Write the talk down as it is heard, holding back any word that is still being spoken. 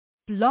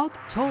Blog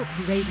Talk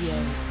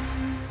Radio.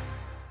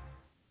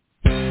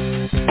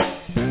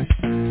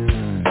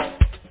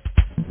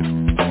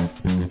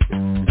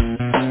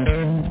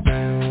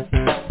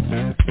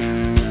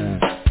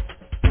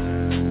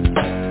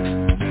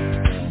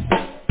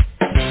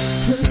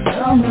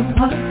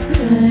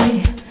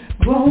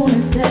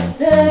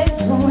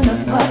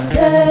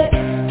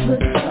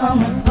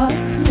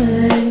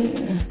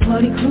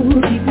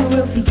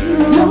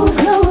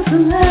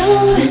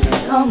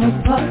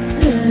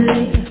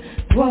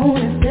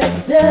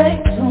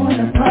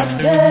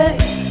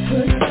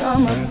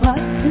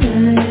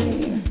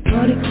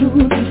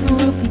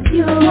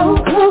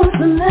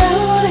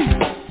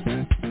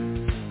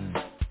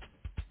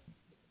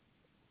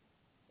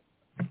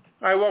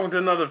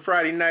 Another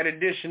Friday night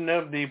edition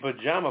of the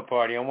Pajama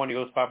Party. I'm one of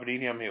your hosts, Papa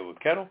Didi. I'm here with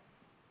Kettle.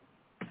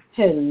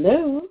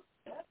 Hello.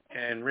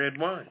 And Red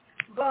Wine.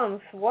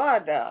 Bonsoir,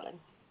 darling.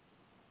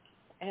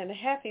 And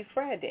happy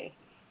Friday.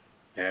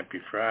 Happy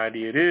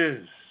Friday it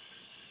is.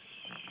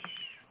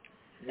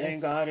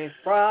 Thank God it's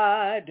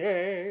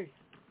Friday.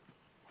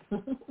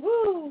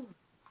 Woo.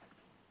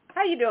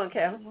 How you doing,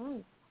 Kel?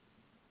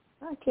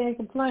 I can't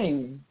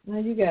complain. How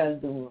you guys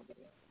doing?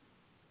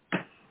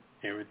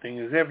 Everything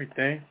is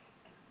everything.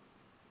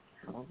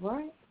 All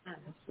right. That's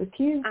the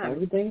cue.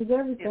 Everything is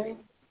everything.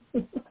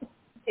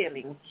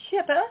 Feeling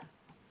chipper.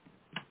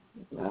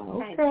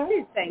 Well,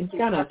 okay. Thank you. It's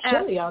kind of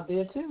chilly out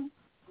there, too.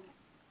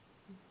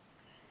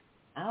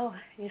 Oh,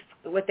 it's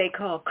what they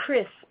call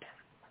crisp.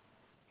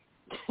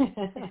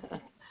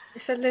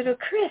 It's a little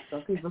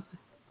crisp.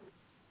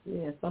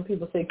 Some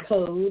people say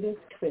cold. It's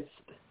crisp.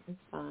 It's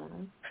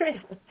fine.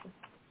 Crisp.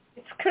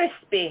 It's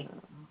crispy.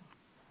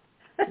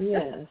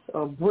 Yes,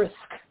 or brisk.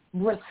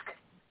 Brisk.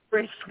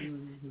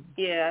 Mm-hmm.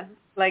 Yeah,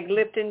 like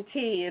Lipton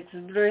tea. It's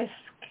brisk.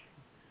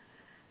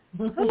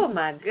 Oh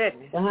my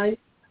goodness. So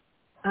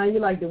how you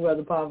like the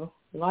weather, Papa?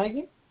 You like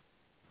it?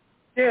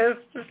 Yeah,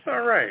 it's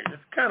all right.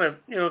 It's kind of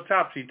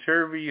topsy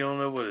turvy. You don't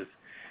know whether it's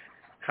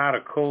hot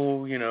or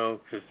cold.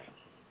 Because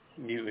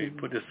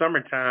with the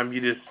summertime,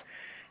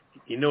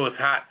 you know it's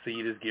hot, so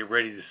you just get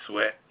ready to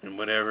sweat and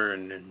whatever.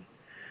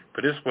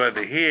 But this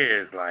weather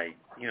here is like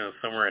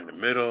somewhere in the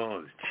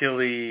middle. It's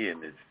chilly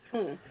and it's.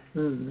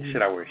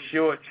 Should I wear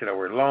shorts? Should I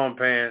wear long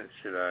pants?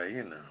 Should I,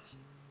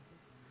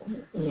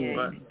 Yeah,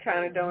 but you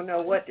kind of don't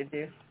know what to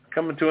do.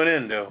 Coming to an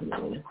end, though.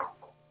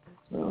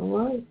 All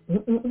right.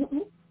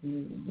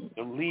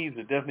 The leaves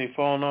are definitely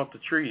falling off the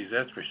trees,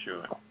 that's for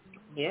sure.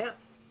 Yeah.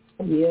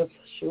 Yeah,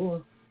 for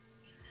sure.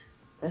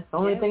 That's the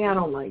only thing I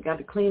don't like. Got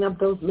to clean up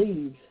those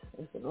leaves.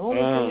 That's the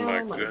only thing I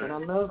don't like. But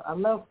I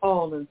love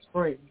fall and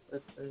spring.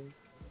 But I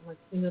like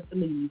to clean up the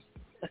leaves.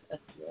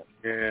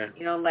 Yeah.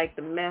 You don't like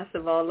the mess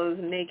of all those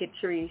naked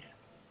trees.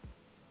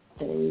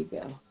 There you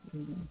go.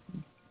 Mm-hmm.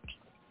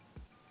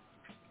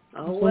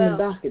 Oh, well. In the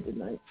basket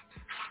tonight.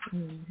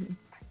 Mm-hmm.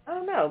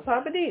 Oh, no.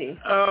 Papa Didi.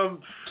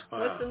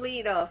 What's the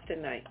lead off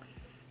tonight?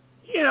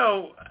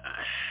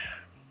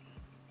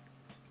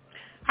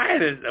 I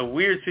had a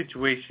weird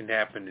situation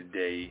happen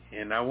today,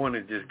 and I want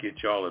to just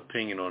get y'all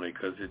opinion on it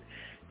because it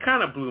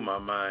kind of blew my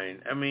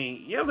mind. I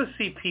mean, you ever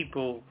see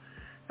people...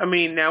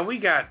 now we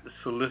got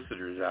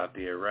solicitors out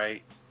there,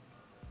 right?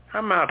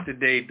 I'm out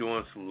today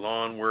doing some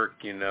lawn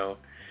work, and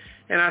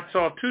I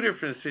saw two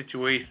different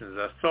situations.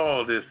 I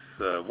saw this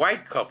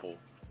white couple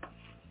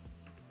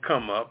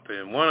come up,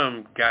 and one of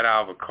them got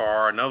out of a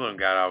car, another one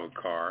got out of a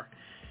car,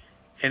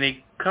 and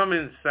they come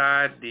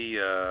inside the,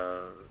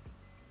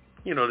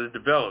 the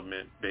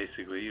development,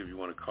 basically, if you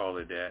want to call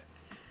it that.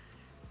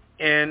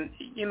 And,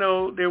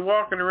 they're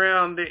walking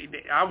around.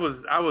 I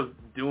was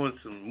doing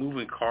some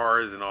moving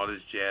cars and all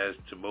this jazz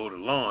to mow the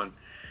lawn.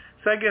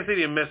 So I guess they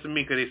didn't mess with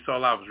me because they saw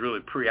I was really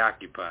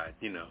preoccupied,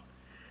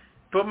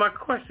 But my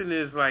question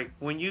is, like,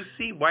 when you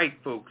see white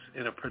folks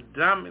in a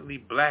predominantly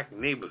black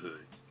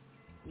neighborhood,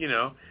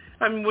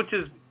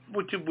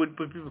 which would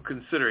people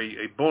consider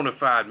a bona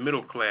fide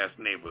middle-class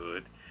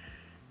neighborhood,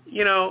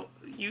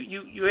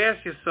 you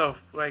ask yourself,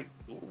 like,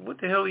 what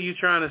the hell are you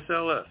trying to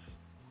sell us?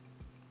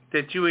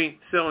 That you ain't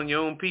selling your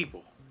own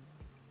people.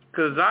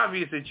 Because it's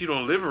obvious that you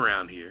don't live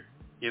around here.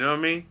 You know what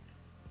I mean?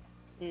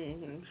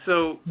 Mm-hmm.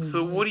 So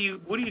what are you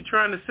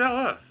trying to sell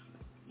us?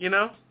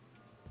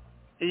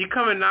 And you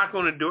come and knock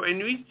on the door,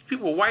 and these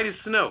people are white as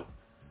snow.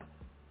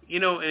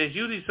 And it's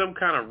usually some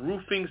kind of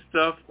roofing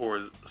stuff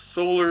or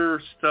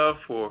solar stuff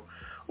or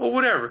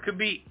whatever. It could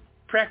be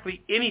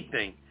practically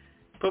anything.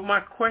 But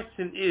my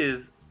question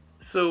is,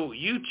 so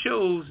you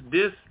chose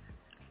this,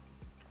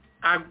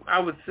 I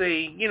would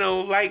say,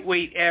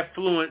 lightweight,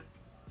 affluent,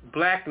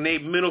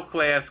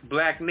 middle-class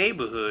black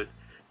neighborhood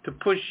to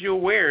push your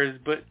wares,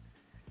 but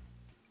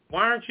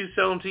why aren't you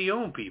selling to your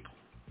own people?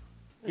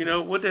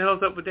 What the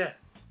hell's up with that?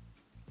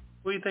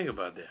 What do you think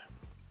about that?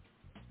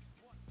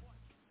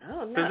 I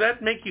don't know. Does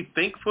that make you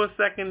think for a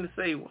second to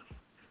say, well,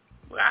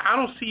 I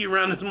don't see you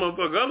around this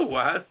motherfucker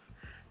otherwise,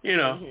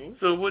 Mm-hmm.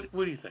 So what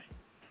do you think?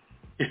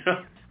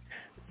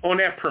 On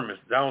that premise,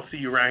 I don't see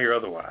you around here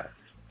otherwise.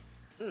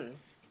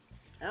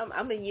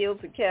 I'm going to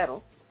yield to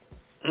Kettle.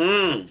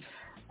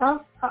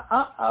 Okay.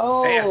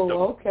 All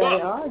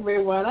right,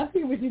 everyone. I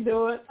see what you're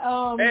doing.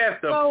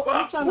 So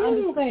I'm trying to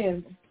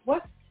understand.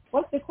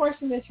 What's the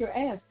question that you're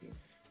asking?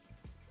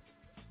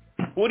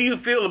 What do you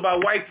feel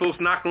about white folks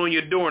knocking on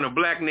your door in a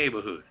black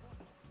neighborhood,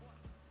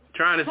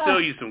 trying to sell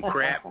you some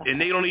crap, and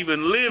they don't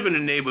even live in the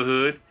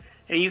neighborhood,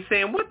 and you're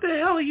saying, "What the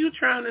hell are you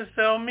trying to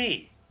sell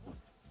me?"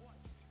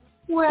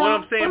 Well, what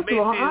I'm saying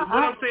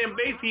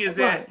basically is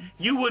that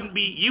you wouldn't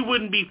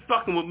be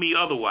fucking with me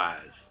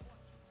otherwise.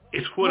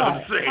 It's what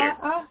I'm saying.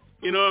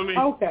 You know what I mean?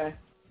 Okay.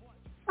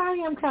 I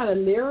am kind of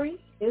leery.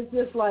 It's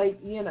just like,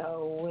 when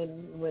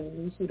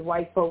you see the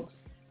white folks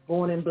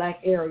going in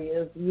black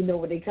areas, you know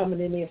what they're coming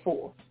in there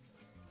for.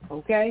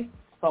 Okay?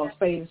 Called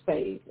spade and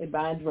spade. They're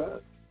buying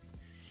drugs.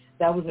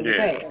 That was in the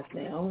past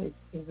now.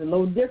 It's a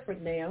little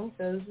different now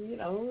because,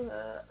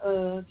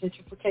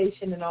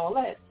 gentrification and all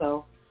that.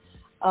 So,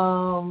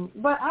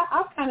 but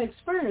I've kind of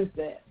experienced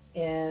that.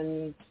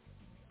 And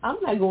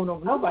I'm not going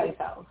over nobody's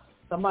house.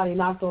 Somebody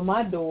knocked on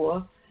my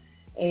door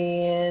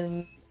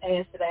and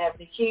asked did I have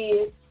any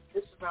kids.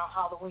 This was around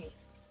Halloween.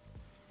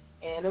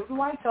 And it was a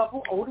white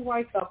couple, older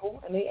white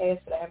couple, and they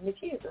asked did I have any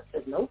kids. I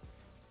said nope.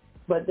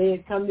 But they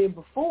had come there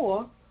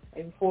before,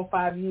 maybe 4 or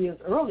 5 years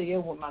earlier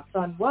when my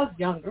son was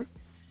younger,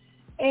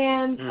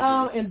 and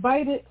was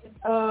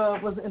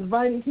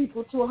inviting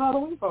people to a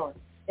Halloween party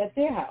at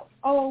their house.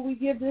 Oh, we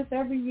give this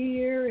every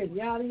year and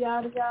yada,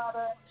 yada,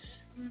 yada.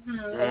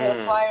 They had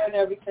a flyer and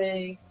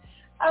everything.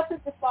 I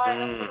took the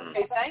flyer and I said,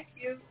 okay, thank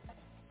you.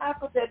 I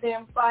put that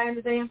damn flyer in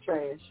the damn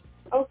trash.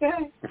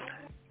 Okay.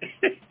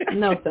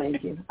 No,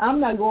 thank you. I'm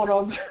not going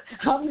over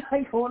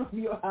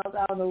your house.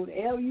 I don't know who the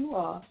hell you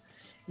are.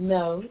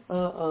 No,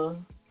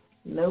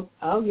 nope.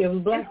 I'll give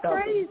them black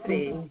stuff. It's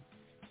crazy.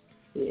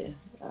 Yeah,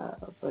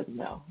 but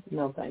no,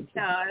 thank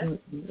you.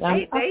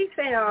 No,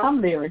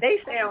 they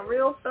sound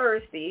real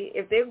thirsty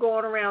if they're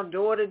going around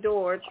door to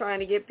door trying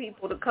to get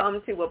people to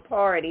come to a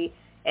party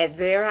at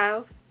their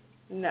house.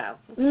 No.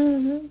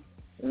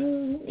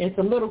 And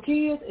some little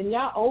kids, and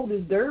y'all old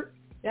as dirt.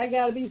 Y'all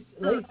gotta be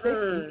late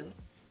 60s.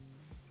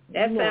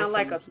 That sounds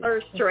like a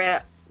thirst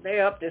trap.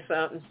 They're up to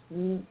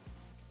something.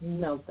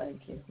 No,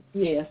 thank you.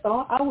 Yeah,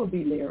 so I would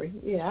be leery.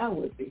 Yeah, I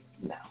would be.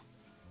 No.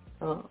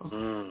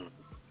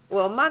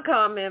 Well, my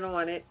comment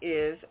on it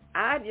is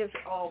I just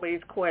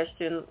always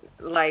question,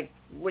 like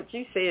what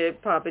you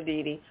said, Papa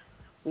Didi.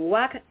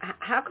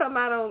 How come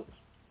I don't?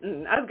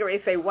 I was going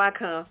to say why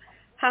come?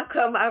 How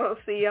come I don't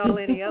see y'all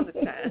any other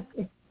time?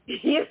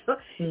 You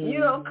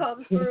don't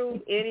come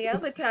through any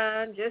other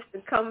time just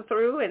to come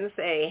through and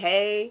say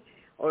hey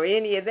or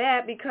any of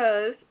that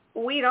because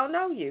we don't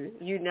know you.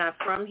 You're not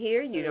from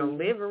here. You don't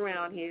live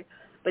around here.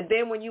 But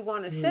then when you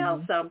want to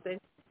sell something,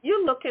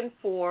 you're looking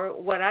for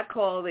what I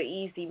call the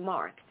easy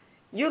mark.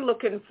 You're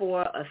looking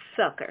for a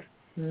sucker.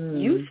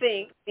 You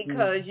think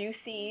because you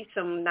see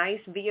some nice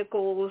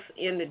vehicles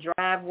in the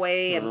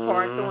driveway and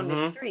parked on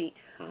the street,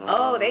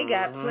 oh, they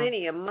got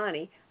plenty of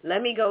money.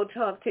 Let me go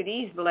talk to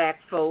these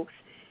black folks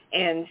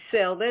and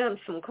sell them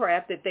some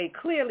crap that they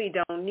clearly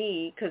don't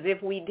need, because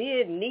if we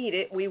did need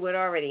it, we would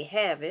already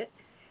have it.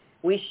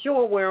 We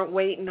sure weren't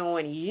waiting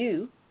on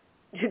you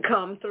to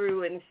come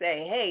through and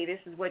say, hey, this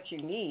is what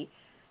you need.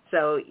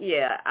 So,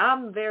 yeah,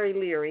 I'm very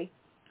leery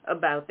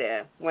about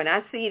that. When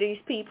I see these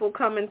people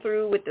coming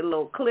through with the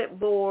little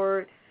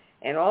clipboard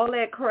and all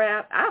that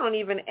crap, I don't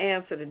even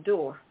answer the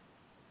door.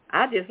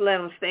 I just let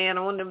them stand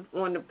on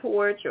the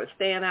porch or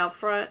stand out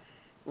front,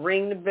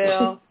 ring the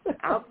bell,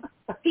 I'll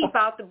peep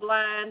out the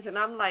blinds, and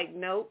I'm like,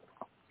 nope,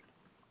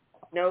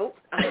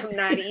 I'm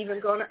not even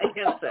going to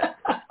answer.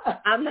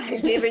 I'm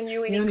not giving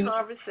you any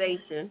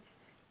conversation.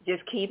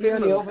 Just keep it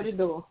moving. Over the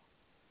door.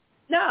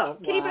 No,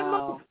 keep it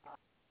moving.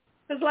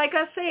 Because like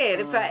I said,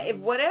 if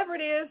whatever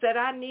it is that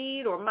I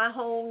need or my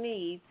home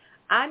needs,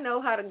 I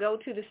know how to go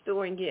to the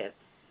store and get.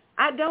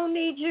 I don't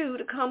need you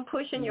to come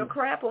pushing your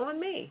crap on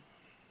me,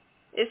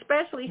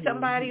 especially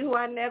somebody who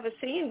I never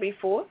seen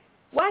before.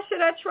 Why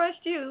should I trust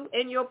you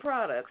and your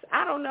products?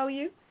 I don't know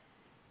you.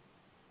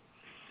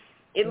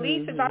 At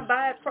least if I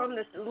buy it from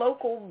the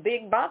local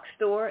big box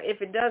store,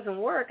 if it doesn't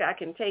work, I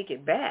can take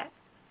it back.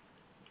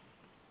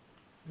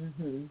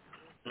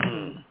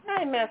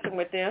 I ain't messing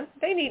with them.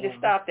 They need to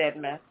stop that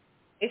mess.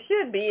 It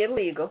should be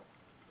illegal.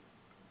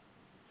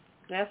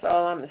 That's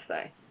all I'm going to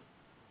say.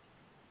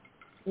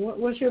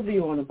 What's your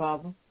view on it,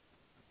 Papa?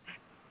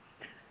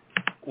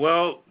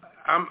 Well,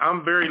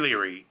 I'm very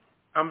leery.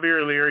 I'm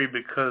very leery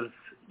because,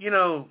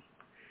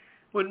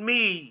 with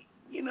me,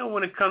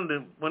 when it comes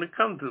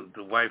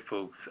to white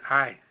folks,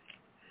 I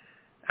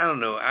don't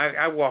know.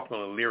 I walk on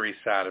the leery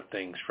side of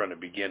things from the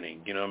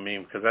beginning. You know what I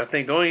mean? Because I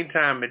think the only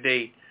time that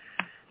they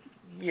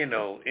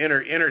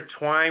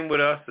intertwine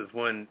with us is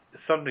when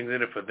something's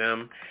in it for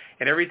them.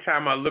 And every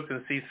time I look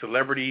and see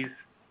celebrities,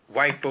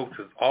 white folks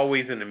is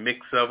always in the mix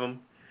of them.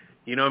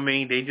 You know what I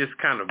mean? They just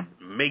kind of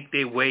make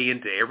their way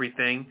into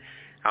everything.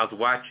 I was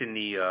watching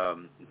the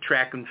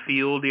track and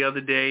field the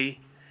other day,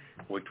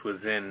 which was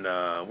in,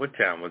 what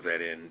town was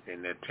that in?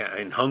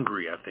 In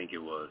Hungary, I think it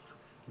was.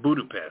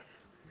 Budapest,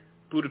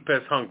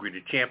 Hungary,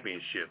 the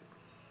championship.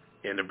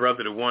 and the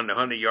brother that won the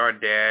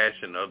 100-yard dash,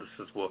 and the other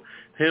says, well,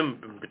 him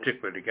in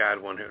particular, the guy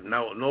that won here,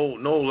 no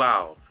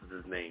Lyles is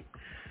his name.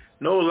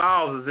 No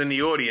Lyles is in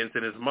the audience,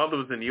 and his mother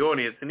was in the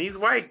audience, and these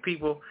white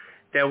people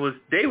no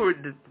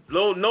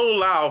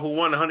Lyles, who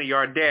won the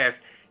 100-yard dash,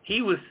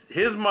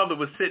 his mother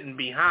was sitting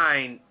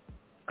behind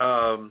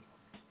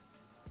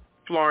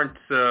Florence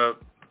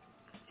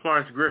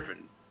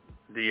Griffin,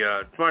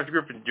 the Florence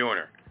Griffin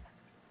Joyner,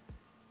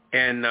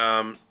 and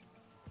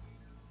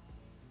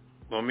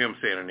well, maybe I'm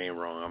saying her name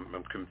wrong.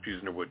 I'm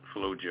confusing her with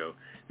Flojo.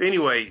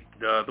 Anyway,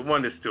 the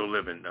one that's still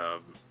living,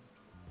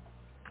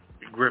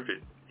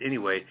 Griffith.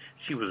 Anyway,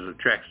 she was a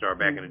track star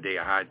back in the day,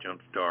 a high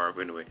jump star.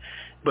 Anyway,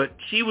 but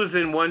she was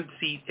in one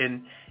seat,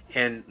 and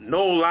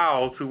Noel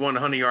Lyles, who won the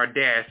 100-yard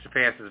dash, the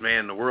fastest man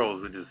in the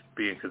world, which is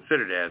being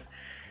considered as,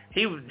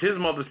 his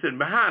mother was sitting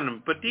behind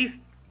him. But these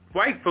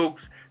white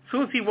folks, as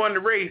soon as he won the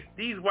race,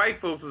 these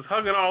white folks was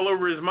hugging all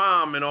over his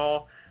mom and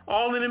all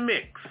in the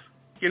mix,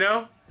 you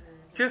know?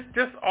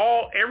 Just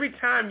all, every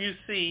time you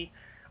see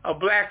a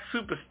black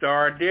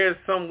superstar, there's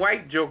some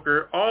white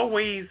joker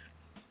always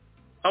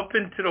up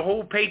into the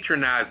whole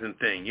patronizing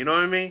thing, you know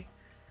what I mean?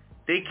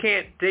 They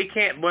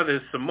can't, whether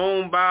it's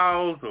Simone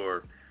Biles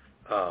or,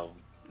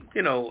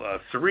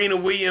 Serena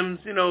Williams,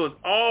 it's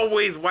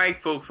always white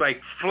folks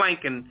like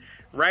flanking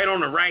right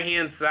on the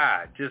right-hand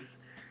side, just,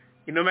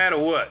 no matter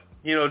what.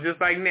 Just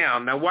like now.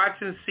 Now watch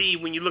and see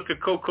when you look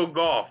at Coco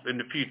Gauff in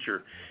the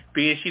future,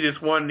 being she just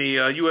won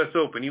the U.S.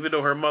 Open, even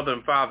though her mother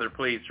and father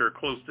placed her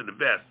close to the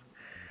best.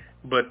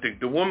 But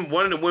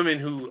one of the women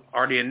who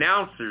are the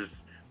announcers,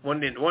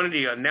 one of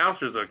the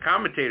announcers or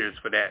commentators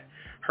for that,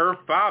 her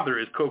father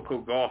is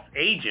Coco Gauff's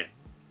agent.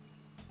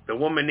 The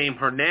woman named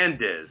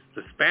Hernandez,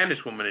 the Spanish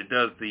woman that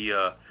does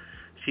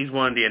she's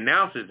one of the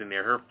announcers in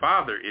there. Her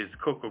father is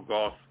Coco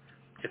Gauff's.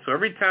 And so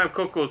every time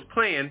Coco's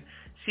playing,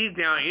 she's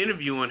down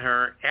interviewing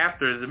her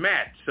after the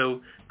match.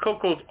 So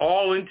Coco's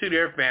all into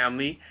their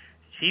family.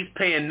 She's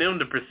paying them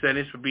the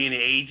percentage for being an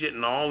agent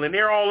and all, and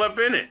they're all up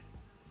in it.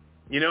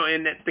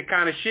 And that's the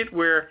kind of shit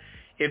where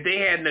if they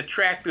had an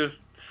attractive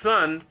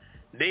son,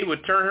 they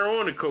would turn her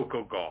on to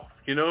Coco Gauff.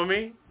 You know what I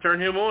mean? Turn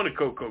him on to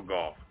Coco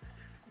Gauff.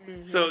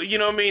 Mm-hmm. So, you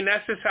know what I mean?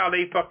 That's just how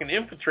they fucking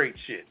infiltrate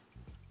shit.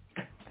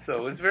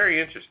 So it's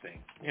very interesting,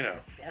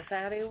 That's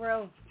how they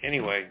roll.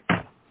 Anyway,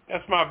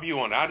 that's my view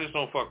on it. I just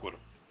don't fuck with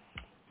them.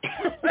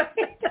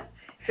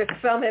 To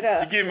sum it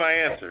up. To give my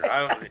answer.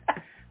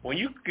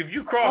 If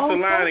you cross the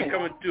line and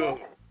come into a...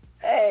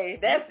 Hey,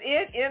 that's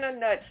it in a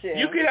nutshell.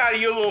 You get out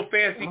of your little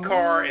fancy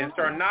car and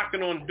start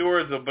knocking on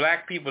doors of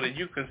black people that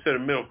you consider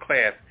middle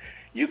class.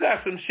 You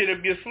got some shit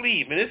up your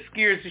sleeve, and it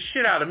scares the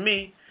shit out of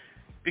me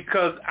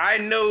because I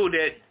know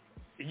that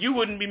you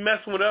wouldn't be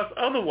messing with us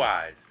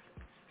otherwise.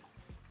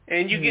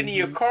 And you get in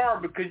your car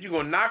because you're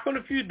going to knock on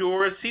a few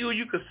doors, see who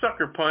you can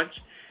sucker punch,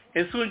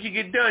 and as soon as you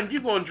get done,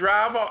 you're going to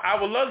drive off. I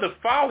would love to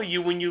follow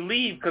you when you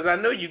leave because I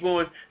know you're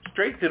going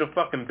straight to the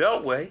fucking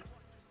Beltway.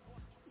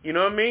 You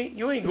know what I mean?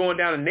 You ain't going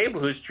down a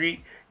neighborhood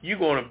street. You're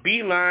going to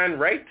beeline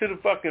right to the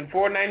fucking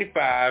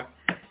 495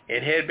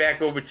 and head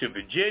back over to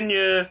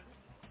Virginia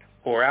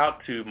or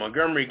out to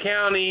Montgomery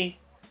County.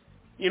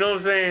 You know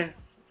what I'm saying?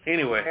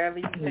 Anyway. Wherever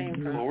you came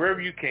from. Well,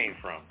 wherever you came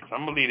from. So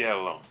I'm going to leave that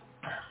alone.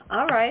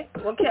 All right.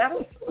 Well,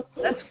 Kettle,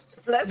 let's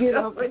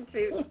go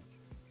into...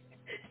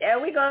 Yeah,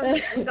 we're gonna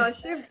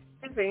shift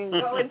and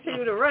go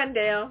into the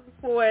rundown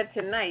for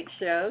tonight's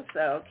show.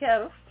 So,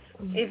 Kettle,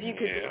 if you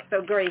could be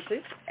so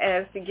gracious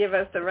as to give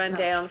us the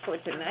rundown for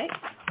tonight.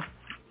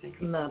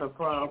 Not a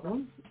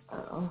problem,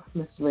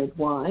 Miss Red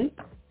Wine.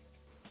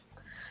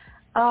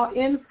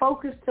 In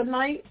focus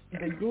tonight,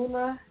 the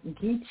Gula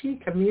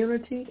Geechee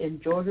community in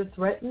Georgia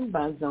threatened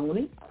by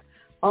zoning.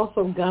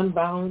 Also, gun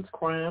violence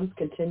crimes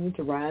continue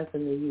to rise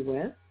in the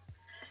U.S.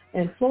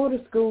 And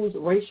Florida schools'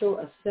 racial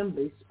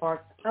assembly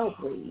sparked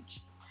outrage.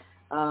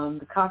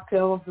 The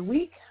cocktail of the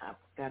week, I've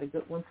got a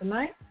good one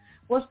tonight.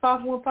 What's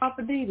poppin' with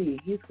Papa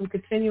Didi? He's going to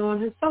continue on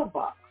his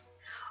soapbox.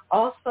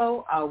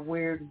 Also, our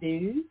weird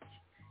news.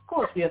 Of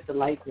course, we have to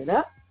lighten it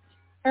up.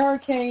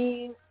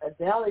 Hurricane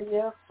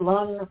Idalia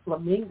flooding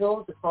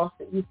flamingos across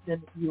the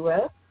eastern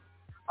U.S.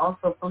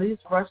 Also, police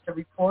rushed a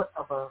report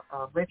of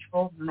a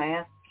ritual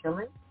mass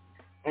killing.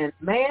 And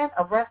man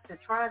arrested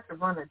trying to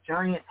run a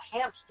giant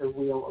hamster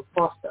wheel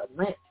across the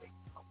Atlantic.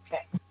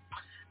 Okay.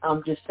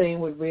 I'm just saying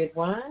with red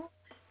wine,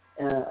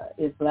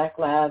 if Black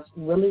Lives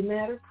really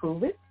matter,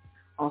 prove it.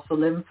 Also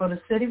living for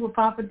the city with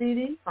Papa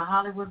Didi. For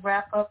Hollywood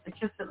wrap up the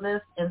Kiss It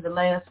list and the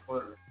last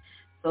word.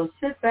 So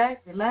sit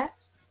back, relax,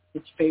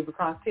 get your favorite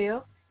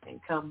cocktail,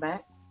 and come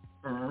back.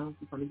 We're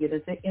going to get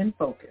into In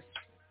Focus.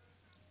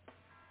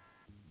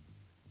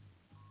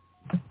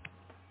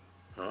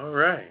 All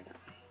right.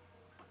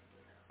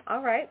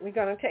 All right, we're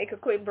going to take a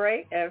quick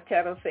break, as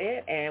Kettle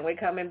said, and we're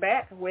coming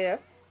back with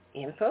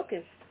In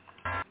Focus.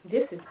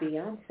 This is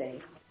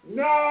Beyonce.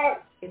 No!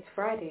 It's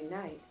Friday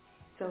night,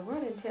 so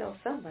run and tell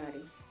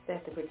somebody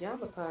that the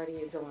Pajama Party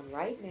is on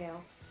right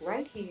now,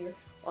 right here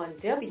on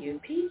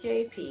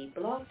WPJP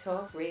Blog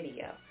Talk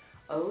Radio.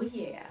 Oh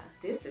yeah,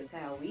 this is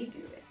how we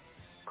do it.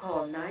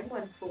 Call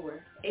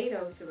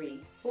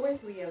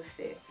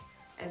 914-803-4306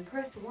 and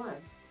press 1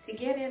 to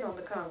get in on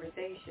the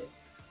conversation.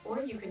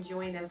 Or you can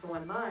join us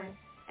online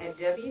at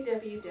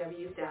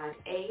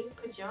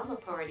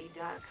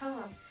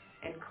www.apajamaparty.com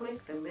and click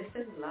the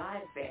Listen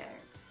Live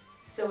banner.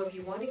 So if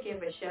you want to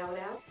give a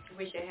shout-out,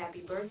 wish a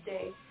happy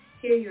birthday,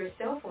 hear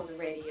yourself on the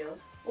radio,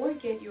 or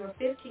get your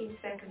 15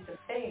 seconds of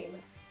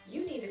fame,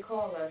 you need to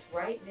call us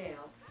right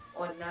now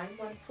on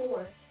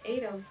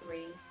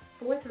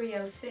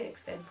 914-803-4306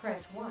 and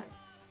press 1.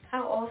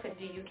 How often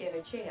do you get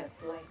a chance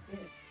like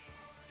this?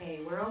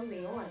 Hey, we're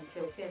only on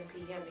till 10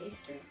 p.m.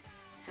 Eastern,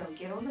 so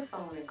get on the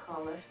phone and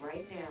call us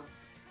right now.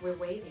 We're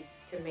waiting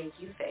to make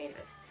you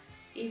famous,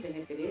 even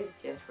if it is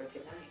just for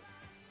tonight.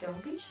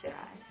 Don't be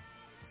shy.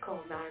 Call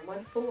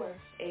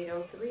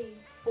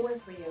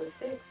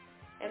 914-803-4306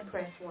 and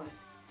press 1.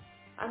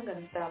 I'm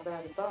going to stop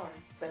by the bar,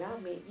 but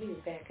I'll meet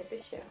you back at the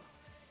show.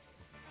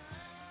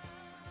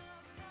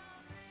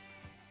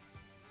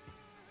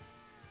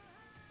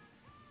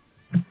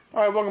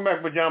 All right, welcome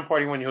back to Pajama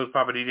Party. When your host,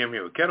 Papa D. I'm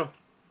here with Kettle.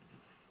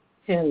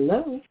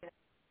 Hello.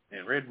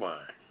 And Red Wine.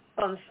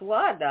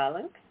 Bonsoir,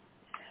 darling.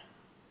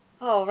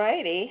 All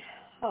righty.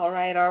 All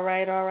right.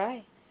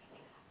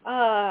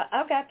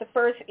 I've got the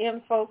first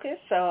in focus,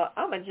 so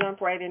I'm going to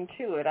jump right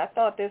into it. I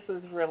thought this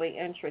was really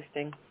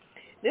interesting.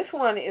 This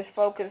one is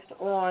focused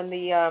on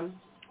the, I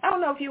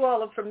don't know if you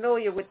all are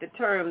familiar with the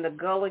term, the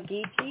Gullah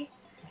Geechee.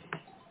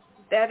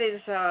 That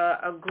is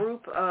a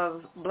group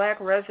of black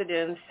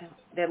residents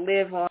that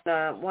live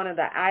on one of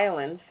the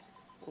islands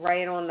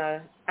right on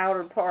the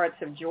outer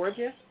parts of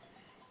Georgia.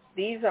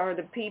 These are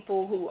the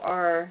people who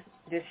are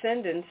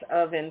descendants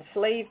of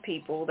enslaved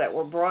people that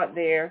were brought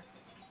there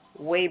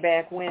way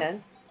back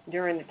when,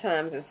 during the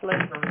times of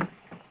slavery.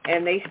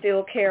 And they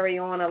still carry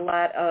on a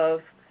lot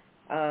of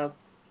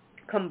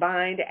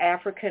combined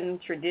African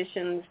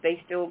traditions. They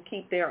still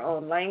keep their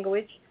own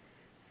language.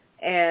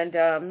 And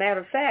matter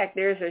of fact,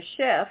 there's a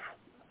chef,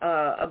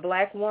 a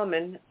black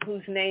woman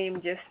whose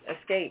name just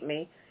escaped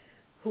me,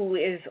 who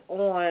is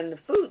on the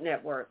Food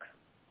Network,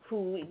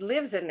 who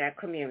lives in that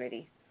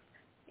community,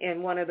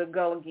 in one of the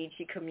Gullah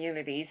Geechee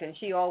communities. And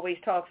she always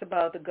talks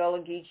about the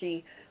Gullah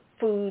Geechee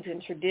foods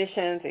and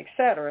traditions,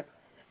 etc.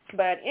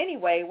 But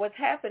anyway, what's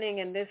happening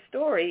in this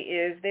story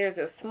is there's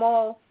a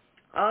small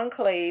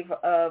enclave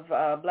of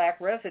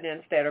black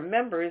residents that are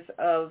members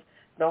of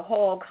the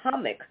Hog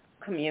Hammock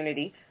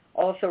community,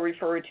 also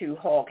referred to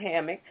Hog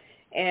Hammock.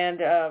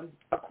 And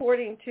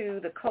according to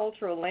the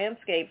Cultural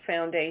Landscape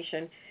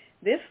Foundation,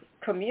 this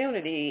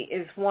community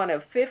is one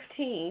of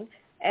 15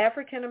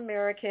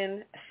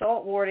 African-American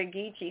saltwater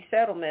Geechee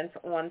settlements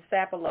on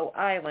Sapelo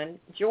Island,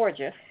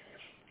 Georgia.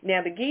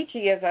 Now, the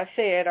Geechee, as I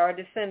said, are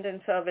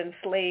descendants of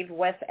enslaved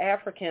West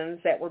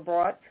Africans that were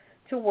brought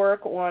to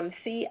work on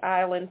Sea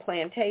Island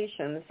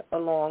plantations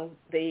along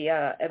the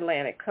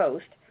Atlantic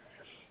coast.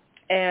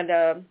 And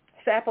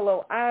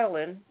Sapelo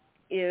Island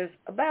is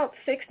about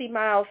 60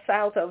 miles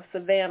south of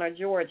Savannah,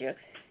 Georgia,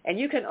 and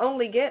you can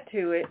only get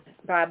to it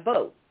by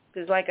boat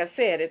because, like I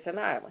said, it's an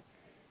island.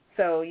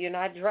 So you're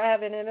not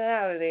driving in and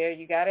out of there.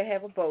 You got to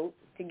have a boat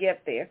to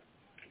get there.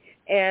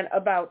 And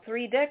about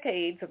 3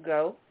 decades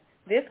ago,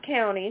 this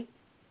county,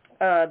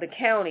 the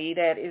county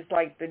that is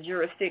like the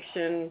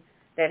jurisdiction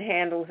that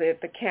handles it,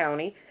 the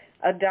county,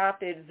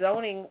 adopted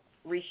zoning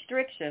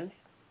restrictions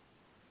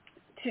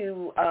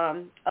to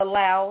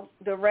allow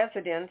the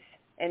residents,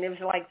 and it was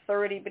like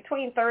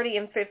between 30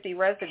 and 50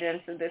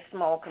 residents of this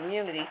small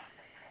community.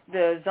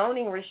 The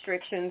zoning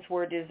restrictions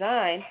were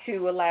designed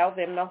to allow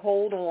them to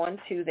hold on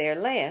to their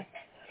land.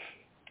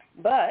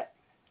 But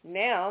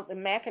now the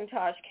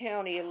McIntosh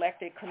County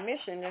elected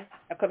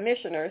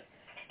commissioners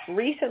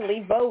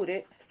recently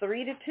voted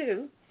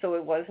 3-2, so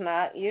it was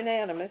not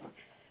unanimous.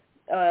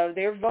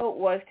 Their vote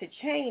was to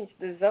change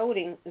the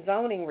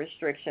zoning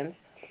restrictions,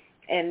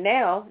 and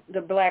now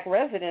the black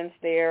residents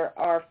there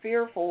are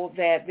fearful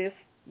that this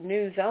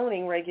new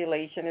zoning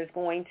regulation is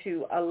going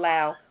to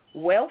allow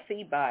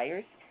wealthy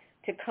buyers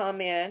to come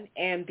in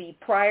and be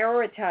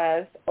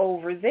prioritized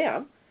over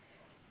them,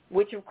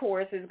 which of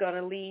course is going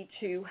to lead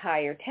to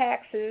higher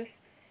taxes,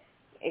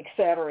 et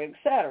cetera, et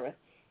cetera.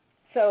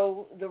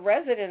 So the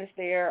residents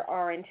there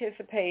are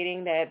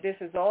anticipating that this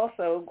is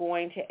also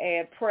going to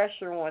add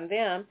pressure on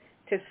them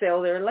to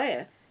sell their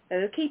land.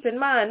 And keep in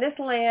mind, this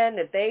land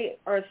that they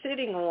are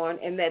sitting on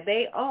and that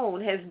they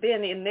own has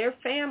been in their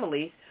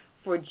families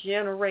for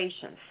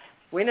generations.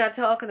 We're not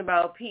talking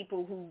about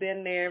people who've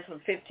been there for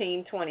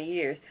 15, 20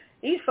 years.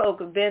 These folk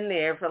have been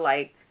there for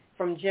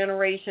from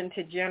generation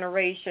to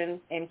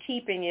generation and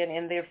keeping it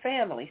in their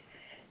families.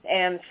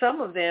 And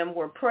some of them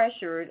were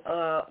pressured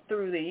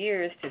through the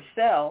years to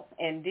sell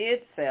and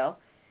did sell.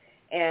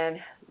 And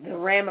the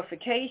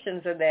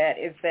ramifications of that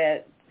is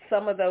that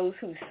some of those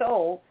who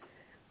sold,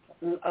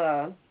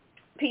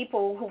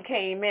 people who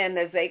came in,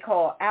 as they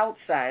call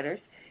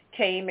outsiders,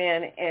 came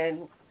in,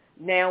 and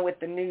now with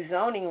the new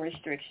zoning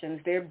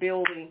restrictions, they're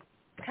building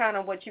kind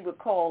of what you would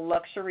call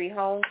luxury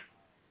homes.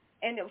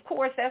 And, of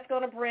course, that's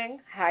going to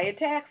bring higher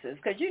taxes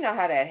because you know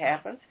how that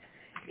happens.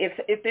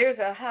 If there's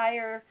a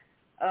higher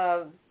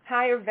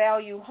higher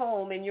value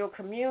home in your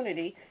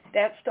community,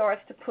 that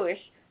starts to push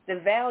the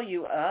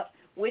value up,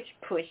 which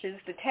pushes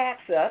the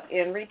tax up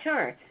in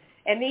return.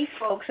 And these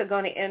folks are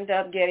going to end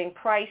up getting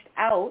priced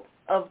out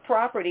of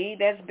property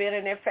that's been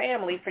in their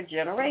family for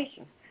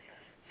generations.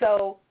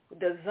 So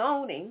the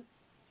zoning,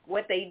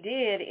 what they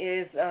did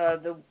is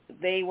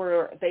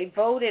they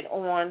voted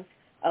on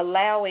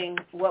allowing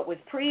what was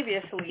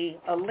previously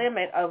a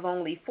limit of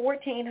only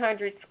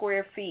 1,400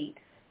 square feet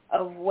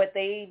of what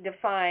they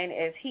define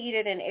as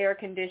heated and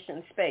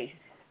air-conditioned space.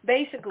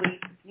 Basically,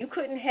 you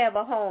couldn't have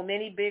a home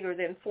any bigger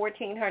than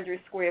 1,400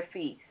 square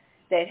feet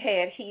that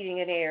had heating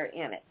and air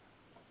in it.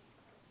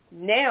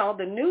 Now,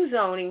 the new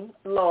zoning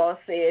law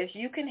says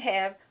you can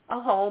have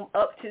a home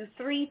up to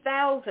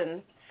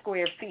 3,000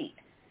 square feet.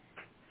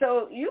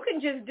 So you can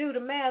just do the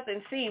math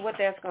and see what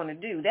that's going to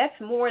do. That's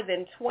more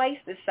than twice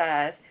the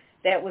size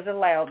that was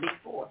allowed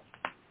before.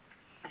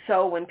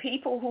 So when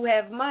people who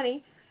have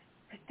money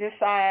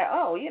decide,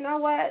 oh, you know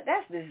what,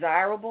 that's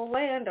desirable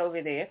land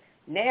over there,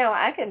 now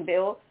I can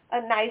build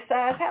a nice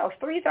size house.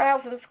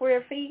 3,000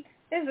 square feet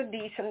is a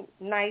decent,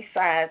 nice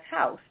size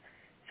house.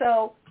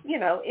 So, you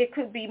know, it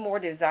could be more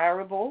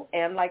desirable,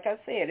 and like I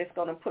said, it's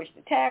going to push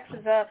the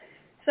taxes up.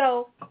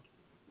 So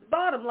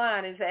bottom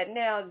line is that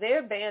now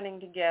they're banding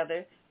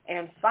together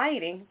and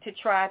fighting to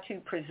try to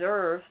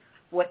preserve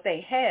what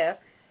they have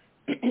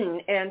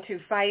and to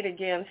fight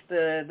against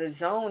the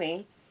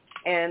zoning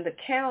and the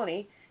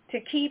county to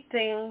keep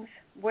things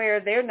where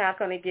they're not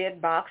going to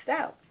get boxed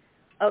out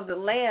of the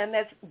land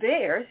that's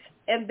theirs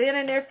and been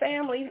in their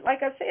family,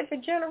 like I said, for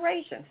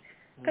generations,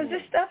 because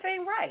this stuff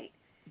ain't right.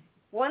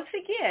 Once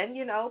again,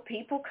 you know,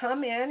 people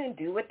come in and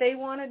do what they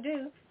want to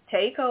do,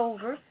 take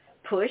over,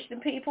 push the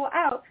people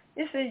out.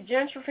 This is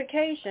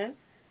gentrification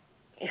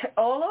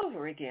all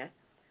over again.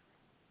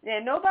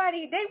 And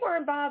they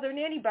weren't bothering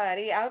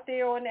anybody out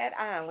there on that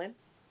island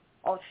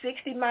or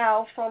 60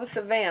 miles from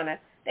Savannah.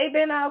 They've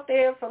been out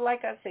there for,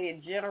 like I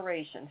said,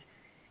 generations.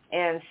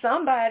 And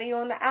somebody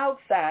on the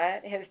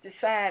outside has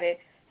decided,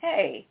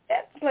 hey,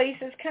 that place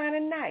is kind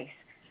of nice.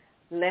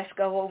 Let's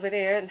go over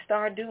there and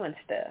start doing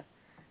stuff.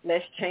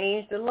 Let's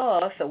change the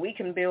law so we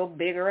can build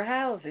bigger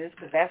houses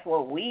because that's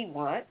what we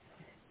want.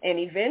 And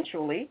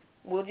eventually,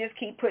 we'll just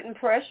keep putting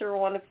pressure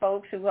on the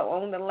folks who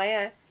own the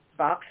land,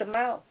 box them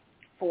out,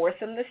 force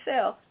them to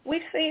sell.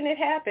 We've seen it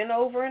happen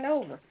over and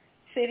over,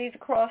 cities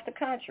across the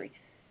country.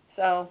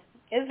 So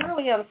it's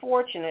really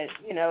unfortunate,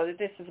 you know, that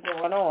this is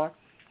going on.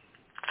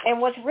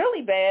 And what's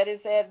really bad is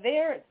that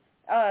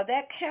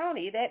that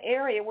county, that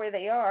area where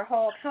they are,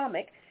 Hall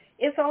Comic,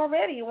 is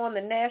already on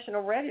the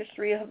National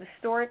Registry of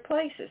Historic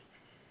Places.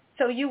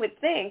 So you would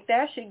think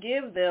that should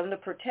give them the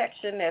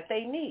protection that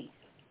they need.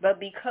 But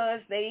because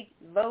they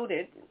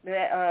voted,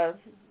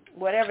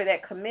 whatever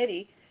that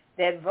committee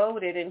that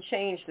voted and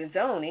changed the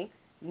zoning,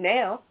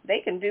 now they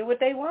can do what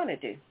they want to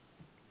do.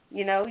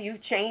 You know, you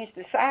changed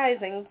the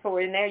sizing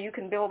for it. Now you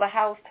can build a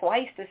house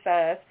twice the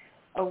size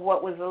of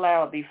what was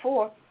allowed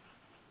before.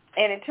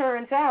 And it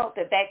turns out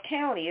that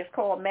county is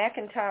called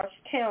McIntosh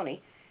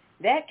County.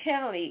 That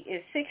county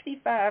is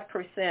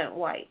 65%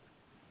 white.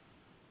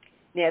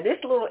 Now, this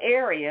little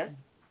area,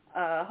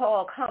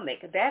 Hall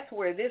Comic, that's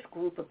where this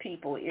group of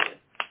people is.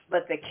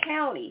 But the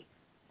county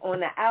on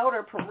the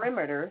outer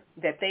perimeter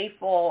that they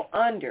fall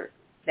under,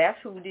 that's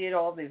who did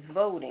all this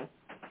voting.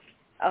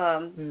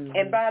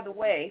 And by the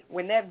way,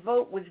 when that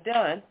vote was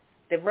done,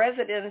 the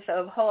residents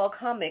of Hall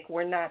Comic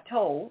were not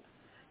told.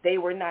 They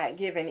were not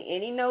given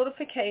any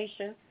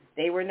notification.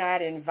 They were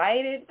not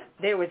invited.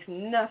 There was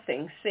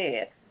nothing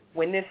said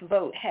when this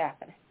vote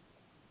happened.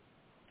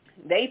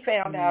 They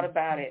found out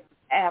about it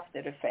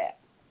after the fact.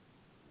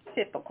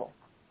 Typical.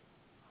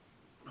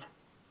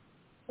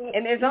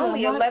 And there's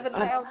only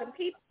 11,000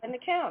 people in the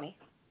county.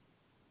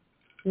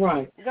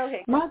 Right. Go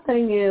ahead. My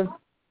thing is,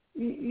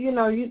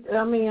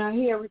 I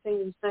hear everything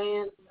you're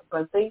saying,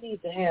 but they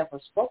need to have a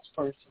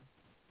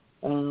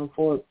spokesperson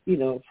for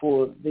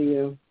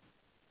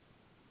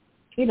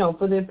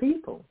their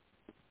people.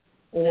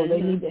 Or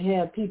they need to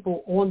have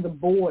people on the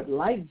board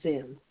like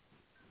them.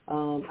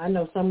 I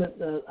know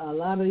a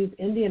lot of these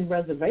Indian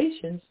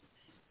reservations,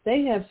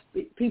 they have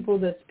people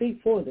that speak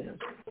for them.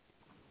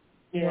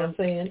 You know what I'm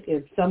saying?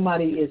 If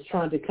somebody is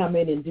trying to come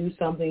in and do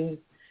something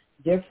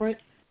different,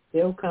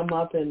 they'll come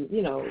up and,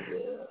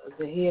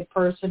 the head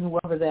person,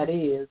 whoever that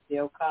is,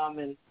 they'll come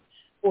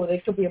or they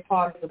could be a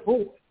part of the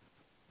board.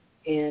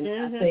 And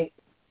I think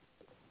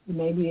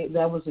maybe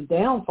that was a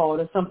downfall.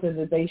 That's something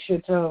that they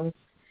should,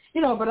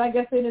 but I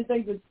guess they didn't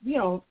think that,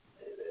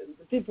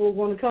 people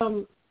were going to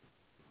come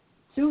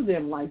to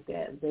them like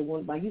that. They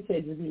want, like you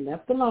said, just be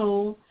left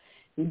alone.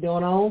 We're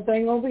doing our own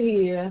thing over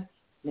here.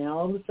 Now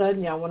all of a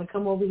sudden y'all want to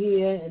come over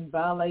here and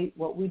violate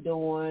what we're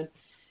doing,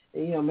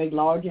 make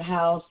larger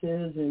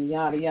houses and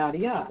yada, yada,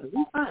 yada.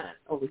 We're fine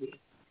over here.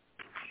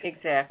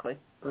 Exactly.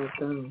 But,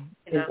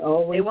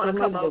 they want to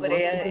come over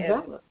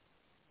there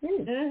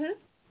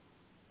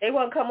They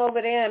want to come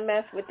over there and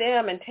mess with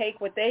them and take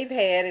what they've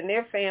had in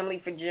their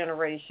family for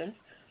generations.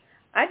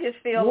 I just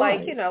feel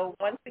like,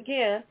 once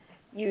again,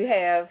 you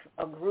have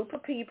a group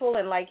of people,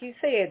 and like you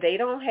said, they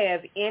don't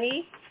have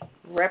any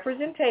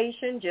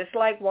representation, just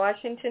like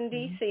Washington,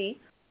 D.C.,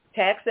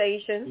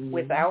 taxation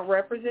without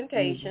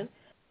representation.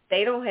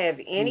 They don't have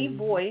any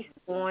voice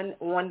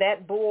on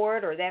that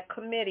board or that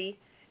committee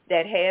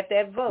that had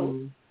that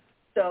vote.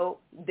 So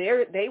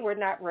they were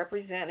not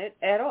represented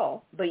at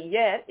all, but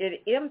yet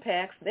it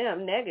impacts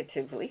them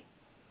negatively.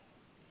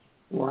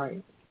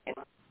 Right.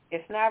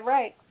 It's not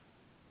right.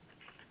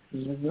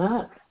 It's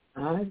not.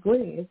 I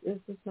agree.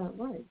 It's just not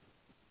right.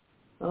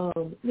 I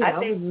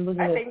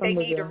think they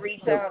need to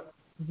reach out.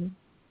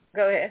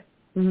 Go ahead.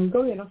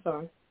 Go ahead. I'm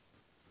sorry.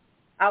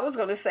 I was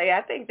going to say,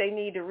 I think they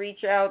need to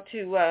reach out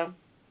to,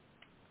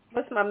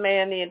 what's my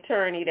man, the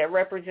attorney that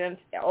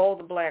represents all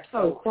the black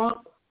folks?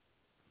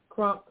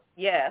 Crump.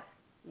 Yes,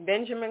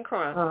 Benjamin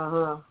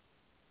Crump.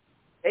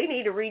 They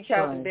need to reach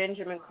out to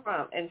Benjamin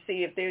Crump and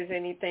see if there's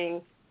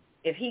anything,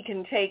 if he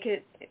can take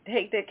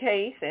the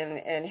case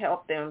and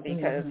help them,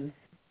 because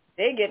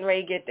they're getting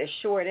ready to get the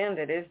short end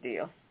of this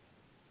deal.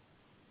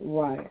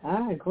 Right,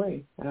 I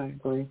agree.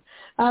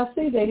 I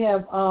see they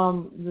have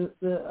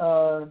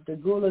the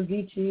Gullah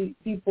Geechee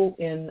people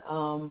in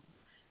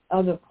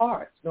other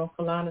parts, North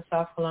Carolina,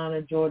 South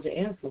Carolina, Georgia,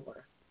 and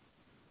Florida.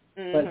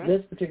 But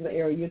this particular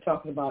area you're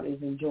talking about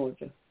is in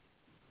Georgia.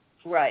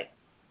 Right.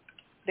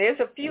 There's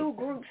a few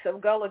groups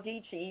of Gullah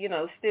Geechee,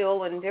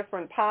 still in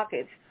different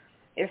pockets.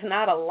 It's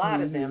not a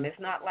lot of them. It's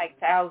not like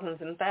thousands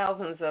and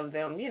thousands of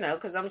them,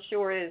 because I'm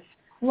sure it's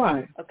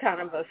a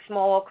kind of a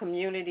small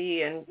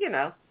community, and,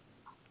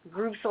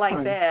 groups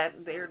like that,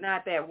 they're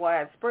not that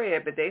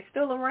widespread, but they're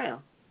still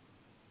around.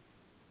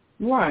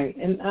 Right,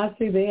 and I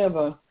see they have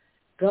a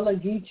Gullah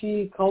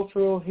Geechee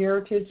Cultural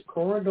Heritage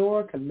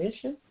Corridor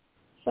Commission.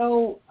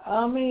 So,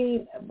 I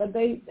mean, but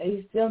they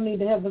still need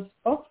to have a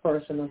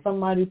spokesperson or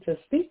somebody to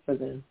speak for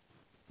them.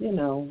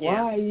 Why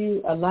are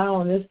you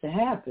allowing this to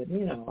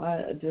happen?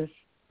 I just,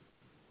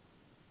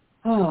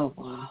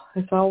 wow,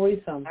 it's always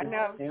something. I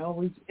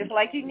know. It's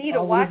like you need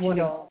a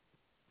watchdog.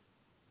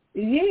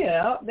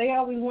 Yeah, they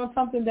always want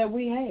something that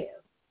we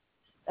have.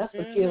 That's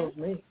what kills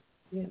me.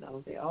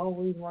 They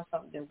always want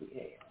something that we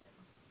have.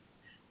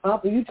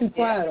 Papa, you too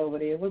quiet over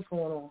there. What's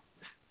going on?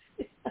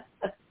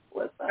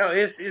 What's up? No,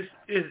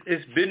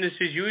 it's business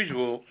as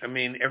usual. I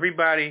mean,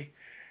 everybody,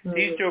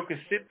 these jokers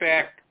sit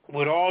back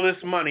with all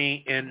this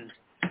money and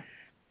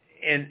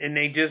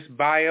they just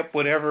buy up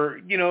whatever,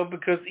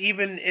 because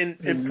even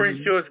in Prince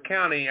George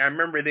County, I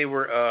remember they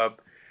were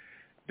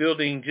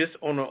building just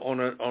on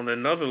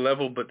another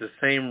level, but the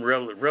same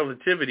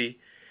relativity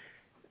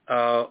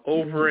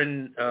over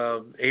in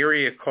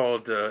area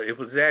called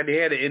they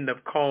had to end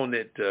up calling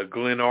it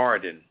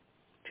Glenarden,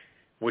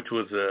 which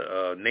was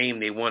a name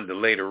they wanted to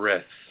later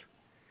rest.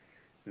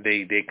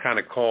 They kind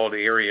of called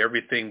the area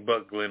everything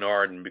but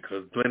Glenarden,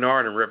 because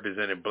Glenarden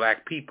represented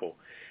black people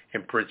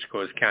in Prince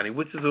George County,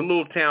 which is a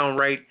little town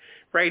right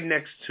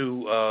next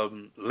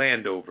to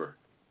Landover.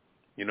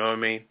 You know what I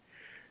mean?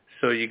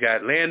 So you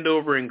got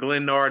Landover and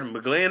Glenarden,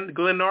 but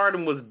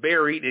Glenarden was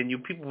buried,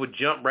 and people would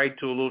jump right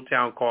to a little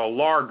town called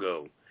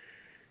Largo.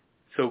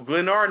 So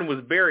Glenarden was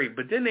buried,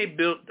 but then they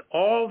built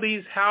all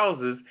these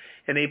houses,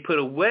 and they put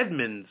a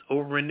Wedmans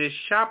over in this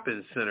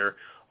shopping center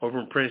over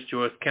in Prince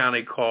George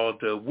County called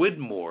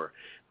Woodmore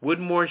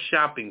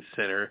Shopping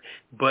Center,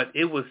 but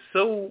it was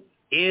so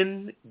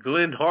in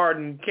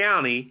Glenarden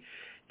County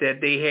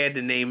that they had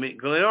to name it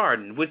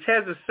Glenarden, which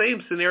has the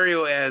same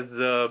scenario as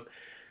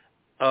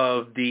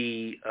of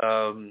the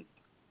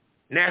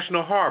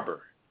National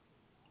Harbor.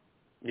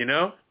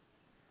 The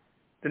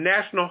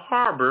National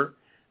Harbor,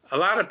 a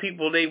lot of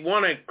people, they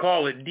want to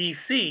call it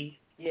D.C.,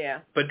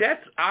 but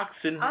that's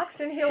Oxon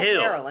Hill,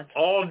 Maryland,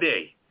 all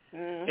day.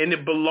 And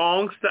it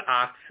belongs to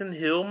Oxon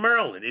Hill,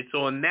 Maryland. It's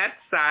on that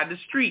side of the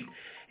street.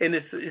 And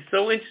it's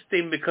so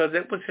interesting because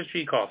what's the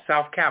street called?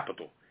 South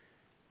Capitol.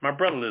 My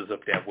brother lives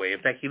up that way. In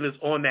fact, he lives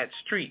on that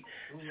street.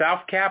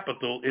 South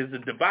Capitol is the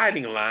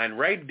dividing line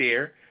right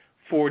there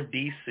for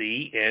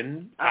D.C.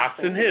 and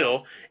Oxon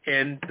Hill.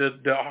 And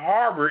the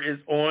harbor is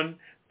on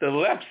the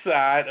left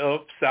side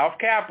of South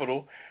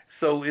Capitol.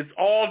 So it's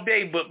all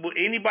day. But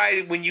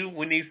anybody, when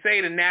you say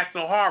the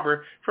National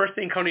Harbor, first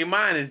thing comes to your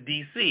mind is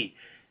D.C.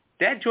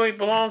 That joint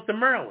belongs to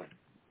Maryland.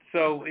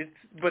 So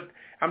but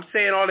I'm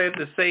saying all that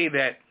to say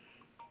that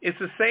it's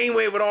the same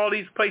way with all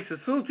these places. As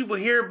soon as people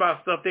hear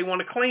about stuff, they want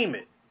to claim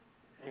it.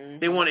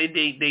 They want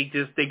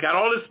they got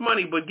all this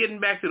money. But getting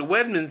back to the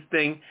Wedmans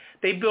thing,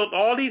 they built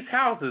all these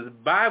houses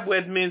by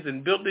Wedmans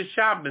and built this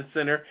shopping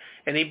center,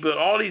 and they built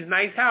all these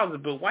nice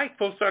houses. But white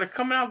folks started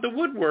coming out the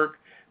woodwork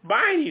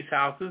buying these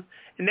houses,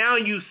 and now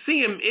you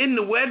see them in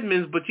the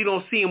Wedmans, but you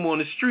don't see them on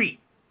the street.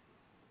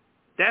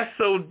 That's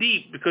so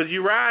deep, because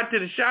you ride to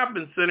the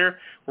shopping center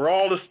where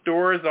all the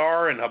stores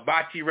are and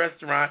hibachi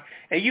restaurant,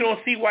 and you don't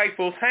see white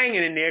folks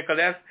hanging in there because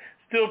that's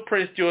still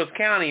Prince George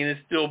County and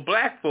it's still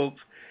black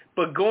folks.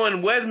 But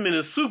going Wedman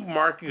to the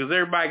supermarket because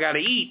everybody got to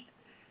eat,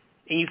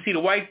 and you see the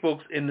white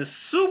folks in the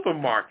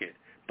supermarket,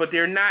 but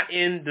they're not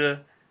in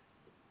the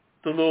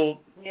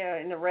little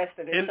in the rest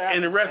of the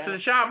in the rest of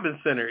the shopping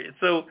center.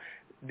 So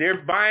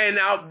they're buying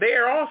out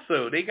there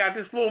also. They got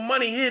this little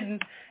money hidden,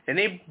 and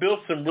they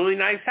built some really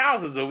nice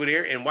houses over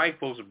there, and white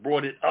folks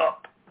brought it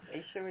up.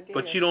 They sure did.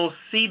 But you don't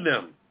see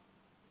them.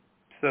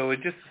 So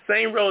it's just the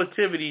same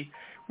relativity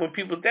when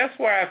people, that's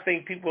why I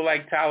think people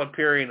like Tyler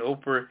Perry and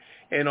Oprah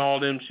and all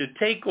them should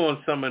take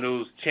on some of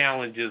those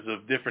challenges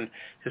of different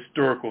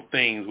historical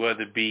things,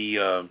 whether it be,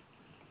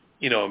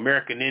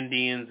 American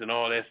Indians and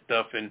all that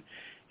stuff, and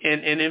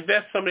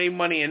invest some of their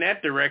money in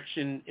that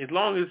direction, as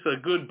long as it's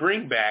a good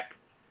bring back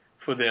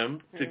for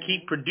them to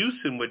keep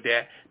producing with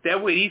that.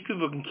 That way these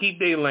people can keep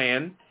their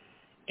land,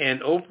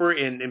 and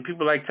Oprah and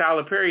people like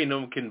Tyler Perry and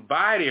them can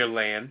buy their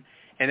land,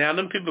 and now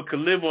them people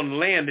can live on the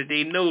land that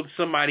they know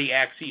somebody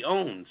actually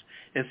owns,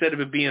 instead of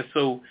it being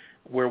so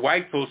where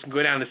white folks can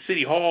go down to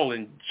City Hall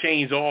and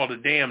change all the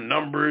damn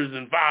numbers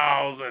and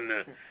files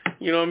and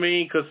you know what I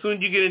mean? Because soon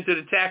as you get into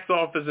the tax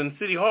office and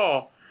City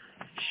Hall,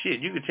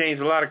 shit, you could change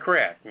a lot of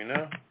crap,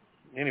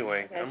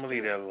 Anyway, I'm going to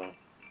leave that alone.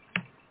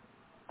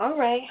 All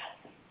right.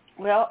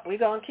 Well, we're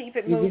going to keep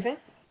it moving.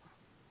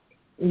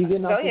 You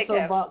getting off the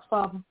soapbox,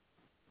 Papa?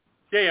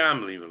 Yeah,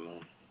 I'm leaving it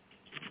alone.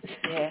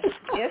 Yeah,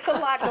 it's a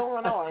lot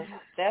going on.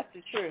 That's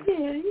the truth.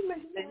 Yeah,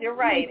 you're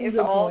right. It's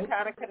all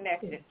kind of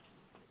connected.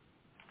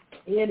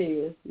 It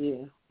is.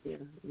 Yeah.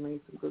 You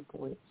made some good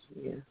points.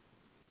 Yeah.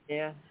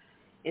 Yeah.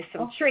 It's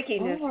some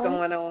trickiness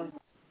going on.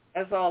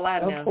 That's all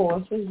I know. Of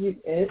course,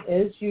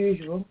 as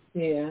usual.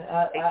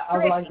 Yeah, I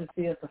would like to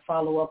see us to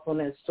follow up on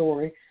that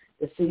story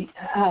to see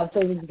how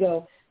things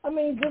go. I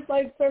mean, just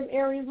like certain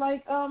areas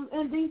like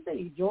in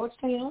D.C.,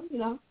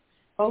 Georgetown,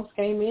 folks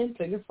came in,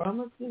 took it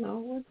from us,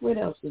 what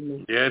else did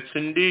we? Yes,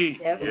 indeed.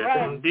 That's yes,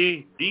 right.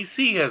 Indeed.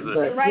 D.C. has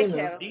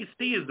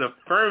D.C. is a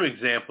firm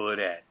example of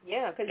that.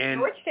 Yeah, because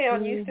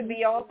Georgetown used to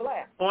be all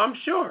black. Oh, I'm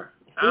sure.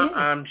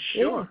 I'm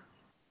sure. Yeah.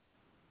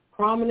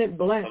 Prominent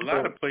black. A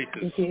lot of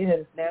places. Yeah.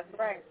 That's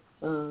right.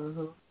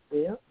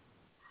 Yeah.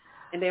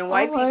 And then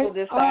white people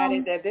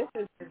decided that this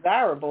is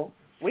desirable.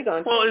 We're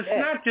going to Well, it's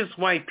not just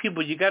white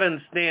people. You got to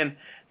understand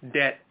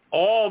that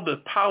all the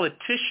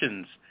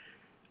politicians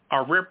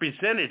are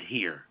represented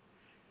here.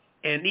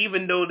 And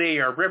even though they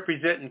are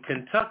representing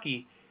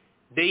Kentucky,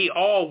 they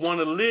all want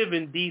to live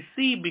in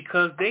D.C.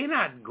 because they're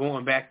not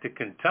going back to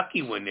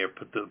Kentucky when their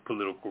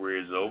political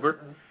career is over.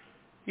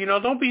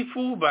 Don't be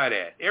fooled by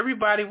that.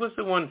 Everybody, what's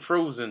the one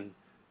frozen?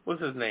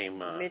 What's his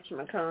name? Mitch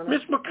McConnell.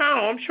 Mitch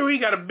McConnell. I'm sure he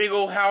got a big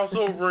old house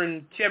over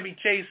in Chevy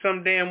Chase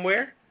some damn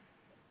where.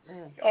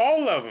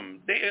 All of them.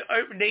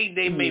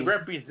 They may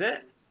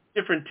represent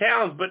different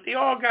towns, but they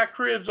all got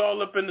cribs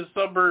all up in the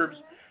suburbs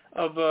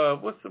of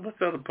what's the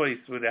other place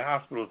where the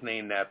hospital is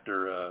named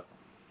after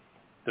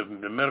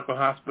the medical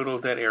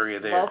hospital, that area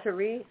there.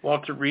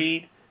 Walter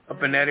Reed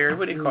up in that area.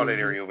 What do they call that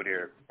area over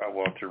there by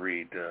Walter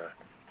Reed?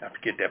 I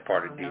forget that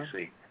part of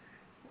D.C.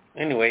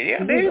 Anyway,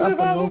 yeah, they live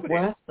all over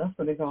there. That's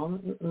what they call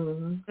it.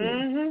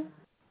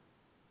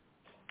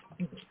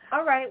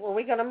 All right, well,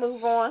 we're going to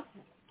move on.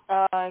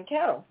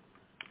 Kettle,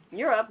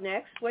 you're up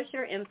next. What's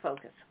your in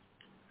focus?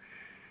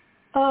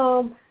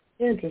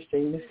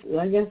 Interesting.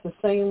 I guess the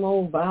same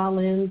old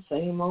violin,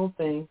 same old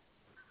thing.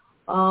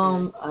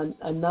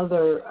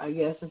 Another, I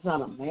guess it's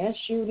not a mass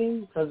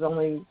shooting because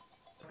only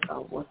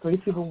 3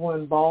 people were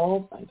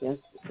involved. I guess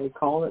they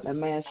call it a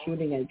mass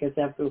shooting, I guess,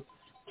 after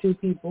 2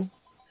 people.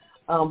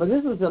 But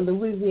this was a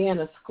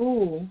Louisiana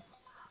school.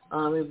 It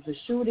was a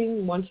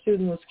shooting. 1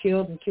 student was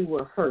killed and 2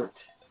 were hurt.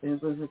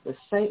 It was at the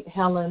St.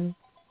 Helena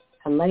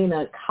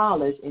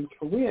College and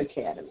Career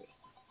Academy.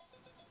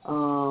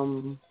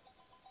 1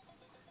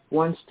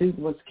 student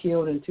was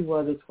killed and 2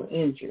 others were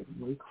injured.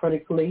 One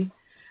critically,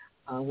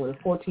 when a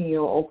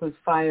 14-year-old opened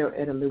fire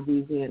at a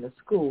Louisiana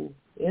school.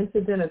 The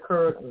incident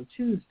occurred on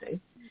Tuesday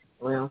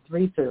around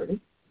 3:30.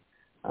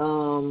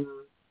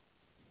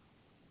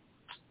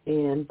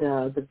 And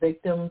the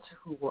victims,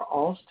 who were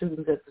all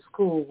students at the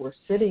school, were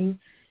sitting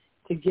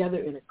together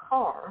in a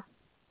car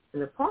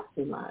in a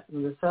parking lot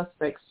when the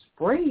suspect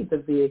sprayed the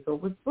vehicle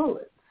with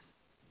bullets.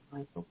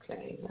 Like,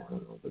 okay, I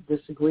don't know, the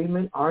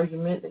disagreement,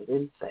 argument, they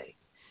didn't say.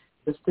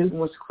 The student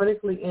was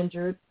critically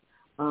injured,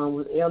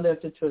 was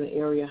airlifted to an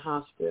area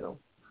hospital.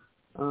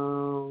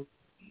 The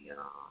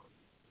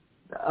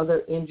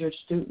other injured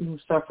student, who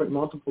suffered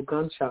multiple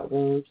gunshot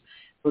wounds,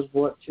 was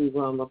brought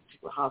to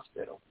a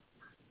hospital.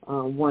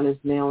 1 is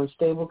now in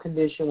stable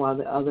condition, while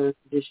the other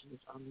condition is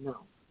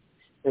unknown.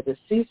 The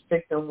deceased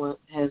victim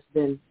has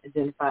been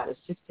identified as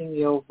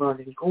 16-year-old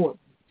Vernon Gordon.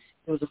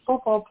 He was a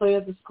football player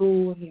at the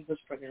school. He was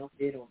pronounced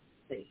dead on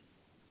the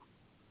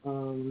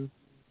scene.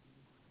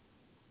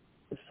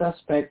 The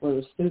suspect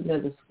was a student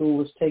at the school,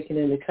 was taken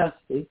into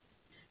custody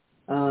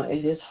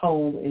at his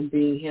home and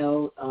being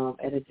held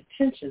at a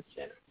detention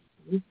center.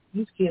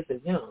 These kids are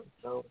young,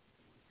 so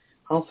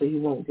hopefully he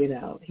won't get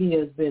out. He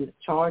has been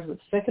charged with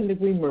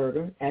second-degree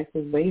murder,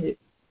 aggravated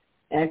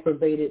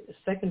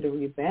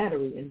second-degree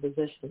battery, and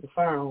possession of a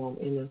firearm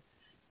in a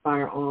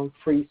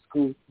firearm-free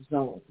school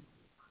zone.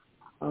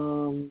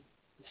 The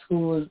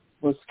school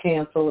was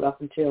canceled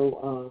up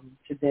until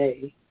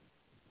today.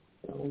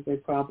 So they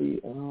probably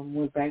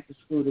went back to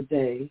school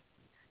today.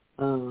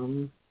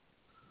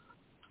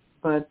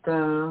 But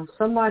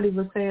somebody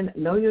was saying,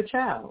 know your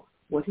child,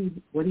 what he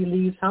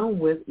leaves home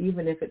with,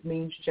 even if it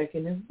means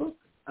checking his book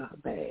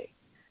bag.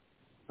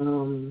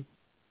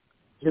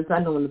 Just I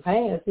know in the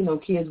past,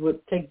 kids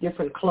would take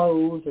different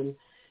clothes, and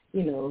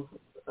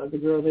the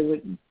girls, they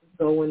would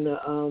go in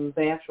the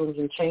bathrooms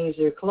and change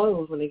their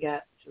clothes when they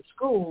got to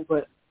school.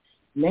 But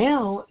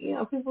now,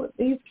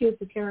 these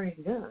kids are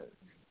carrying guns.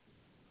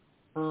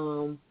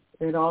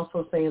 They're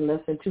also saying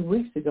less than 2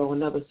 weeks ago,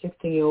 another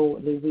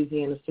 16-year-old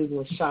Louisiana student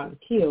was shot and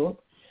killed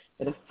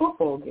at a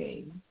football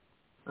game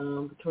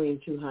between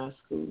two high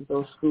schools.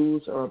 Those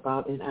schools are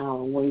about an hour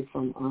away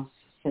from us,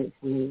 St.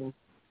 Helena.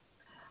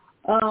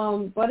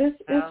 But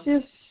it's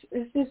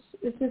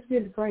just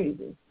getting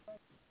crazy.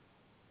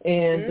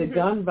 And the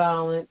gun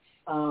violence,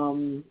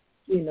 I'm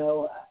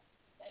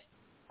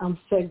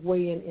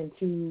segueing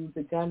into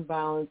the gun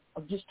violence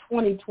of just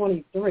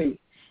 2023.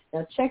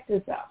 Now check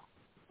this out.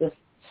 The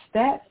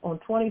stats on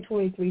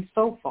 2023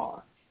 so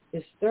far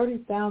is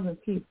 30,000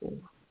 people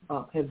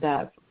have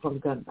died from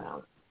gun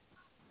violence.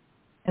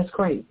 That's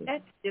crazy.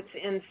 It's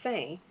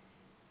insane.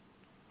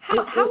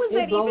 How is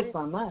that even? It blows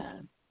my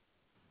mind.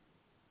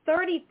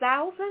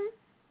 30,000?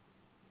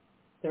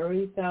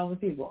 30,000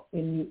 people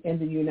in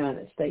the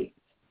United States.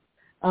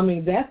 I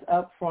mean, that's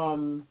up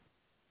from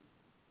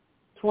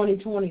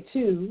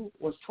 2022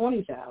 was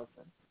 20,000.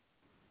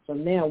 So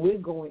now we're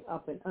going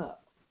up and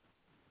up.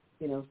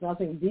 It's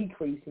nothing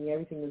decreasing.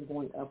 Everything is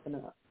going up and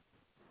up.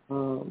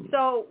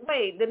 So,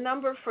 wait, the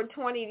number for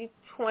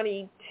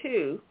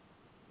 2022,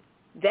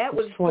 that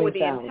was 20, for the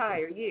 000.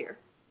 entire year.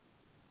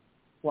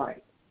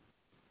 Right.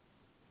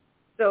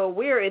 So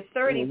we're at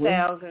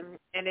 30,000,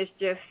 and it's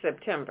just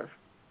September.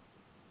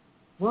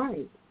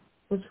 Right.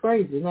 It's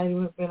crazy. Not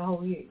even been a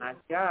whole year. My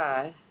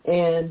God.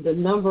 And the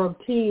number of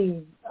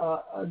teens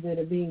that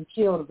are being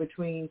killed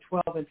between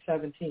 12 and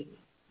 17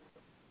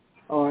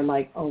 are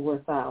like over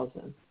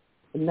 1,000.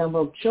 The number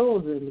of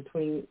children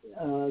between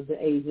the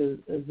ages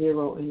of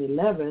 0 and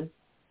 11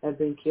 have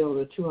been killed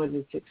at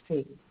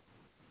 216.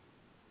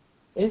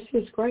 It's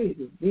just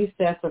crazy. These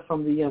stats are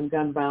from the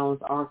Gun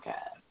Violence Archive,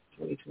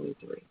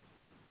 2023.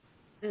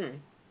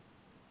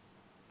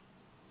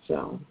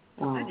 So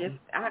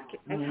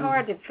it's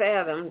hard to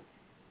fathom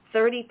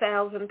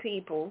 30,000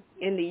 people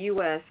in the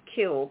U.S.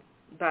 killed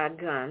by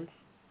guns.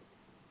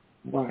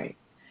 Right.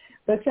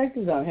 But check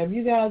this out. Have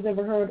you guys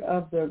ever heard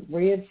of the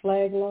red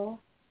flag law?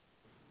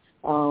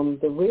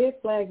 The red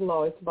flag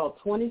law, it's about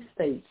 20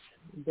 states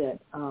that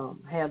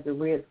have the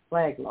red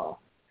flag law.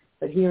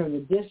 But here in the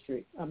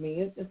district,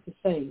 it's the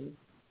same.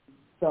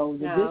 So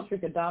the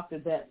district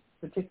adopted that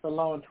particular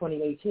law in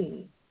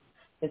 2018.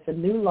 It's a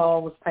new law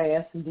was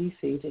passed in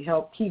D.C. to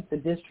help keep the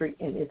district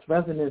and its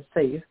residents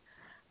safe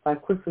by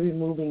quickly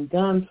removing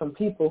guns from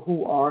people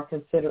who are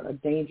considered a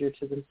danger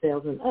to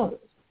themselves and others.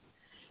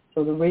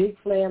 So the red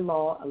flag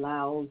law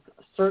allows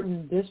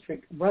certain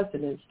district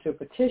residents to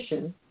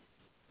petition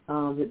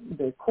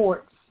the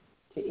courts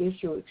to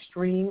issue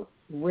extreme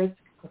risk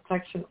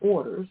protection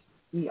orders,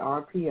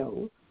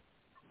 ERPOs,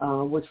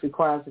 which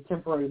requires the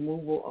temporary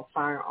removal of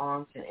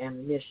firearms and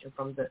ammunition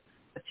from the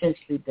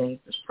potentially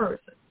dangerous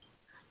person.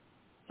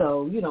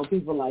 So,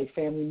 people like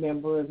family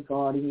members,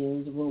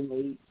 guardians,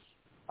 roommates,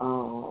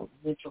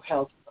 mental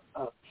health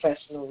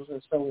professionals,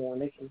 and so on,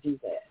 they can do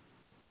that.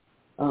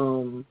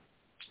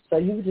 So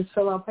you can just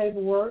fill out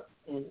paperwork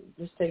and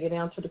just take it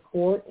down to the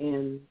court,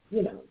 and,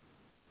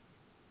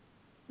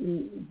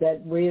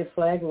 that red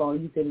flag law,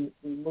 you can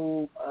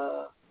remove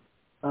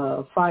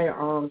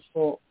firearms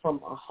from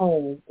a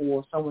home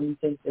or someone you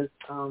think is,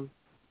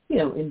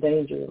 in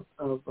danger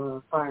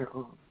of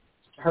firearms,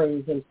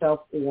 hurting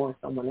himself or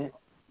someone else.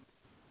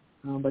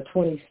 But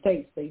 20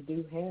 states, they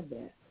do have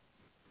that.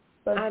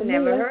 But I've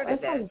never heard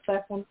of that. Like a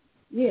slap on,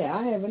 yeah,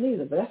 I haven't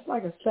either, but that's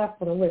like a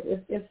slap on the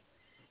wrist.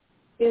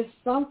 It's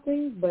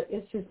something, but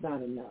it's just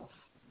not enough.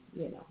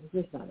 It's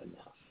just not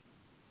enough.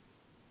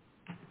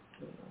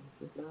 It's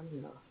just not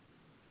enough.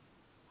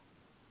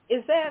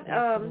 Is that,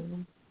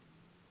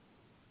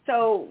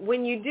 so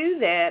when you do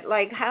that,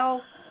 like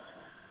how,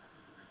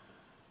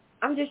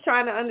 I'm just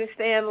trying to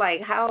understand,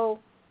 like how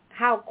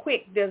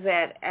quick does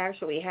that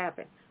actually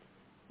happen?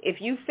 If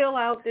you fill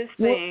out this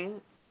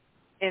thing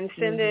and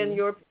send in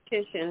your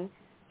petition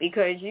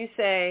because you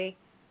say,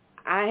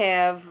 I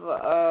have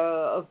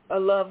a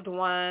loved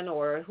one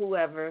or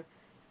whoever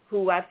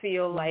who I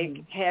feel like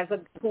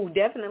who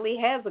definitely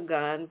has a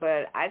gun,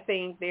 but I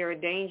think they're a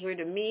danger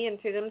to me and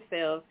to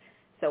themselves,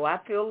 so I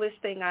fill this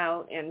thing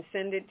out and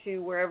send it to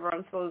wherever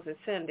I'm supposed to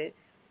send it.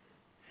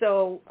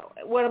 So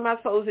what am I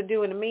supposed to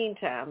do in the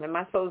meantime? Am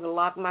I supposed to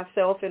lock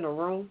myself in a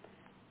room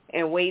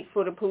and wait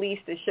for the police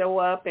to show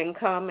up and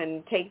come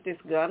and take this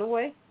gun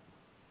away?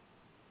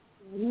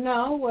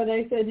 No, well,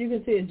 they said you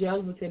can see a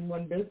judge within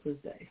 1 business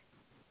day.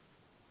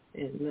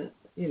 And,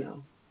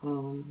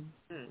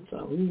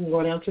 so you can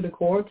go down to the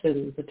courts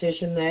and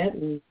petition that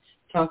and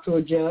talk to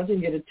a judge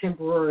and get a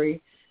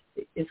temporary,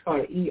 it's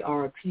called an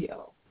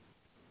ERPO,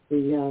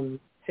 the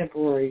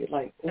temporary,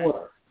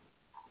 order.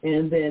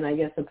 And then I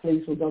guess the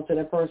police will go to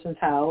that person's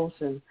house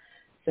and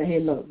say, hey,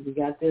 look, we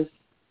got this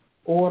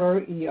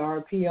order,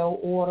 ERPO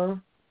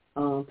order,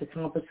 to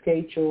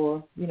confiscate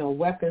your,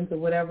 weapons or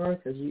whatever,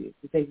 because you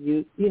think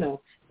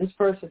this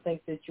person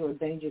thinks that you're a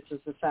danger to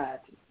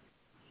society.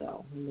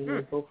 So they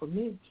go from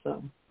there.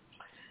 So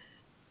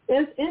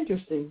it's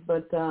interesting,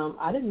 but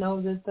I didn't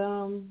know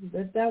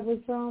that that was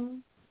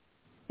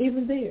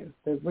even there,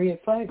 the red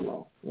flag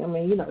law. I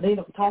mean, they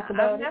don't talk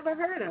about it. I've never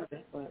heard of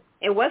it. But,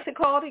 and what's it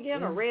called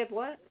again? A red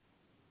what?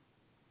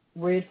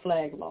 Red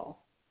flag law.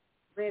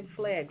 Red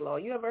flag law.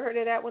 You ever heard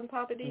of that one,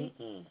 Papa D?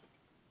 Mm-hmm.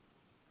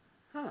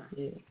 Huh.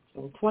 Yeah.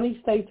 So 20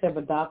 states have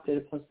adopted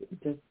it, plus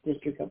the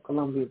District of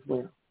Columbia as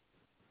well.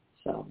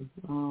 So,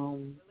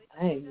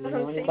 hey, It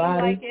doesn't seem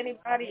like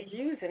anybody's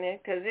using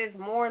it because there's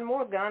more and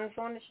more guns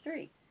on the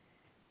street.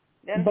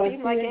 Doesn't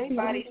seem like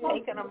anybody's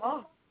taking them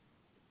off.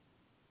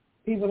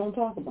 People don't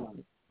talk about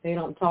it. They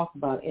don't talk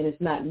about it, and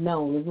it's not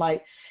known. It's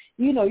like,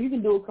 you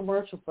can do a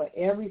commercial for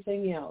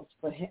everything else,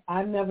 but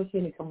I've never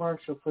seen a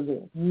commercial for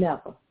this.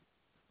 Never.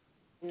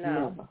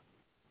 No.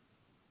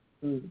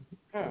 Never.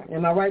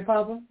 Am I right,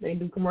 Papa? They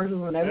do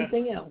commercials on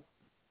everything else.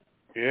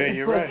 Yeah,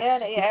 you're right. Yeah,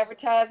 they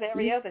advertise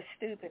every other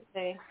stupid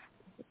thing.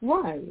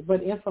 Right,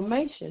 but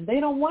information,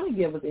 they don't want to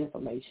give us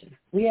information.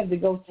 We have to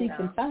go seek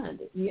and find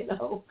it,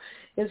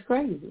 It's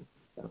crazy.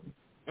 So,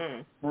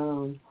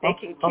 they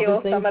can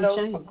kill some of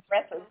those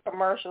progressive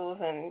commercials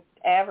and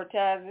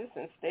advertise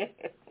this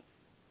instead.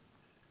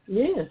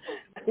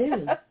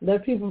 Yeah.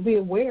 Let people be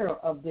aware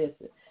of this.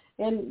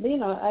 And,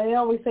 I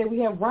always say we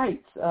have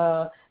rights.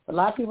 A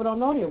lot of people don't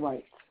know their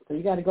rights. So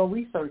you got to go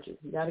research it.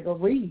 You got to go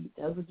read.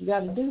 That's what you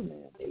got to do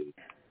nowadays.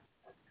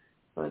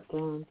 But,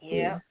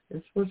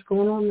 that's what's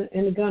going on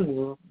in the gun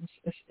world.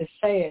 It's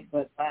sad,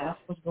 but that's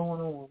what's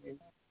going on.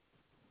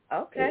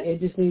 Okay. It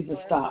just needs to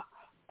stop.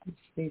 It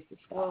just needs to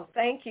stop. Well,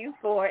 thank you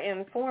for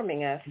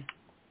informing us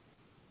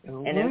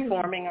and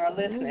informing our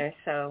listeners.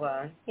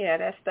 So,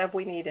 that's stuff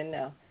we need to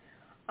know.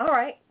 All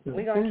right.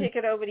 We're going to kick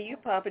it over to you,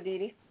 Papa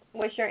Didi.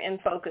 What's your in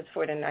focus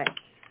for tonight?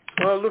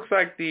 Well, it looks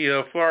like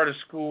the Florida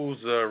schools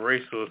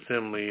racial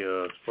assembly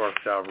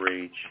sparks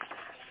outrage,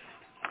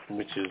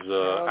 which is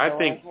I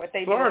think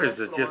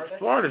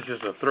Florida's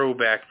just a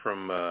throwback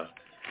from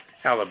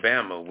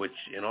Alabama, which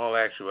in all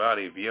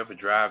actuality, if you ever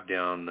drive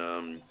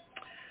down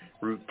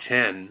Route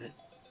 10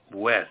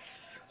 west,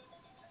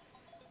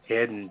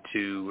 heading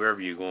to wherever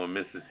you're going,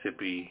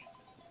 Mississippi,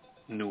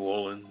 New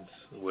Orleans,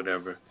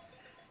 whatever,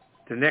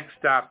 the next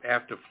stop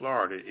after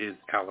Florida is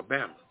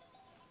Alabama.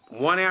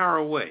 1 hour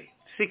away,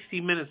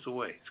 60 minutes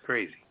away. It's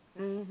crazy.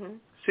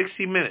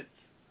 60 minutes.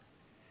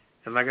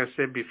 And like I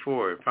said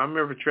before, if I'm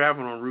ever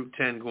traveling on Route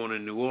 10 going to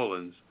New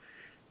Orleans,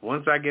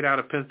 once I get out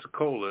of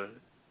Pensacola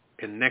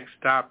and next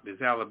stop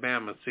is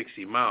Alabama,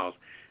 60 miles,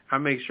 I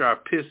make sure I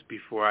piss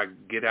before I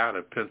get out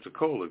of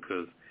Pensacola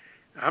because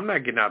I'm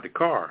not getting out the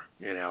car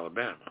in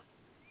Alabama.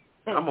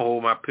 I'm going to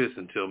hold my piss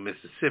until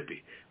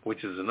Mississippi,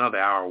 which is another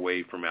hour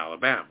away from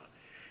Alabama.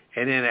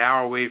 And then an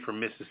hour away from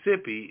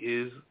Mississippi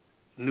is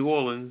New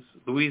Orleans,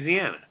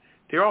 Louisiana.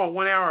 They're all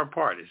 1 hour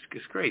apart.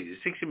 It's crazy.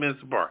 It's 60 minutes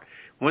apart.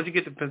 Once you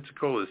get to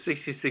Pensacola, it's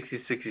 60,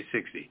 60, 60,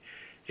 60.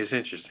 It's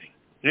interesting.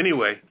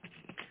 Anyway,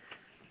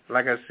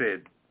 like I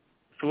said,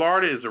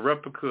 Florida is a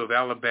replica of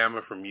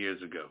Alabama from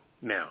years ago.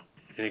 Now,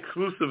 an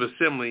exclusive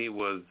assembly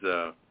was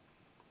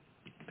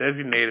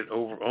designated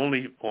over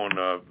only on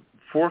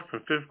 4th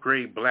and 5th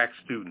grade black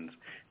students.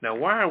 Now,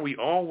 why are we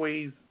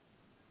always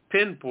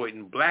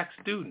pinpointing black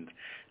students?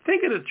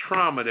 Think of the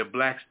trauma that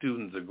black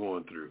students are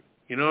going through.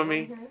 You know what I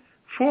mean?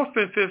 4th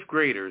and 5th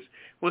graders,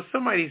 when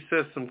somebody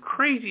says some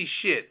crazy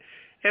shit,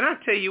 and I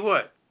tell you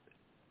what,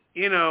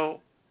 I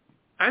know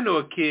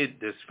a kid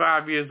that's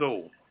 5 years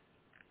old,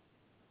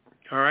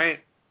 all right?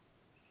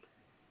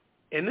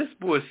 And this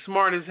boy is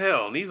smart as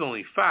hell, and he's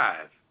only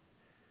 5.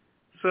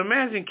 So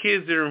imagine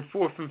kids that are in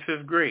 4th and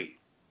 5th grade.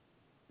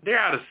 They're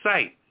out of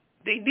sight.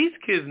 These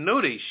kids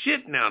know they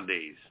shit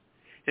nowadays,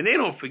 and they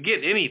don't forget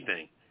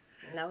anything.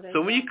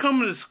 So when you come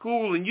to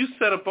school and you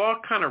set up all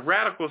kind of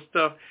radical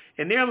stuff,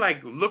 and they're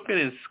like looking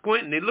and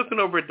squinting, they're looking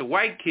over at the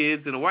white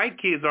kids, and the white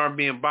kids aren't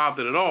being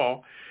bothered at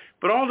all,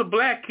 but all the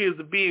black kids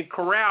are being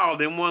corralled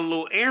in one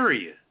little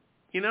area.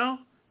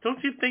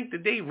 Don't you think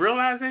that they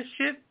realize that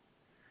shit?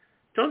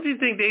 Don't you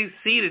think they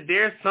see that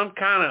there's some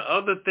kind of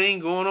other thing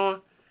going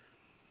on?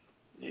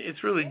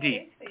 It's really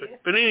deep.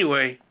 But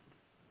anyway,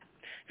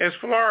 as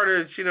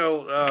Florida,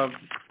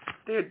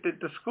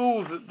 the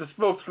schools, the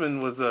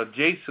spokesman was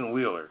Jason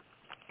Wheeler.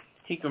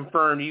 He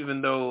confirmed,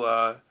 even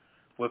though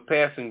with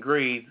passing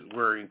grades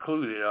were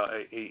included,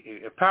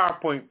 a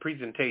PowerPoint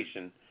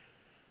presentation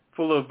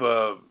full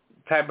of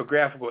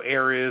typographical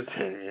errors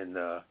and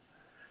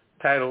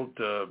titled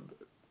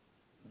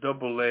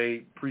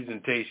AA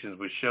presentations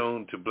was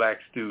shown to black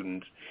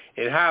students.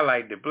 It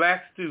highlighted that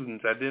black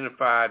students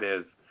identified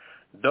as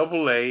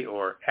AA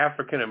or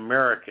African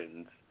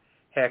Americans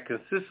had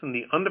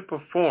consistently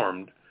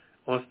underperformed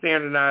on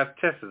standardized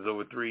tests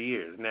over 3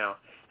 years. Now,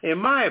 in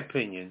my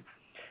opinion,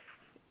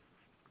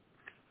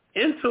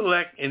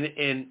 intellect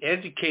and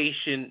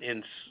education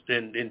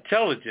and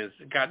intelligence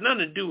got nothing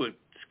to do with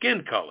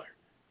skin color.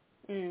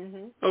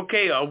 Mm-hmm.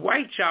 Okay, a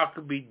white child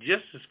could be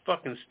just as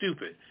fucking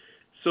stupid.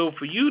 So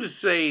for you to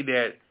say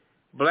that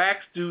black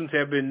students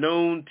have been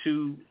known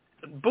to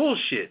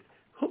bullshit,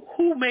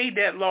 who made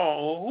that law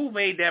or who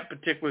made that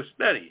particular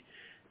study?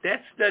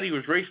 That study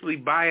was racially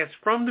biased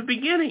from the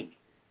beginning.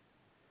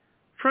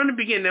 From the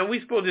beginning. Now,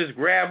 we're supposed to just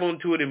grab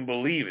onto it and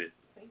believe it.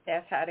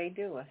 That's how they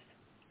do us.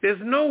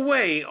 There's no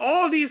way.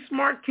 All these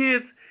smart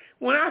kids,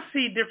 when I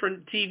see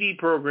different TV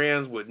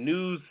programs with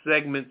news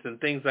segments and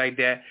things like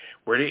that,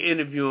 where they're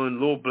interviewing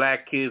little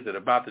black kids that are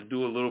about to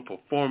do a little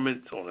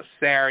performance on a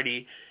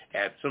Saturday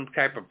at some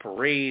type of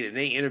parade, and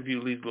they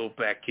interview these little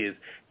black kids,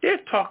 they're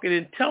talking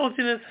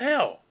intelligent as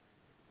hell.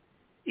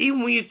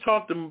 Even when you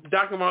talk to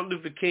Dr. Martin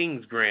Luther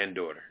King's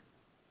granddaughter,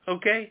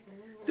 okay?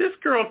 This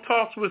girl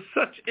talks with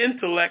such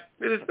intellect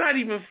that it's not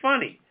even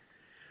funny.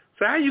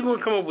 So how are you going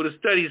to come up with a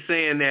study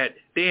saying that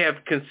they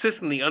have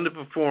consistently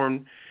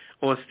underperformed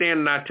on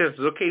standardized tests?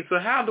 Okay, so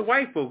how do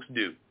white folks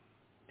do?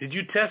 Did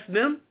you test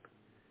them?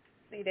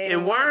 See,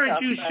 and why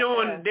aren't you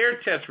showing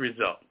their test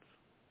results?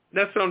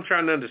 That's what I'm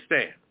trying to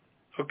understand,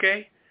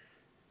 okay?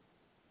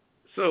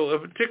 So a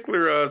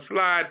particular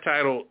slide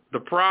titled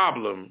The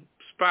Problem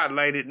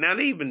spotlighted, now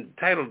they even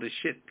titled the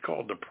shit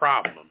called The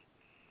Problem.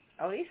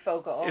 Oh, these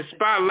folk are It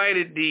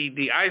spotlighted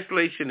the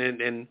isolation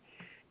and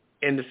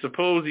the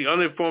supposed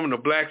uninforming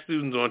of black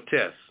students on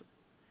tests.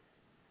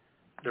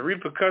 The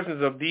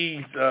repercussions of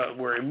these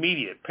were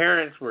immediate.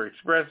 Parents were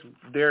expressed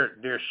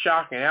their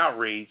shock and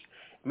outrage,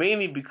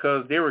 mainly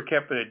because they were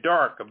kept in the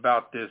dark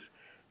about this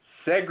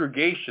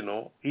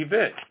segregational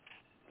event.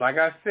 Like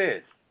I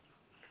said,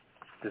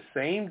 the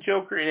same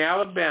joker in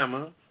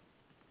Alabama,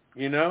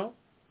 you know,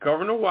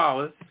 Governor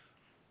Wallace,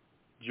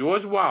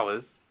 George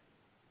Wallace,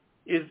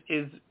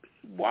 is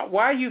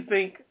why you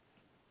think,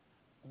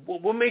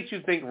 what makes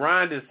you think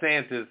Ron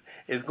DeSantis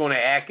is going to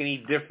act any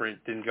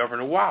different than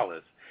Governor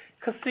Wallace?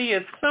 Because, see,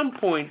 at some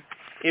point,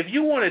 if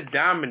you want to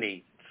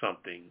dominate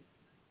something,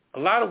 a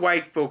lot of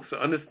white folks are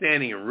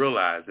understanding and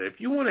realize that if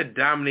you want to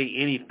dominate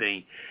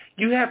anything,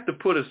 you have to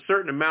put a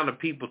certain amount of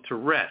people to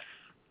rest.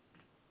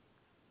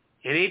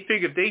 And they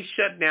figure if they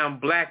shut down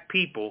black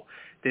people,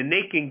 then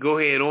they can go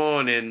ahead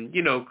on and,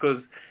 you know,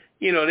 because,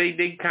 you know,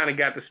 they kind of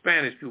got the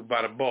Spanish people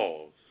by the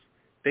balls.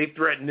 They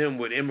threaten them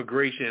with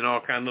immigration and all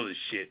kind of other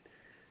shit.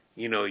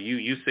 You know,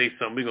 you say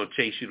something, we're going to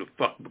chase you the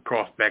fuck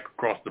back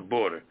across the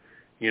border.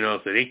 You know,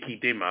 so they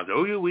keep their mouths.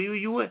 Oh, yeah, where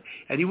you what?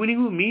 Are you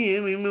winning with me?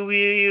 We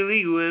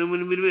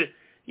illegal.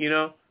 You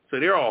know, so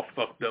they're all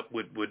fucked up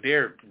with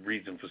their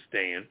reason for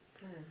staying.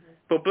 Mm-hmm.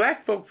 But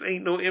black folks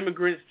ain't no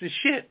immigrants to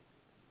shit.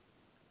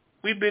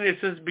 We've been here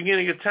since the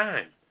beginning of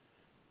time.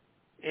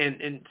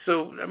 And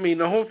so, I mean,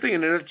 the whole thing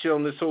in a nutshell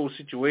in this whole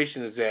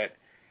situation is that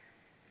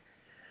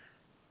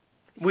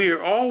we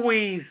are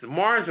always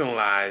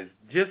marginalized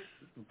just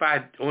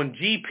on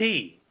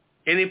GP.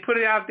 And they put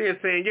it out there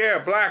saying,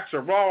 yeah, blacks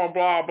are blah,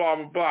 blah, blah,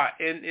 blah, blah.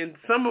 And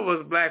some of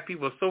us black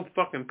people are so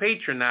fucking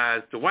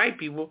patronized to white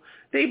people,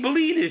 they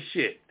believe this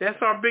shit. That's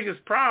our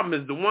biggest problem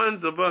is the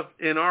ones of us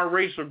in our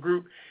racial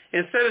group,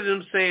 instead of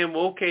them saying,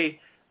 well, okay,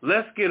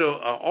 let's get an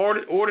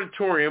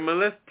auditorium and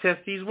let's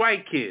test these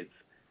white kids.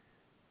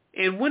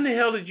 And when the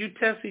hell did you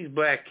test these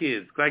black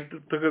kids?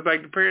 Because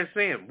like the parents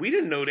saying, we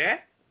didn't know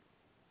that.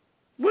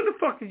 When the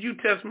fuck did you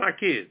test my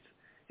kids?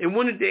 And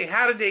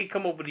how did they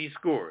come up with these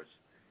scores?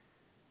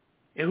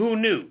 And who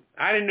knew?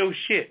 I didn't know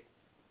shit.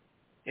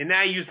 And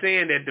now you're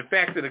saying that the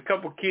fact that a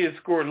couple kids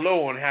scored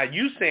low on how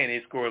you saying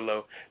they scored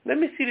low, let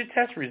me see the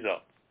test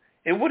results.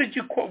 And what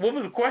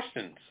were the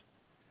questions?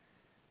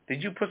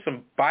 Did you put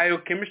some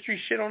biochemistry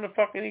shit on the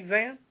fucking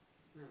exam?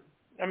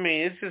 I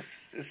mean,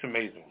 it's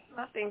amazing.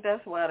 I think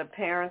that's why the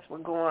parents were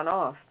going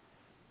off.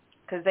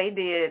 Because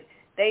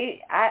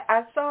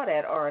I saw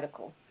that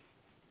article.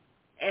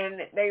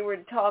 And they were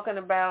talking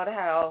about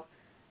how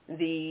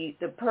the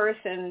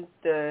person,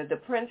 the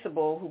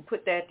principal who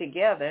put that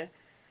together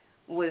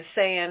was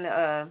saying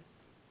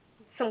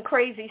some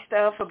crazy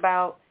stuff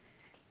about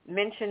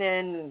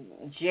mentioning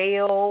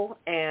jail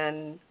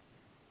and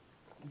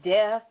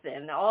death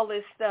and all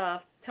this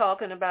stuff,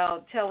 talking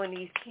about telling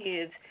these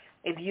kids,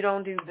 if you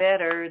don't do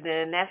better,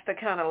 then that's the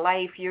kind of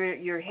life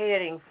you're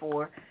heading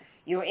for.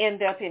 You'll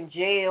end up in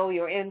jail,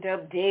 you'll end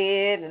up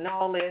dead and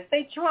all this.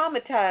 They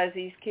traumatize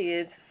these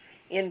kids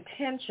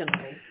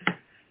intentionally.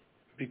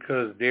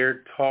 Because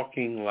they're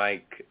talking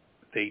like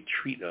they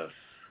treat us.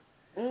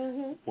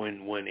 Mm-hmm.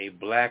 When a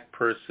black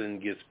person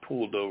gets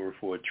pulled over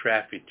for a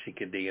traffic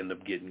ticket, they end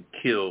up getting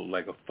killed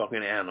like a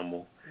fucking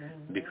animal.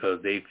 Mm-hmm.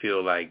 Because they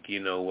feel like, you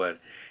know what,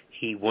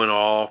 he went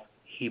off,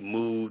 he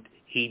moved,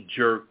 he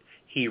jerked,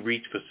 he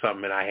reached for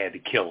something and I had to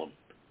kill him.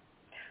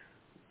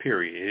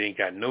 Period. It ain't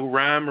got no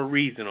rhyme or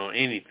reason on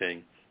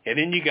anything. And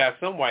then you got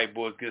some white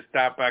boys get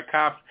stopped by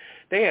cops.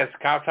 They ask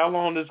cops how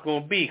long this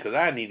going to be because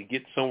I need to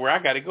get somewhere.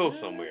 I got to go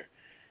somewhere.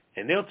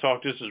 And they'll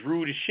talk just as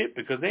rude as shit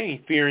because they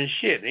ain't fearing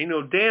shit. They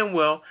know damn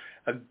well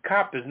a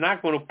cop is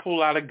not going to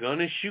pull out a gun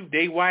and shoot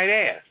they white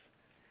ass.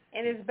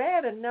 And it's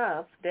bad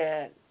enough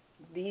that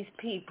these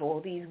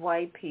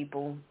white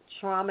people,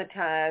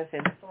 traumatize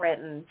and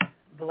threaten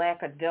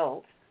black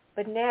adults.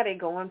 but now they're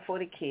going for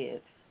the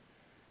kids.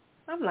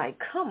 I'm like,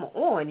 come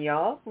on,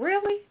 y'all,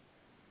 really?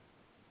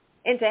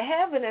 And to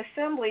have an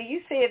assembly,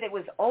 you said it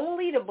was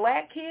only the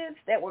black kids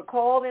that were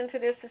called into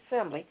this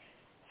assembly.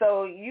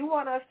 So you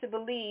want us to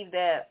believe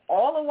that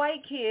all the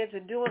white kids are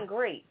doing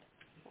great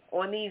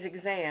on these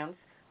exams.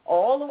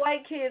 All the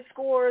white kids'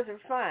 scores are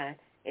fine.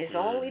 It's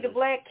only the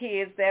black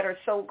kids that are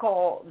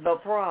so-called the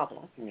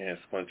problem. Yeah,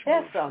 it's a bunch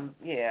of That's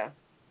yeah.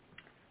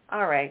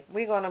 All right,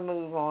 we're going to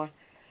move on.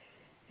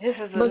 This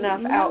is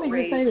enough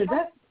outrage. Let me just say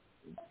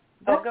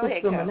that's go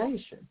ahead,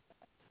 discrimination.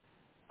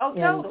 Oh,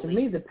 and totally.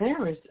 to me, the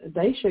parents,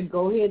 they should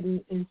go ahead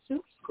and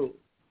sue school.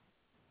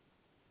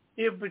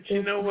 Yeah, but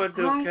you know what,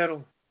 though,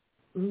 Kettle?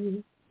 Mm-hmm.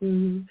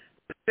 Mm-hmm.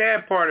 The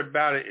sad part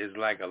about it is,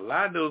 like, a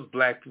lot of those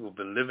black people have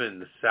been living in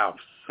the South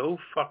so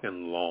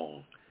fucking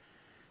long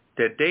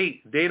that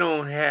they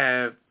don't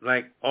have,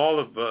 like, all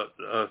of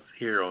us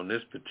here on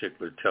this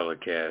particular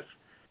telecast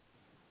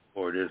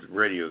or this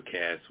radio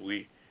cast,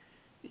 we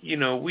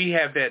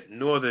have that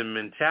northern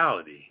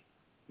mentality,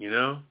 you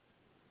know?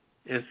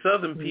 And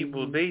southern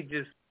people, they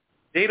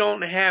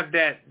don't have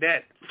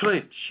that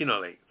flinch,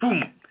 like,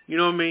 boom, you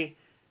know what I mean?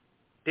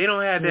 They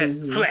don't have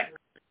that flex.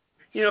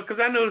 Because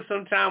I notice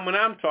sometimes when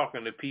I'm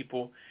talking to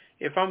people,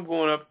 if I'm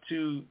going up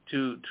to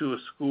a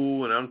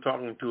school and I'm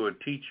talking to a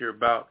teacher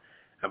about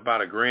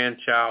a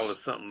grandchild or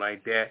something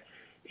like that,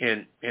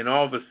 and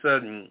all of a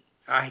sudden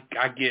I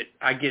get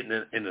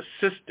an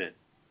assistant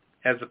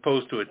as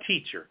opposed to a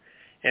teacher,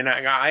 and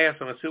I ask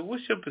them, I said,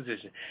 "What's your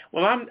position?"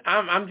 Well,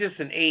 I'm just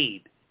an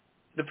aide.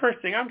 The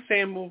first thing I'm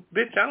saying, well,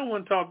 bitch, I don't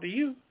want to talk to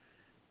you.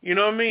 You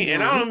know what I mean?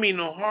 And I don't mean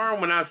no harm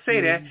when I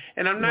say that,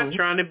 and I'm not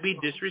trying to be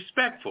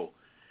disrespectful.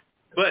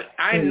 But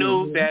I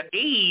know that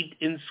aide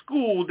in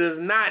school does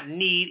not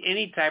need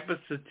any type of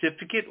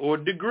certificate or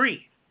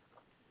degree.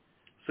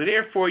 So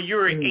therefore,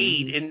 you're an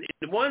aide. And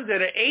the ones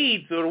that are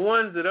aides are the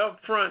ones that are up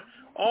front,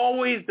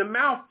 always the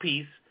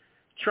mouthpiece,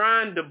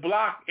 trying to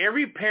block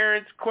every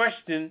parent's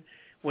question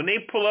when they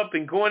pull up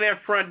and go in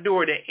that front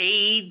door. The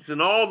aides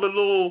and all the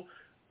little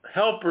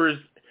helpers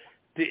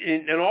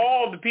and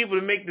all the people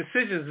that make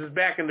decisions is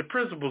back in the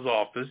principal's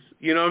office.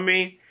 You know what I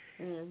mean?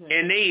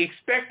 And they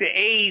expect the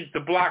aides to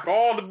block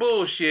all the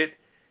bullshit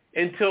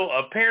until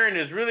a parent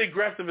is really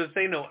aggressive and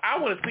say, no, I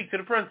want to speak to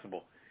the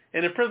principal.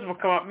 And the principal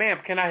come up, ma'am,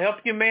 can I help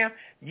you, ma'am?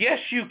 Yes,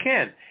 you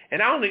can.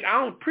 And I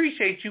don't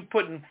appreciate you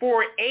putting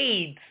 4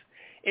 aides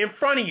in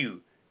front of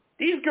you.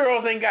 These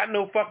girls ain't got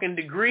no fucking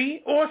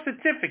degree or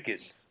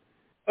certificates,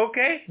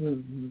 okay?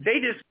 They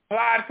just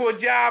applied for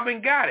a job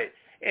and got it.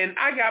 And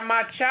I got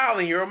my child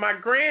in here or my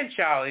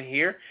grandchild in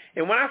here,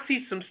 and when I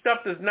see some stuff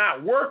that's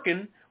not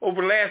working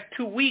over the last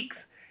 2 weeks,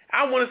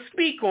 I want to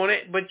speak on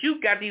it, but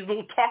you got these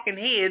little talking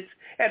heads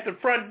at the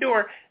front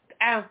door.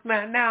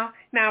 Now,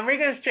 we're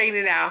going to straighten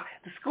it out.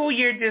 The school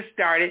year just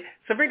started,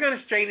 so we're going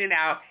to straighten it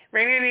out.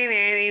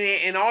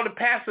 And all the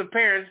passive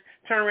parents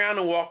turn around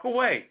and walk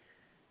away.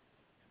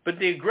 But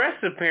the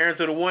aggressive parents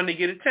are the one that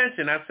get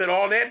attention. I said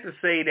all that to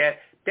say that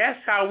that's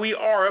how we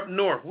are up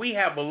north. We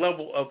have a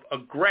level of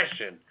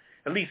aggression.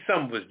 At least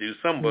some of us do.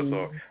 Some of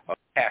us are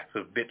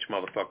passive bitch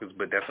motherfuckers,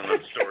 but that's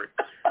another story.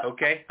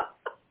 Okay?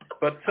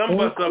 But some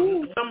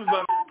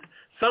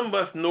of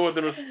us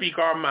northerners speak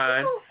our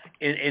mind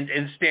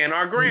and stand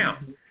our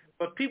ground.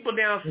 But people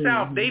down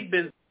south, they've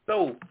been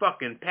so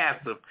fucking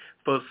passive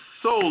for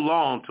so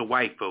long to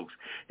white folks.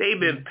 They've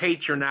been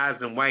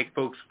patronizing white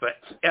folks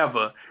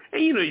forever.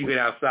 And you get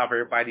out south,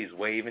 everybody's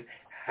waving.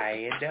 How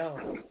you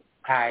doing?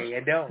 How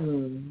you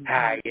doing?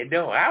 How you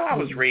doing? I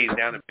was raised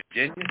down in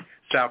Virginia,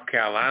 South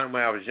Carolina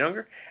when I was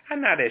younger. I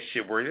know that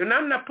shit works. And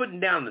I'm not putting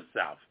down the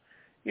South.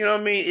 You know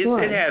what I mean?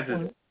 It has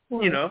its,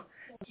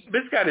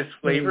 it's got its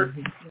flavor.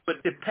 But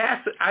the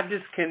pacifier, I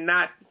just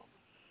cannot,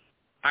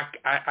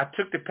 I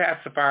took the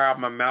pacifier out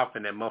of my mouth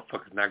and that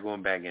motherfucker's not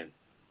going back in.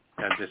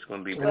 I'm just going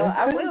to be. Well,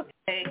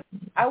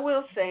 I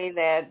will say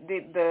that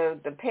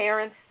the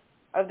parents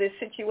of this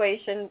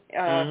situation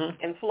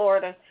in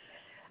Florida,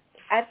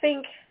 I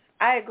think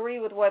I agree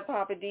with what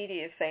Papa Didi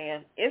is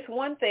saying. It's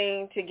one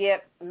thing to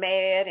get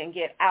mad and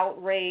get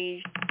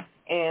outraged,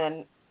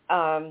 and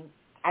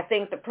I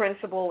think the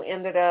principal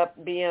ended up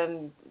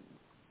being,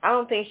 I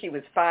don't think she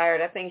was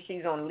fired. I think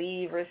she's on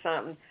leave or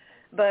something.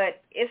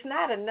 But it's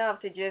not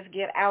enough to just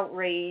get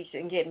outraged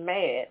and get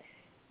mad.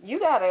 You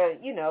got to,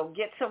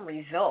 get some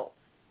results.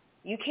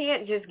 You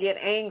can't just get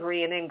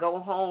angry and then go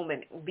home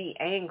and be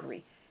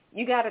angry.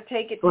 You got to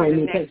take it to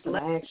the next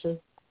level. Action.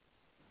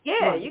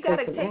 Yeah, you got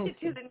to take it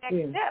to the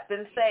next step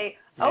and say,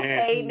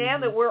 okay, now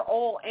that we're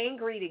all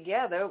angry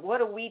together, what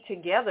are we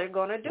together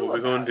going to do? What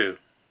we're going to do?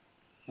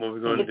 What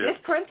we're going to do? If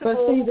this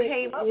principal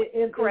came up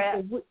with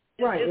crap,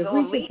 if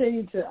we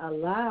continue to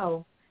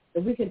allow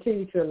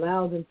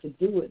them to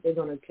do it, they're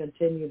going to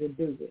continue to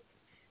do it.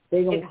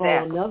 They're going to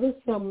call another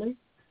assembly,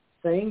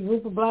 same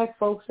group of black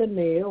folks in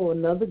there or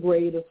another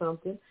grade or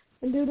something,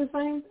 and do the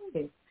same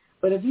thing.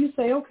 But if you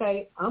say,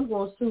 okay, I'm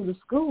going to sue the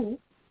school,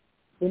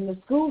 in the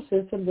school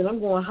system, then I'm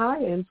going to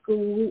hire and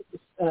sue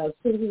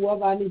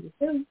whoever I need to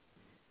sue,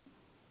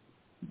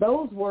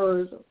 those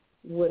words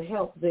would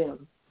help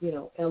them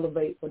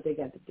elevate what they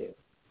got to do.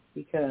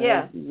 Because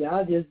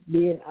y'all just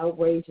being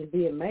outraged and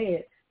being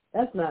mad,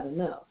 that's not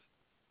enough.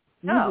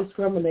 No,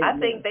 discriminate. I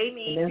think they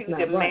need to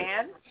demand.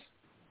 Right.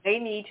 They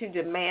need to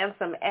demand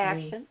some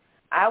action.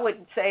 I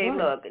would say,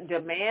 look,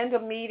 demand a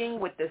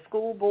meeting with the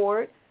school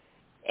board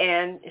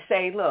and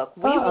say, look,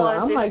 we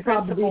want this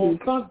principal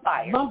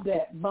fired. Bump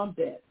that.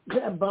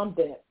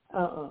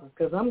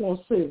 Because I'm going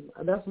to sue.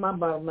 That's my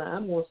bottom line.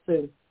 I'm going to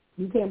sue.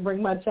 You can't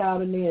bring my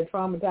child in there and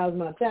traumatize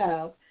my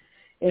child.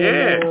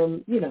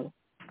 And,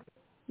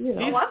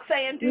 Oh, I'm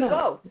saying do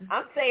both.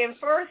 I'm saying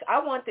first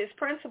I want this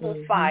principal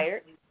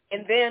fired,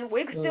 and then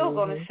we're still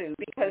going to sue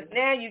because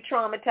now you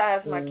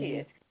traumatized my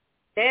kids.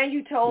 Now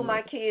you told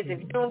my kids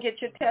if you don't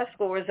get your test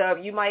scores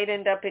up, you might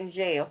end up in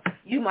jail.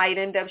 You might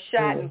end up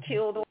shot and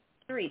killed on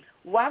the street.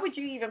 Why would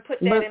you even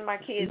put that in my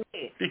kids'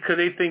 head? Because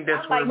they think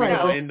that's where we're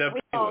going to end up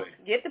anyway.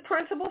 Get the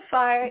principal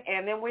fired,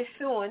 and then we're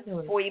suing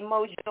for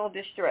emotional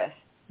distress.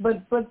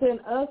 But then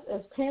us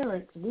as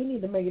parents, we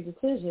need to make a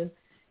decision.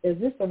 Is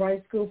this the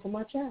right school for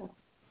my child?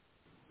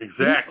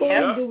 Exactly. You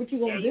go do what you're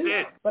going to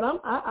do. But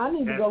I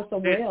need to go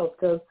somewhere else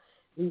because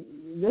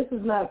this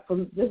is not for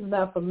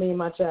me and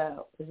my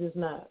child. It's just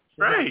not.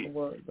 Right. Not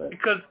word,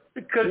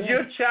 because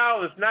your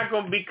child is not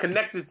going to be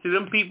connected to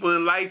them people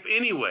in life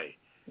anyway.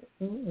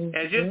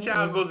 As your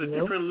child goes to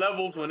different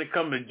levels when it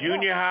comes to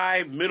junior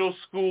high, middle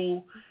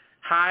school,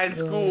 high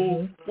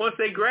school. Once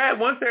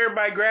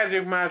everybody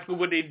graduates from high school,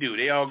 what they do?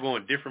 They all go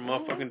in different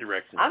motherfucking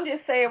directions. I'm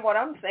just saying what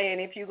I'm saying.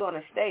 If you're going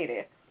to stay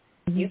there,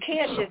 you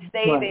can't just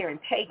stay there and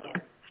take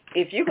it.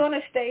 If you're going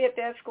to stay at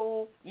that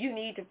school, you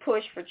need to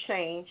push for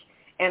change.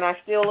 And I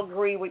still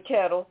agree with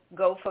Kettle.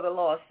 Go for the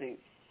lawsuit.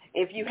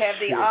 If you have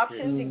the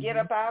option to get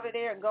up out of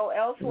there and go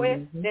elsewhere,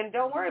 then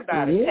don't worry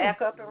about it.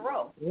 Pack up and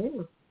roll.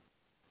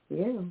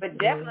 But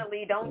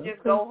definitely don't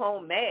just go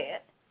home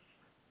mad.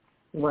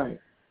 Right.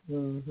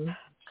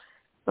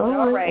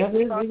 All right.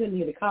 We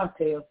need a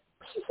cocktail.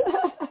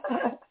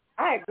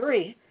 I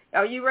agree.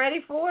 Are you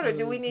ready for it, or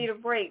do we need a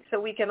break so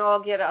we can all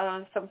get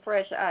on some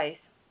fresh ice?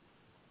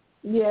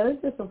 Yeah,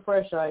 let's get some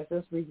fresh ice.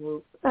 Let's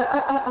regroup.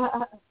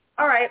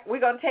 All right, we're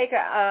going to take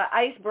a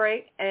ice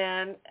break,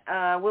 and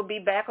we'll be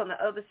back on the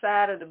other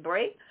side of the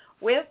break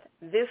with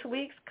this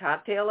week's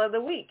Cocktail of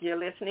the Week. You're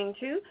listening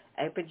to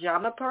a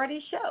Pajama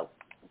Party Show.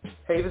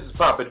 Hey, this is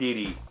Papa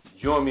Didi.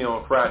 Join me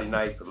on Friday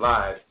nights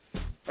live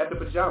at the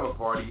Pajama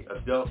Party,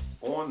 adult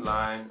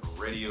online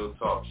radio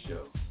talk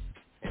show.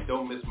 And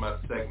don't miss my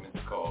segments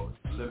called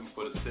Living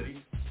for the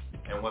City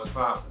and What's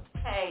Poppin'.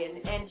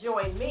 Hey, and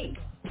join me.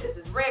 This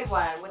is Red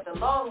Wine with the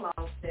long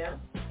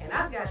stem, and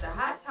I've got the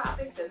hot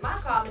topics in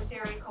my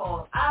commentary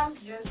called I'm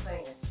Just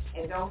Saying.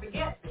 And don't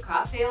forget, the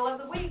Cocktail of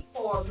the Week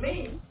for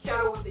me,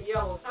 Shadow with the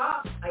Yellow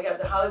Top. I got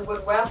the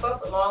Hollywood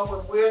Wrap-Up along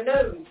with Weird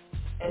News.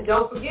 And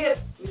don't forget,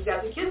 we've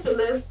got the Kisser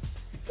List.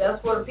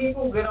 That's for the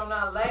people who get on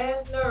our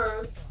last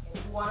nerves,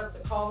 and you want us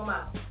to call them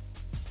out.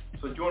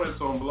 So join us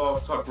on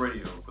Blog Talk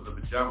Radio for the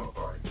Pajama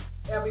Party.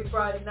 Every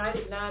Friday night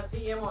at 9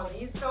 p.m. on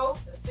the East Coast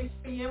and 6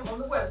 p.m. on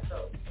the West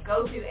Coast.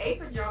 Go to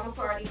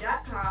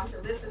apajamaparty.com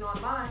to listen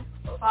online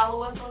or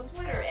follow us on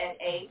Twitter at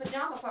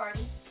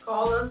apajamaparty.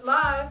 Call us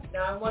live,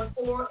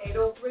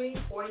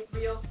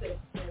 914-803-4306.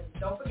 And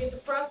don't forget to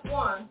press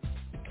 1.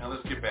 Now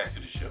let's get back to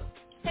the show.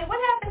 Hey, what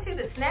happened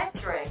to the snack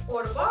tray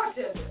or the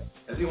bartender?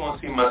 Does he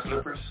want to see my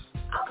slippers?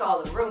 I'll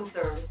call it room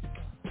service.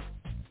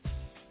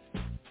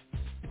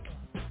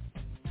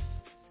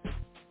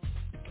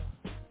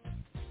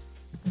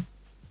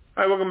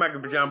 All right, welcome back to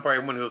Pajama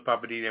Party. One Hills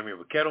Papa D. I'm here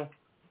with Kettle.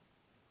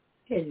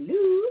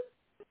 Hello.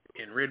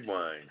 And Red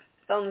Wine.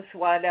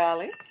 Bonsoir,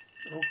 darling.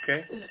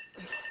 Okay.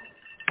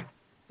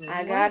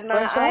 I got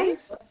my ice.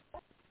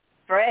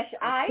 Fresh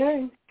ice.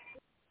 Okay.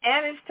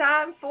 And it's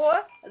time for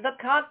the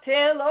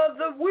Cocktail of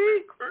the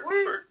Week.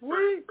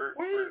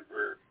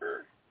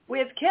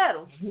 With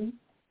Kettle.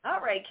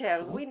 All right,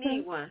 Kettle, we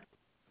need one.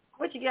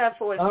 What you got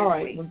for us this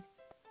week? Well,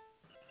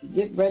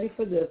 get ready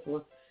for this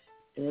one.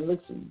 And it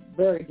looks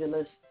very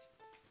delicious.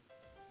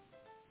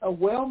 A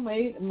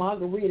well-made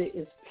margarita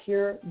is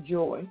pure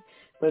joy,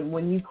 but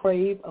when you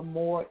crave a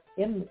more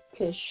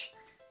impish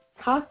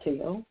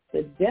cocktail,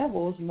 the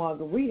Devil's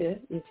Margarita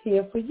is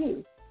here for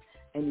you,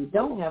 and you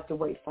don't have to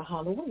wait for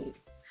Halloween.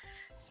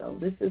 So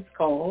this is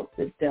called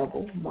the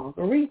Devil's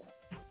Margarita.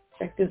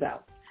 Check this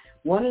out.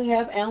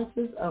 1.5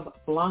 ounces of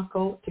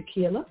Blanco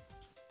tequila.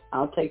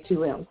 I'll take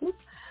 2 ounces.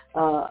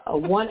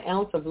 1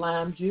 ounce of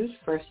lime juice,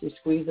 freshly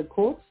squeezed, of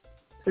course.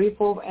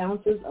 3/4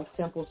 ounces of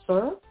simple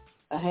syrup.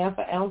 1/2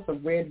 ounce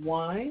of red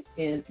wine,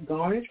 and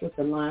garnish with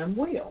the lime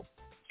wheel.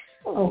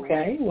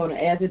 Okay, you want to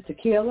add the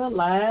tequila,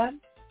 lime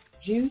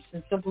juice,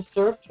 and simple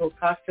syrup to a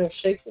cocktail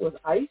shaker with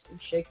ice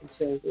and shake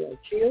until they're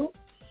chilled.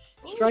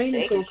 Strain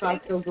into a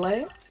cocktail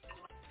glass.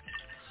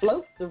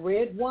 Float the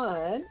red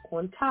wine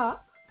on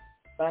top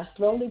by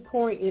slowly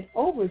pouring it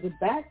over the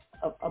back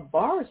of a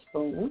bar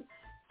spoon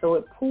so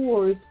it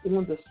pours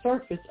on the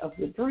surface of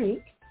the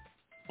drink.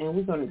 And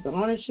we're going to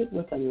garnish it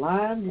with a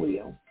lime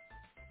wheel.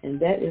 And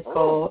that is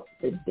called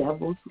the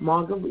Devil's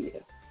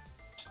Margarita.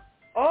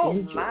 Oh,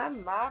 Enjoy. my.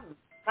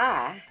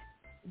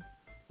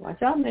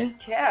 Watch out, man.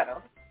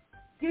 Cattle.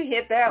 You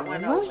hit that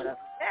one over the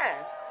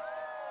fence.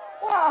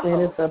 Wow.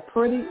 And it's a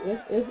pretty.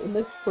 It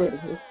looks pretty.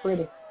 It's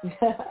pretty.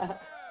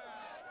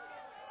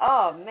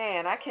 Oh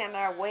man, I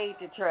cannot wait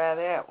to try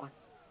that one.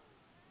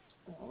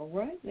 All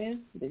right,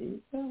 man. There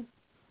you go.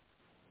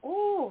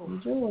 Ooh.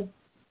 Enjoy.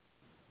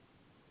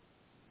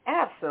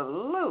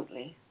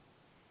 Absolutely.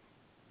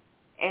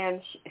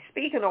 And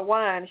speaking of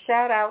wine,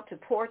 shout out to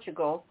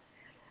Portugal.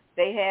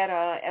 They had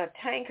a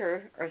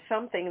tanker or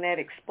something that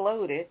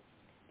exploded,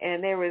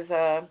 and there was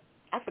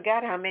I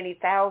forgot how many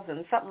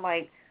thousand, something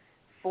like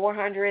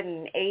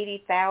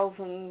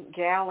 480,000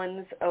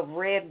 gallons of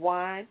red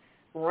wine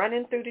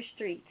running through the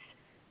streets.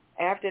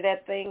 After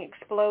that thing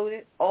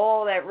exploded,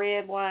 all that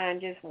red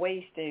wine just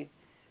wasted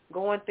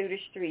going through the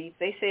streets.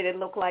 They said it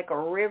looked like a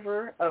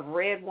river of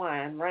red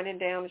wine running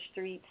down the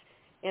streets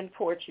in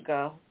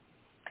Portugal.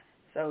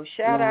 So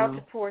shout out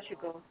to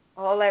Portugal.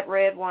 All that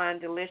red wine,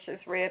 delicious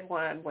red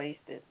wine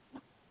wasted.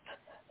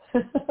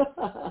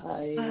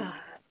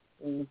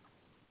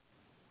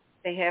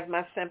 They have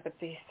my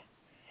sympathies.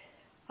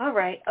 All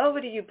right,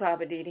 over to you,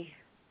 Papa Didi.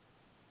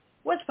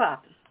 What's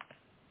poppin'?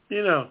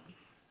 You know,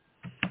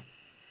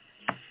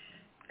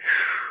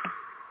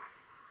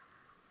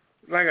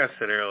 like I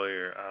said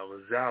earlier, I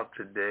was out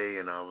today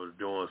and I was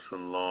doing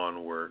some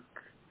lawn work.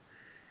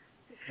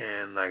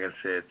 And like I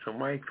said, some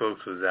white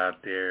folks was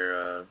out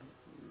there.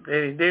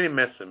 They didn't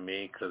mess with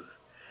me because,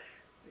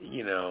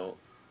 you know,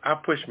 I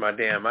push my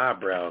damn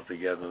eyebrows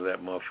together and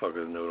let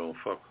motherfuckers know don't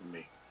fuck with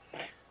me.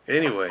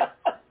 Anyway,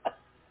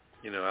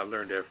 you know, I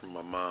learned that from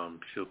my mom.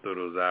 She'll throw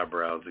those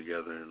eyebrows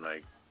together and,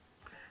 like,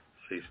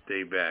 say,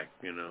 stay back,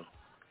 you know.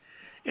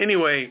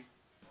 Anyway,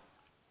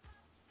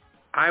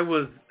 I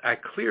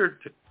cleared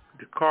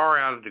the car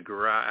out of the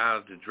garage, out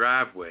of the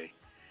driveway,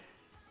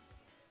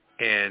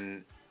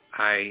 and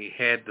I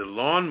had the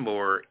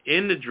lawnmower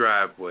in the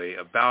driveway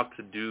about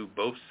to do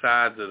both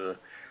sides of the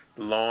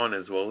lawn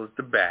as well as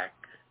the back.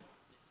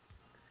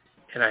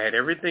 And I had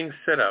everything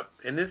set up.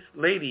 And this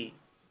lady,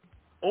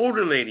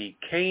 older lady,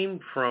 came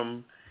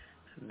from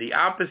the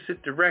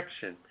opposite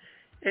direction.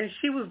 And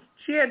she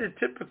had the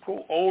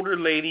typical older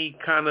lady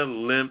kind of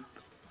limp,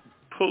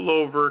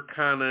 pullover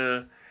kind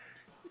of,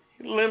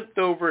 limped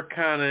over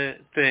kind of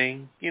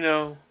thing, you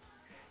know.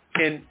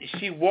 And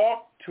she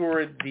walked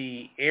toward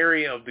the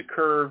area of the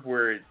curve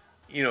where,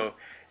 you know,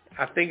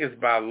 I think it's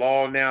by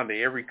law now that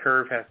every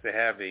curve has to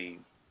have a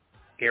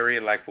area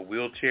like for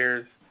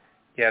wheelchairs.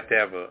 You have to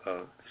have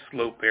a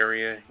slope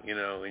area, you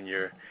know, in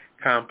your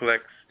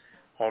complex.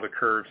 All the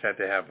curves have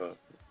to have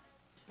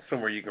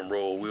somewhere you can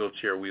roll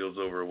wheelchair wheels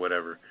over or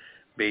whatever,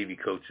 baby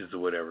coaches or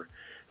whatever.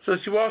 So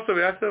she walks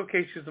over. I said,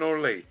 okay, she's an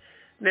older lady.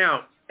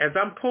 Now, as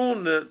I'm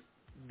pulling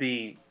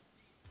the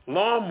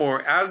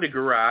lawnmower out of the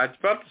garage,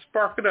 about to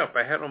spark it up,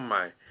 I had on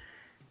my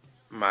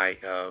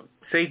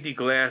safety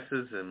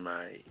glasses and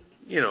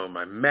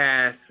my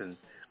mask and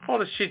all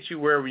the shit you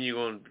wear when you're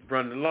going to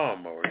run the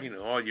lawnmower, you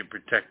know, all your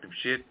protective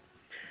shit.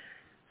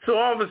 So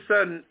all of a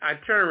sudden, I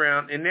turn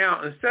around, and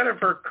now instead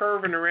of her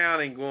curving around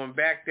and going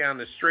back down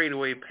the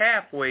straightaway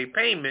pathway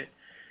pavement,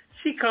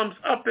 she comes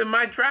up in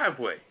my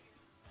driveway,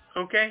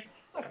 okay?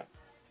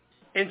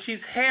 And she's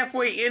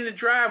halfway in the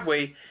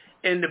driveway,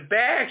 and the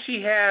bag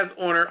she has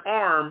on her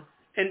arm,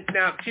 and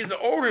now she's an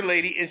older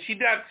lady, and she's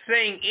not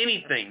saying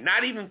anything,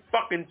 not even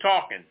fucking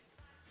talking,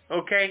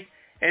 okay?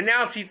 And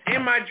now she's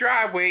in my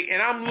driveway, and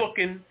I'm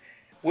looking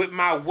with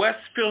my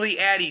West Philly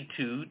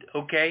attitude,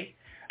 okay?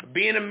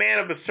 Being a man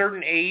of a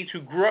certain age who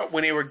grew up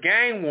when they were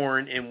gang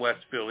warring in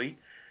West Philly.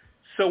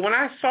 So when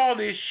I saw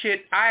this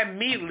shit, I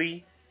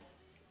immediately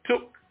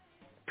took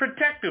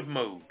protective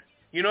mode.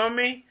 You know what I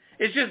mean?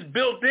 It's just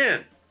built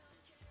in.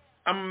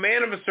 I'm a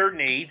man of a certain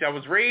age. I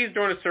was raised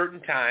during a certain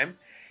time,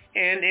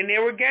 and they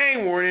were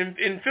gang warring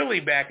in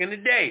Philly back in the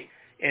day.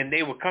 And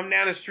they would come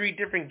down the street,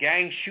 different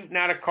gangs shooting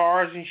out of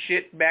cars and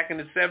shit back in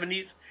the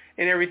 70s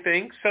and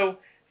everything. So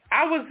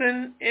I was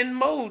in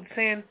mode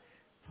saying,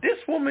 this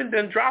woman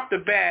done dropped a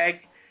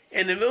bag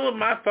in the middle of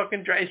my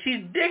fucking drive, and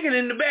she's digging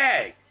in the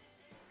bag.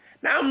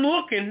 Now I'm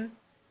looking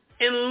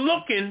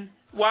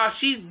while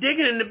she's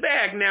digging in the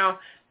bag. Now,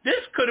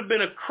 this could have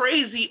been a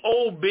crazy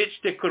old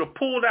bitch that could have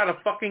pulled out a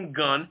fucking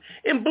gun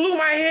and blew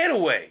my head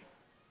away.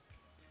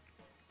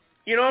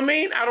 You know what I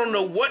mean? I don't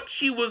know what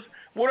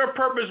her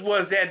purpose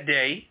was that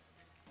day.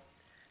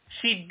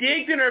 She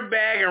digged in her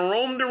bag and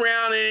roamed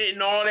around in it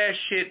and all that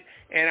shit,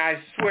 and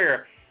I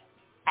swear,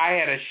 I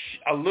had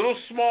a little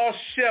small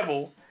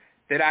shovel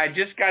that I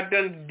just got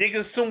done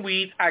digging some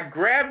weeds. I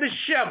grabbed the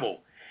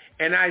shovel,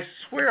 and I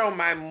swear on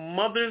my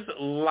mother's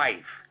life,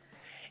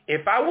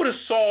 if I would have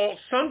saw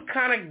some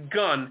kind of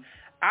gun,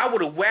 I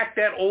would have whacked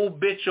that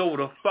old bitch over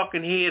the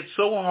fucking head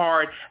so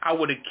hard, I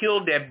would have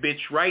killed that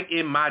bitch right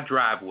in my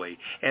driveway,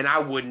 and I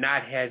would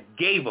not have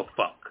gave a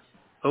fuck,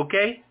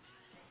 okay?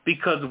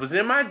 Because it was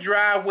in my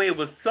driveway, it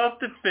was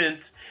self-defense,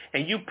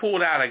 and you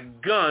pulled out a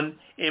gun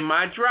in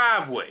my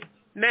driveway.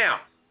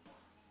 Now,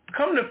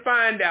 come to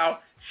find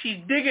out, she's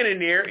digging in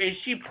there, and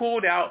she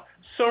pulled out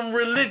some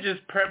religious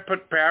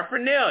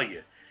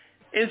paraphernalia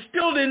and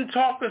still didn't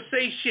talk or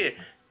say shit.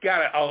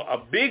 got a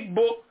big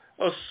book,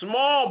 a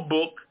small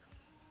book,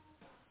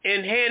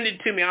 and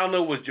handed to me. I don't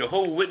know, it was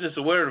Jehovah's Witness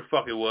or whatever the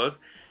fuck it was.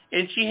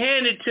 And she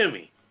handed it to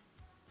me.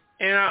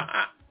 And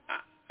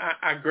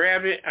I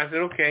grabbed it. I said,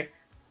 okay.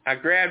 I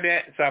grabbed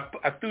that. So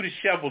I threw the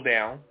shovel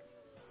down.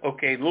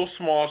 Okay, little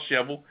small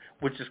shovel,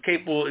 which is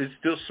capable, it's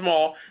still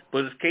small,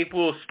 but it's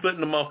capable of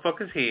splitting the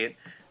motherfucker's head.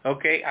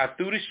 Okay, I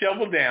threw the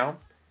shovel down.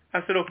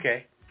 I said,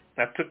 okay.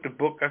 I took the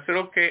book. I said,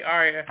 okay, all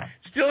right.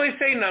 Still ain't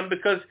say nothing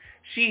because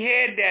she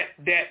had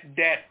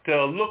that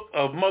look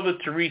of Mother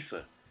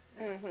Teresa,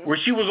 where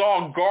she was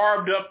all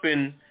garbed up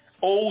in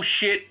old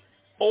shit,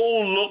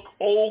 old look,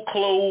 old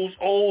clothes,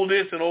 old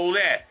this and old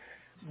that.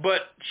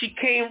 But she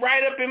came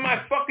right up in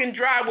my fucking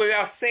driveway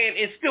without saying,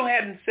 and still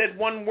hadn't said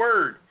one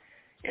word,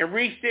 and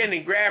reached in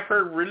and grabbed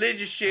her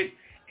religious shit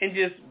and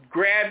just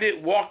grabbed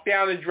it, walked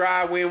down the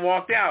driveway and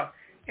walked out.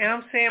 And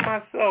I'm saying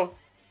to myself,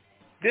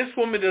 this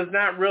woman does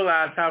not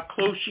realize how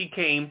close she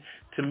came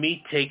to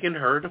me taking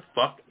her the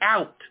fuck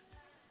out.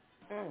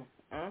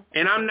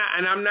 And I'm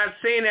not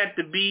saying that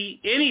to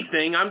be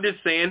anything. I'm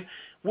just saying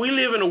we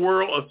live in a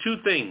world of two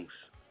things.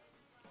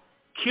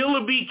 Kill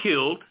or be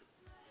killed.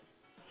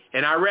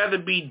 And I'd rather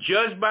be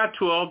judged by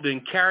 12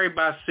 than carried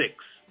by 6.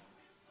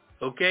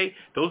 Okay?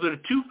 Those are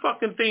the two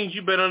fucking things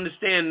you better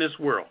understand in this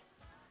world.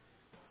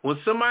 When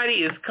somebody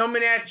is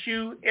coming at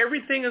you,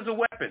 everything is a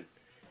weapon.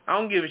 I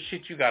don't give a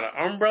shit. You got an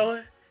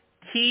umbrella,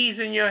 keys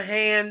in your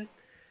hand,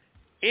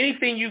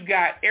 anything you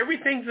got,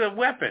 everything's a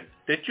weapon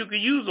that you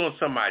could use on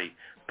somebody.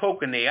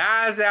 Poking their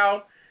eyes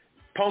out,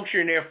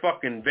 puncturing their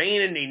fucking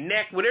vein in their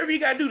neck, whatever you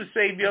got to do to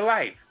save your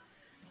life.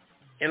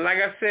 And like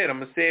I said, I'm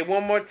going to say it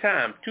one more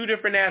time, two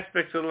different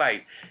aspects of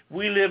life.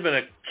 We live in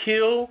a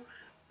kill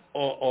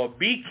or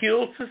be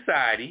killed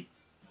society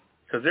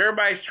because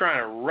everybody's trying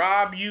to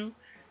rob you,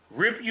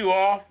 rip you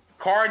off,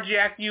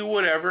 carjack you,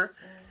 whatever.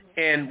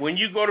 And when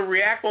you go to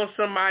react on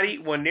somebody,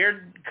 when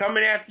they're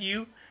coming after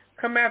you,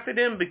 come after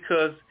them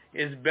because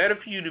it's better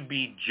for you to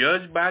be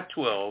judged by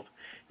 12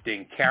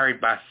 than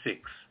carried by 6.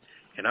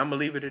 And I'm going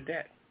to leave it at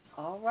that.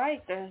 All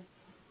right, then.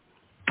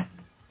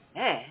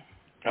 Man.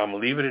 I'm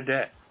going to leave it at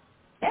that.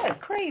 That is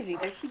crazy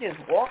that she just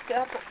walked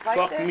up like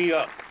that.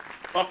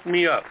 Fuck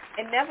me up.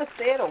 And never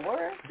said a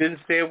word? Didn't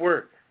say a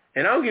word.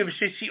 And I don't give a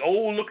shit. She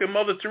old-looking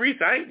Mother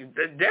Teresa.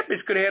 That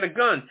bitch could have had a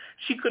gun.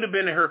 She could have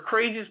been at her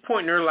craziest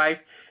point in her life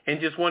and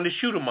just wanted to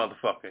shoot a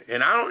motherfucker.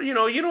 And I don't, you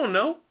don't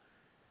know.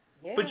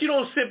 Yeah. But you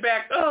don't sit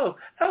back, oh,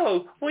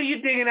 what are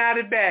you digging out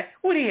of the bag?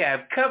 What do you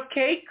have,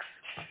 cupcakes?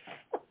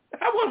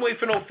 I wasn't waiting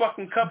for no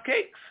fucking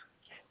cupcakes.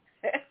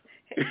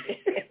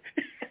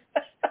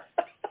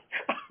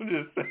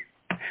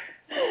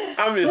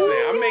 I'm just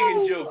saying. I'm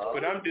making jokes,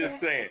 but I'm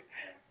just saying.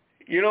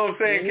 You know what I'm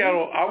saying,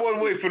 Carol? I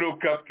wasn't waiting for no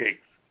cupcakes.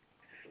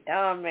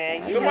 Oh,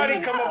 man.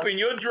 Somebody come up in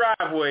your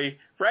driveway,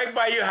 right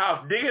by your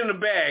house, dig in the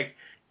bag,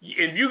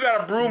 and you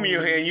got a broom in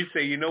your hand, you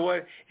say, you know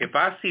what? If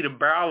I see the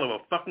barrel of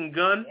a fucking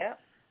gun,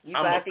 I'm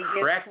going to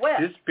crack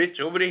this bitch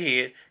over the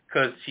head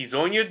because she's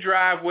on your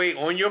driveway,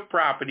 on your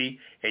property,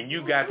 and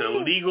you got the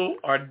legal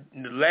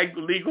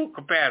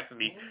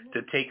capacity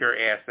to take her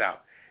ass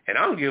out. And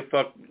I don't give a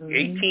fuck,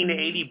 18 to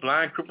 80,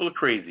 blind, crippled, or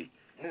crazy.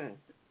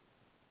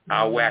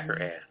 I'll whack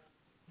her ass.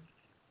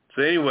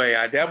 So anyway,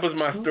 that was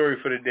my story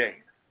for the day.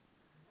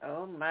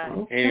 Oh, my.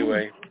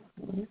 Anyway.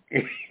 No,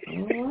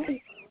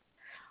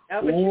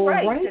 but you're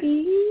right.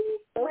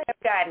 People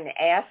have gotten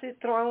acid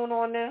thrown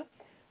on them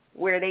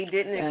where they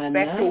didn't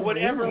expect for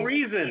whatever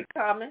reason.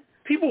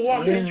 People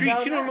walking the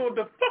streets, you don't know what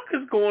the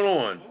fuck is going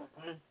on.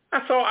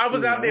 I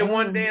was out there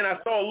one day and I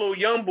saw a little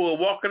young boy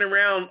walking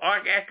around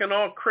acting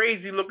all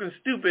crazy, looking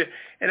stupid,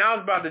 and I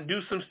was about to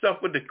do some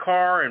stuff with the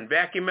car and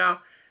vacuum out.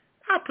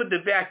 I put the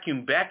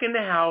vacuum back in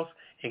the house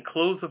and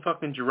closed the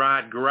fucking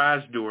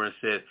garage door and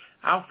said,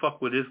 I'll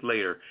fuck with this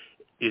later.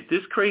 If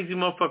this crazy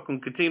motherfucker can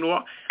continue to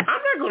walk, I'm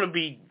not going to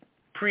be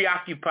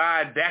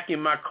preoccupied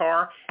vacuuming my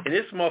car and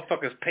this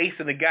motherfucker's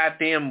pacing the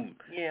goddamn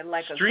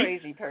like street. A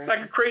crazy person.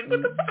 Like a crazy,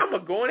 what the fuck? I'm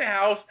going to go in the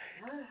house,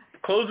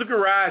 close the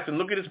garage, and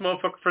look at this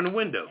motherfucker from the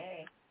window.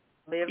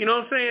 You know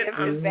what I'm saying?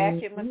 Live to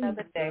vacuum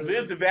another day.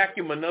 Live to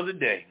vacuum another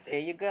day. There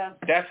you go.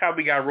 That's how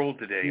we got rolled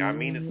today. I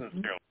mean it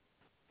sincerely.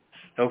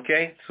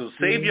 Okay? So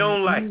save your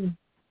own life.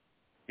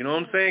 You know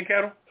what I'm saying,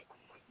 Kettle?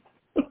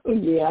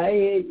 Yeah, I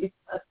hear you.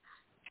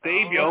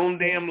 Save your own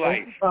damn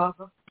life.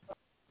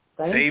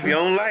 Save your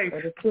own life.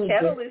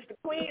 Kettle is the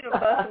queen of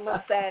busting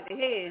upside the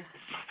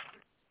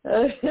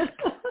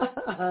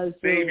head.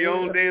 Save your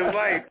own damn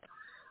life.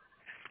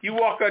 You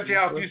walk out your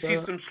house, you see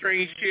some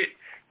strange shit,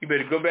 you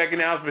better go back in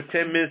the house for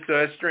 10 minutes so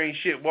that strange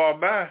shit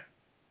walk by.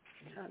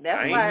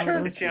 That's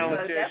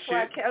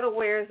why Kettle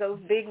wears those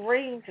big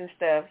rings and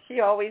stuff. She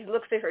always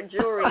looks at her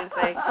jewelry and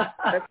say,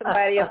 "There's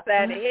somebody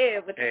upside the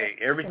head." Hey,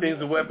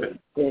 everything's a weapon.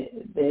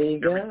 There you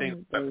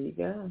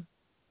go.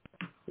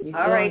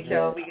 All right,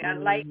 y'all. We got to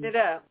lighten it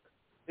up.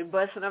 We're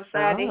busting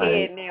upside the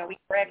head now. We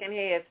cracking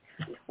heads.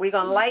 We're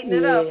going to lighten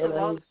it up because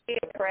I'm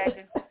head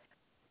cracking.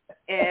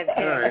 And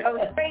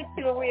go straight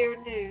to the weird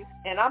news.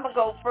 And I'm going to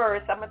go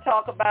first. I'm going to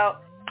talk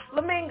about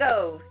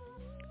flamingos.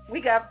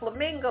 we got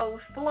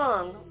flamingos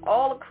flung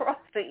all across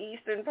the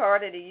eastern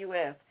part of the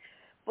U.S.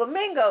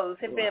 Flamingos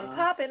have been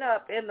popping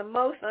up in the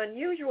most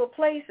unusual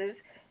places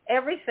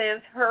ever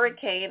since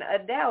Hurricane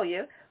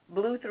Idalia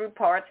blew through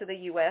parts of the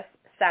U.S.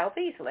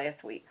 southeast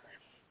last week.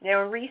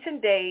 Now, in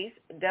recent days,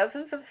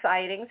 dozens of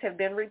sightings have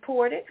been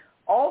reported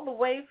all the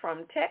way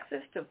from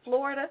Texas to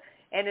Florida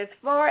and as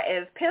far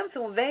as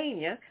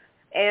Pennsylvania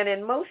and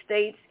in most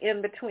states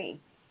in between.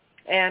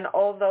 And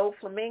although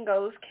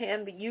flamingos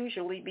can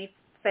usually be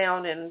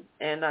found in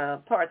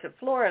parts of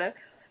Florida,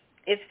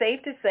 it's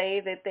safe to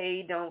say that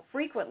they don't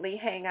frequently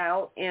hang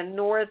out in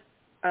north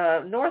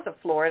of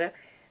Florida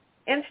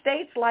in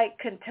states like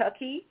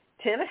Kentucky,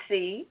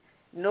 Tennessee,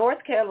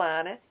 North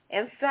Carolina,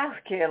 and South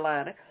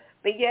Carolina.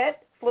 But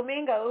yet,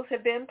 flamingos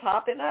have been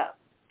popping up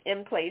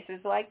in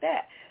places like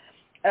that.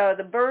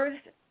 The birds,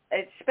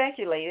 it's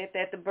speculated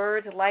that the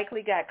birds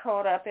likely got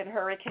caught up in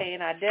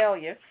Hurricane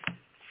Idalia,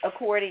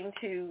 according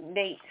to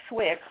Nate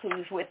Swick,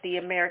 who's with the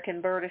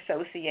American Bird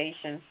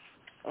Association.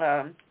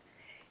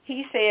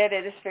 He said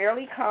it is a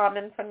fairly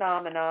common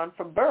phenomenon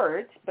for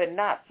birds, but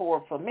not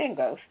for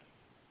flamingos.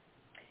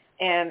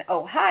 And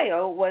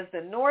Ohio was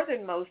the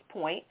northernmost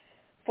point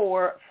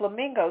for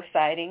flamingo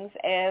sightings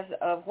as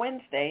of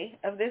Wednesday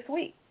of this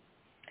week.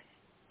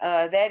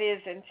 That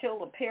is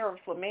until a pair of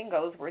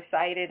flamingos were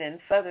sighted in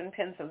southern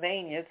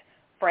Pennsylvania's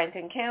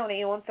Franklin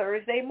County on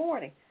Thursday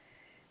morning.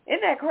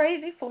 Isn't that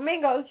crazy?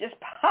 Flamingos just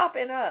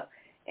popping up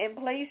in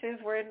places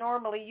where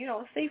normally you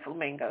don't see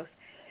flamingos.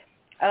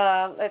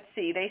 Let's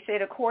see. They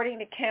said according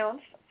to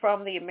counts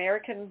from the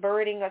American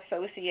Birding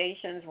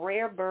Association's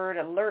Rare Bird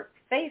Alert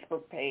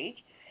Facebook page,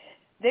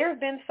 there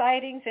have been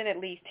sightings in at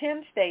least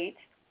 10 states,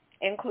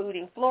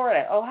 including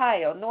Florida,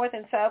 Ohio, North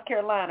and South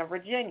Carolina,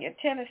 Virginia,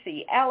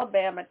 Tennessee,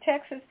 Alabama,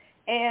 Texas,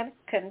 and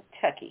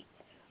Kentucky.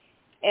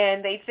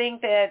 And they think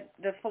that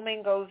the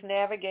flamingos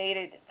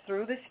navigated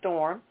through the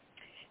storm,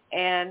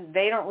 and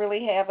they don't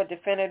really have a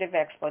definitive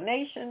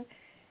explanation.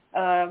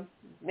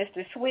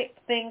 Mr. Swick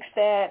thinks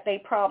that they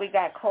probably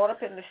got caught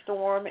up in the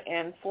storm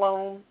and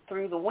flown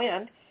through the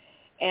wind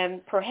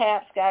and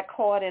perhaps got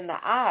caught in the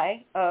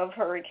eye of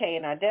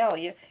Hurricane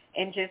Idalia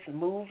and just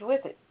moved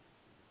with it.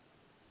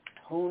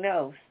 Who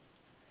knows?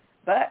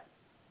 But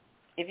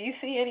if you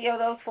see any of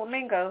those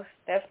flamingos,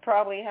 that's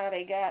probably how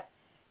they got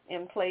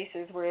in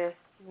places where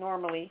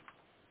normally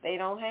they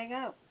don't hang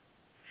out.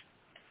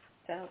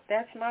 So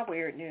that's my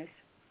weird news.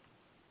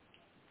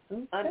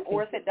 Okay.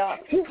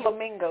 Unorthodox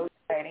flamingo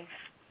sighting.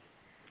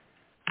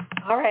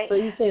 All right. So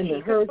you're saying the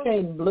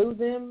hurricane blew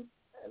them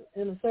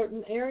in a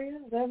certain area?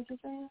 Is that what you're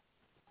saying?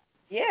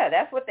 Yeah,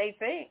 that's what they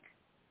think.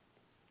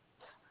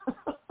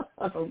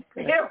 Okay.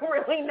 They don't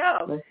really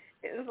know.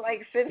 It's like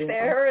since that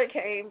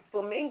hurricane,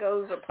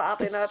 flamingos are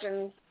popping up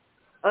in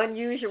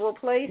unusual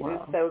places.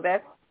 Wow. So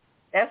that's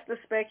the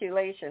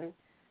speculation,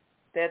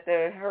 that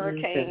the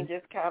hurricane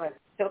just kind of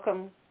took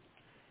them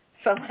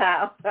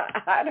somehow.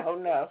 I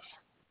don't know.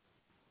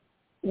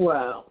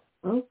 Wow.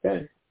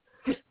 Okay.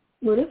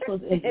 Well, this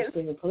was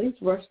interesting. The police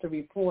rushed to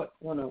report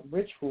on a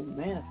ritual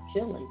mass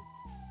killing.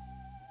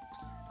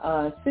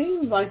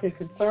 Seems like a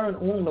concerned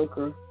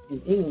onlooker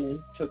in England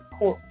took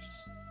corpse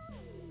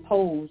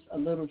pose a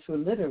little too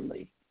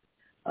literally.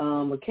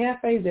 A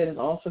cafe that is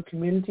also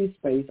community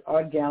space,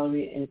 art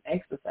gallery, and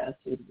exercise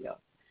studio.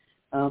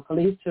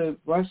 Police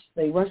rushed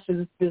to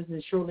this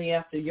business shortly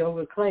after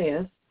yoga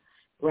class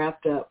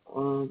wrapped up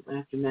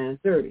after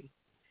 9:30.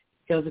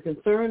 Because a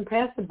concerned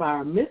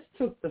passerby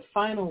mistook the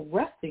final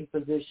resting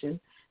position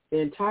the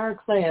entire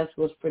class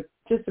was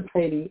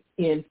participating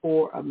in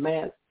for a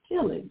mass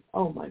killing.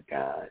 Oh, my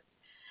God.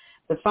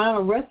 The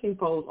final resting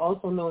pose,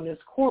 also known as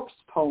corpse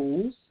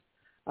pose,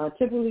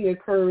 typically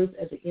occurs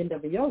at the end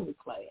of a yoga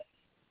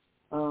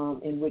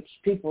class, in which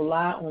people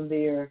lie on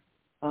their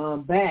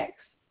backs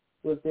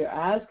with their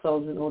eyes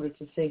closed in order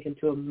to sink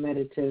into a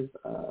meditative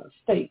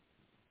state.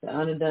 The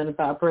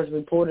unidentified person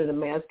reported a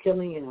mass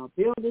killing in our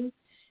building,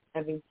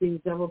 having seen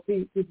several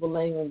people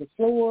laying on the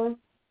floor.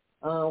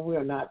 We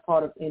are not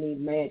part of any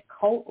mad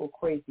cult or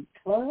crazy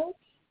clubs.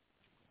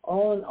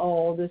 All in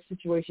all, this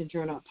situation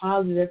turned out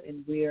positive,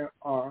 and we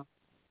are,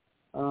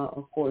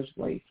 of course,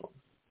 grateful.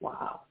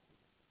 Wow.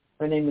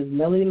 Her name is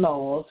Millie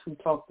Laws, who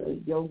taught the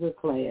yoga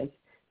class,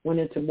 went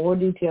into more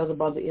details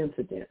about the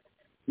incident.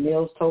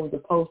 Mills told the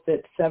Post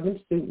that 7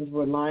 students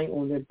were lying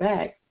on their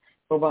backs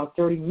for about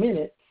 30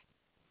 minutes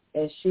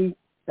as she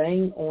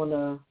banged on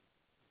a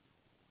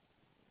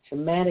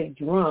shamanic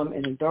drum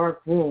in a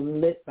dark room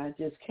lit by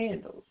just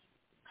candles.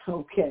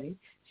 Okay.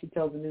 She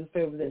told the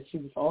newspaper that she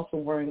was also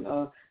wearing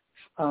a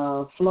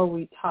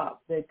flowy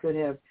top that could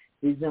have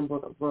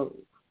resembled a robe.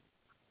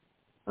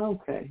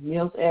 Okay.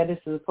 Mills added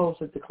to the Post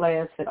that the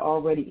class had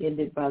already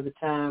ended by the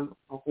time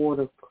a horde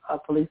of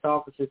police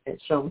officers had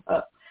shown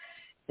up,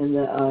 and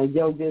the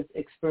yogas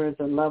experienced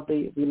a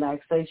lovely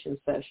relaxation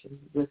session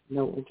with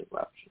no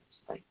interruptions,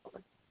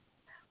 thankfully.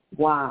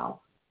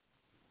 Wow.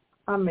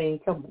 I mean,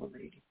 come on,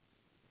 lady.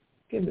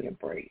 Give me a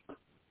break.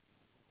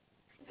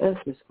 That's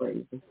just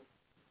crazy.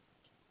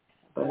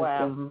 But,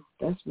 wow.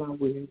 That's my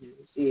weird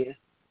news. Yeah.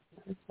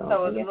 That's all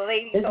So the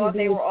lady thought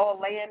they were all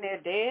laying there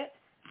dead?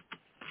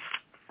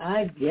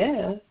 I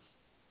guess.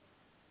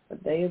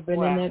 But they have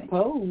been in that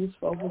pose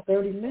for over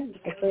 30 minutes.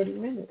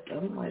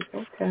 I'm like,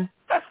 okay.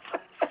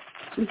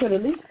 She could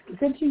at least,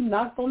 couldn't she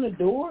knock on the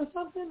door or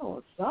something?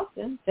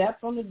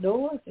 Tapped on the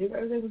door, see if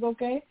everything was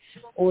okay?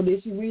 Or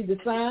did she read the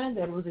sign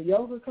that it was a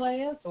yoga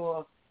class?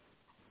 Or,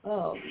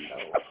 oh,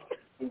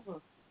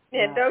 no.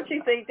 Yeah, don't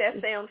you think that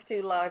sounds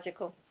too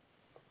logical?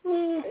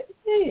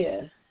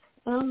 Yeah.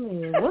 I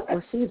mean, what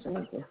was she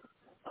thinking?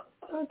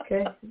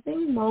 Okay.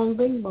 Bing bong,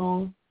 bing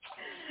bong.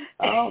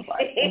 All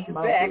right.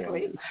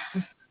 Exactly.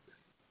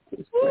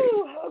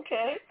 Woo,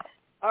 okay.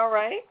 All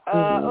right.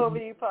 Over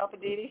to you, Papa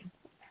Didi.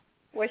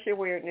 What's your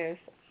weird news?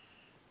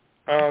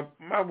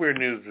 My weird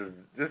news is,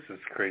 this is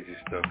crazy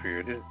stuff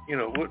here. This,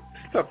 what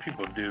stuff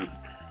people do.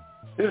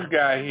 This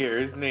guy here,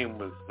 his name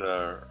was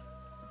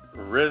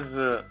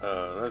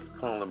Reza, let's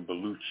call him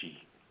Bellucci.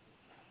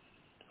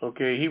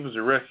 Okay, he was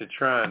arrested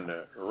trying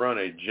to run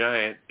a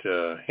giant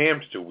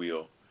hamster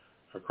wheel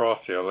across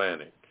the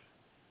Atlantic.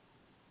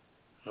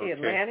 Okay. The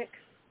Atlantic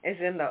is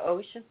in the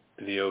ocean?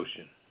 The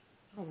ocean.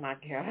 Oh, my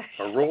gosh.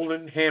 A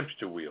rolling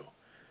hamster wheel.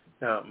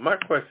 Now, my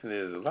question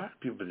is, a lot of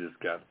people just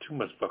got too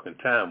much fucking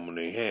time on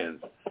their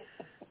hands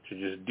to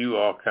just do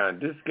all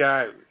kinds. This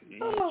guy,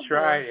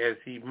 try as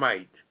he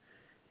might,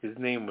 his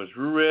name was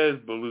Ruiz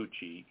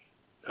Bellucci,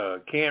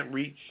 can't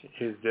reach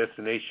his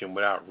destination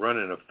without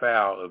running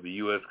afoul of the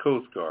U.S.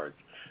 Coast Guard.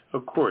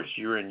 Of course,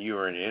 you're in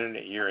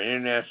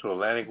international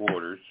Atlantic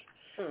waters,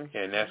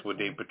 and that's what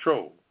they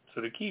patrol.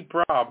 So the key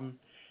problem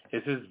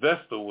is his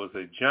vessel was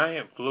a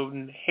giant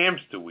floating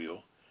hamster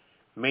wheel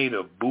made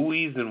of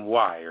buoys and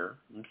wire.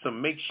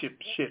 Some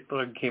makeshift shit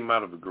came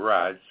out of a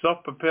garage,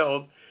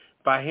 self-propelled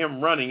by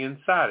him running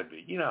inside of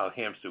it. You know how a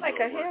hamster wheel works,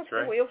 right? Like a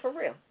hamster wheel for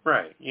real.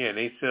 Right. Yeah,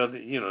 they sell,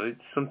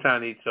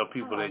 sometimes they tell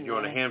people that you're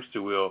on a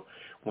hamster wheel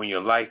when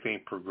your life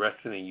ain't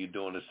progressing and you're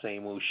doing the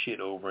same old shit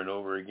over and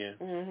over again.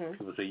 Mm-hmm.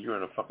 People say you're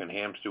on a fucking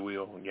hamster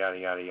wheel, yada,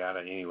 yada, yada.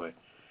 Anyway.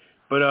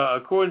 But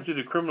according to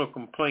the criminal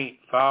complaint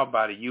filed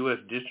by the U.S.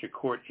 District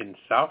Court in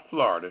South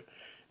Florida,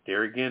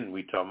 there again,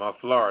 we talking about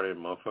Florida,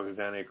 motherfuckers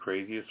down there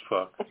crazy as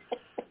fuck.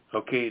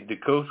 Okay, the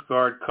Coast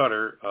Guard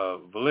cutter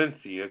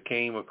Valencia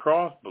came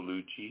across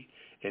Bellucci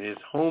in his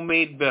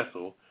homemade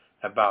vessel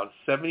about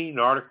 70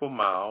 nautical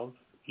miles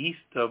east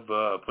of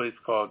a place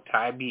called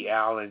Tybee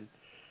Island,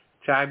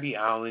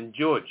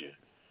 Georgia.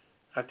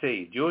 I tell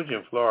you, Georgia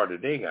and Florida,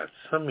 they got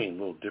so many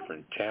little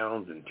different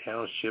towns and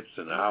townships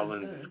and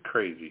islands. It's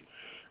crazy.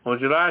 On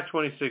July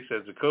 26th,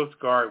 as the Coast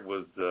Guard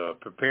was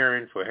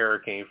preparing for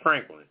Hurricane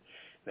Franklin.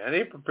 Now,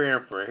 they're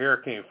preparing for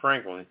Hurricane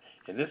Franklin,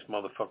 and this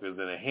motherfucker's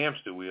in a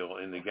hamster wheel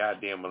in the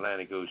goddamn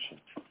Atlantic Ocean.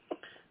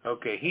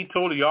 Okay, he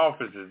told the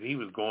officers he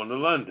was going to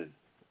London,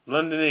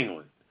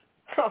 England.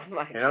 Oh,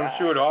 my God. And I'm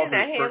sure the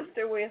officers... In a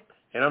hamster wheel.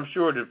 And I'm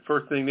sure the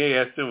first thing they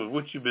asked him was,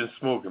 what you been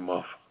smoking,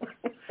 motherfucker?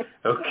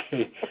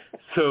 Okay,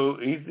 so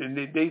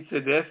they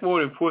said that's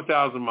more than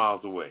 4,000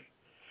 miles away.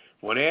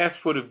 When asked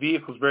for the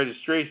vehicle's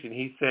registration,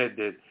 he said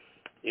that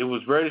it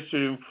was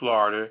registered in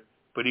Florida,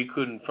 but he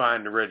couldn't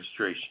find the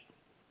registration.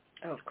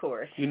 Of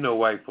course. You know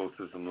white folks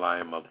are some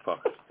lying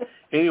motherfuckers.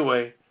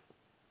 Anyway,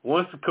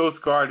 once the Coast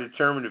Guard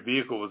determined the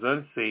vehicle was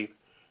unsafe,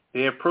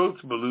 they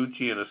approached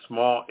Bellucci in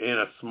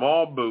a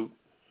small boat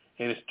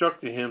and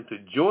instructed him to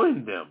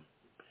join them.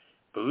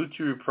 Bellucci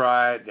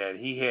replied that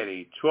he had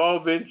a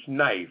 12-inch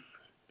knife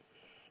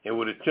and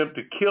would attempt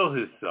to kill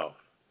himself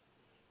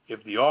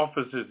if the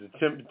officers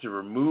attempted to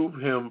remove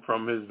him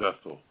from his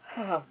vessel.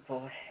 Oh,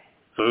 boy.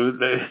 So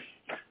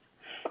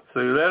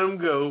they let him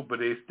go, but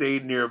they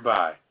stayed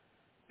nearby.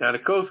 Now, the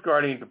Coast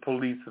Guard ain't the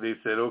police, so they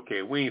said,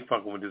 okay, we ain't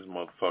fucking with this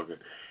motherfucker.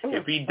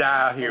 If he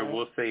die out here,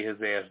 we'll say his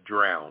ass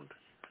drowned.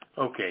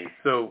 Okay,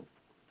 so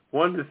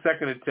one of the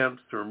second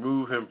attempts to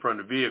remove him from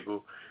the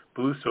vehicle,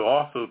 Bellucci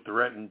also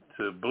threatened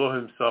to blow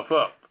himself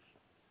up,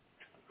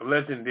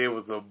 alleging there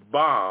was a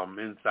bomb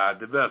inside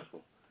the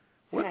vessel.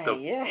 What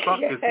the fuck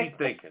is he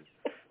thinking?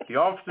 The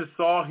officer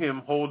saw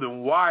him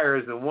holding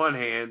wires in one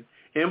hand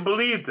and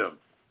believed him.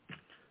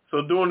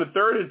 So during the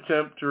third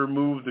attempt to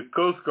remove, the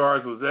Coast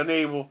Guard was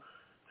unable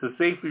to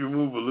safely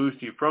remove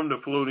Bellucci from the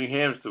floating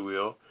hamster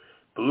wheel.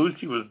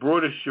 Bellucci was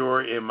brought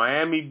ashore in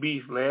Miami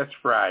Beach last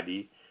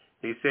Friday.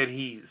 They said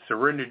he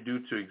surrendered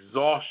due to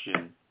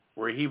exhaustion,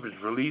 where he was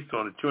released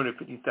on a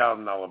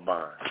 $250,000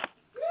 bond.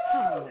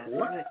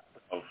 What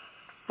the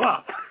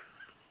fuck?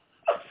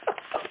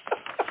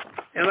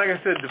 And like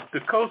I said, the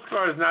Coast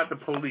Guard is not the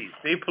police.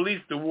 They police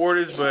the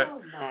waters, but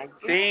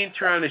they ain't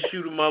trying to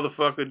shoot a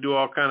motherfucker, do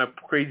all kind of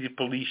crazy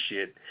police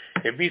shit.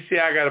 If he say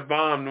I got a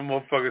bomb, the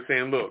motherfucker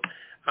saying, look,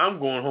 I'm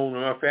going home to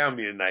my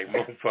family tonight,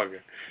 motherfucker.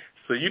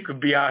 So you could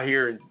be out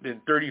here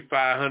in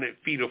 3,500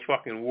 feet of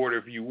fucking water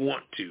if you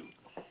want to.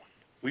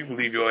 We can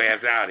leave your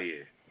ass out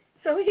here.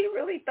 So he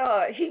really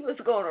thought he was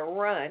going to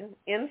run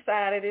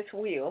inside of this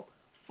wheel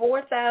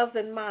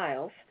 4,000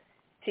 miles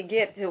to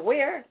get to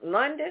where?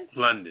 London?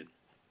 London.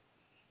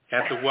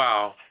 After a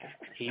while,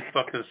 he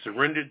fucking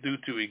surrendered due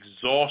to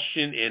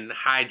exhaustion and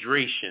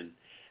hydration.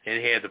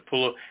 and had to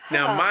pull up.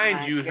 Now,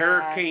 mind you,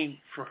 Hurricane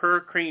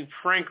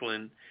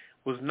Franklin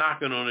was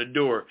knocking on the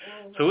door,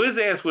 so his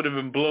ass would have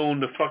been blown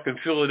to fucking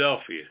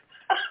Philadelphia.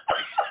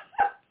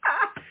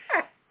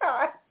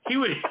 He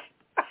would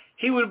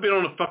have been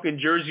on the fucking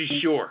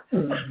Jersey Shore.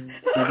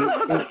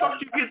 How the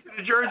fuck you get to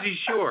the Jersey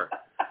Shore?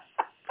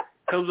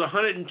 Comes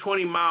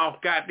 120-mile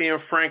goddamn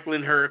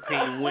Franklin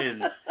hurricane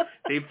winds.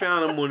 They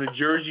found him on the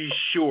Jersey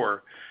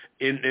Shore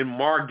in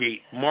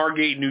Margate,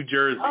 New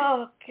Jersey.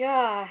 Oh,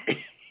 God.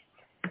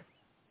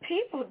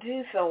 People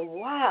do some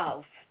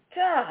wild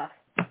stuff.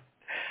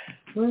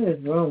 What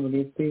is wrong with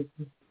these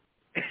people?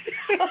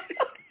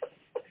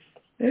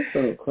 They're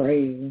so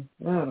crazy.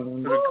 I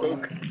don't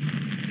know.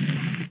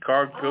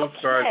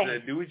 Coast Guard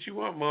said, do what you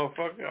want,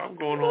 motherfucker. I'm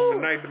going home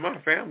tonight to my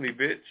family,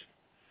 bitch.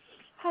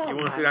 Oh, you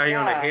want to sit out here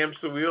on a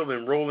hamster wheel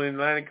and roll in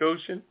the Atlantic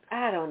Ocean?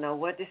 I don't know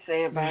what to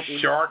say about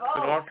these sharks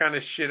and all kind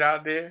of shit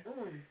out there.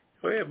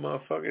 Go ahead,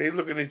 motherfucker. They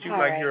looking at you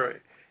like you're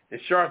the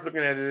shark's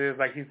looking at it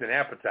like he's an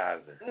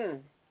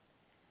appetizer.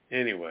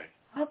 Anyway.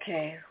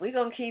 Okay, we're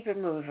going to keep it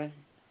moving.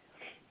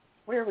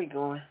 Where are we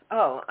going?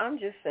 Oh, I'm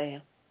just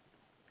saying.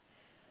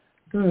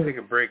 Take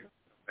a break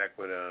back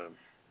with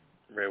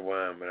red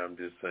wine, but I'm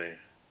just saying.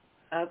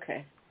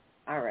 Okay.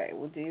 All right,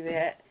 we'll do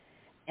that.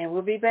 And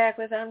we'll be back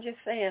with I'm Just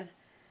Saying.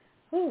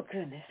 Oh,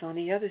 goodness, on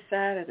the other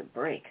side of the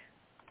break.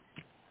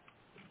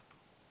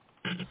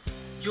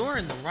 You're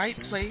in the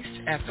right place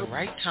at the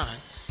right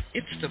time.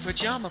 It's the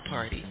Pajama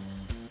Party.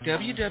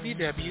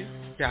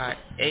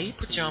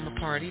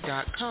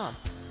 www.apajamaparty.com.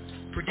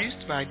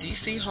 Produced by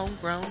DC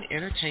Homegrown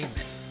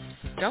Entertainment.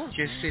 Don't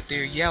just sit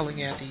there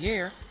yelling at the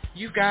air.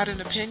 You've got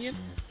an opinion?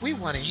 We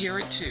want to hear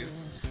it too.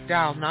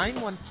 Dial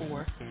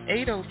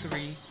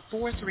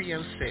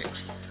 914-803-4306.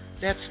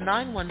 That's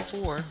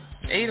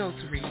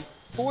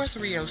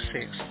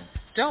 914-803-4306.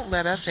 Don't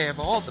let us have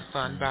all the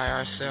fun by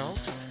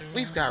ourselves.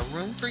 We've got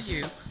room for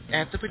you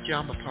at the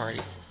Pajama Party.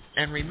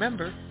 And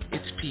remember,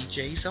 it's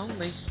PJs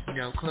only,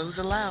 no clothes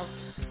allowed.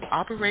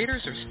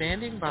 Operators are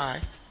standing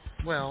by.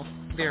 Well,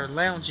 they're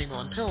lounging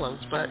on pillows,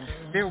 but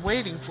they're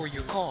waiting for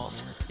your calls.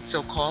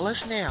 So call us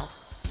now,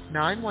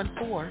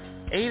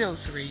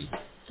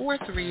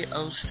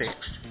 914-803-4306.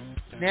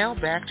 Now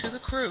back to the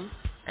crew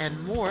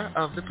and more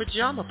of the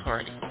Pajama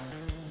Party.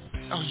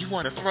 Oh, you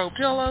want to throw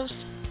pillows?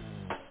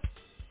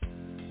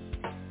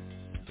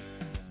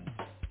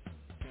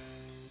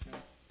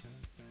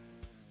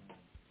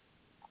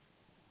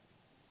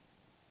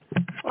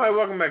 All right,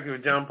 welcome back to the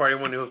Pajama Party.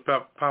 One of the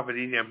hosts, Papa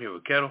D. I'm here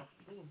with Kettle.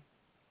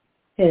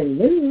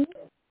 Hello.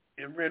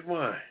 And red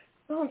wine.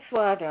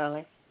 Bonsoir,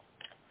 darling.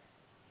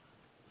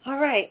 All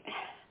right.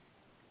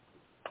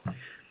 All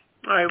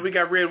right, we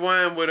got red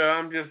wine with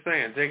I'm Just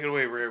Saying. Take it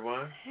away, red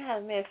wine.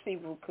 Merci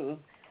beaucoup.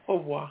 Au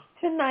revoir.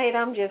 Tonight,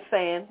 I'm just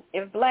saying,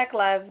 if Black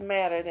Lives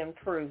Matter, then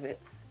prove it.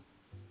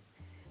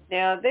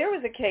 Now, there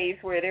was a case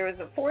where there was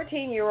a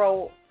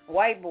 14-year-old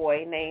white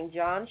boy named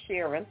John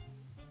Sheeran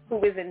who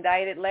was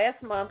indicted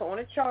last month on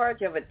a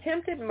charge of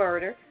attempted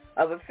murder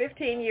of a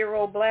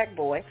 15-year-old black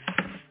boy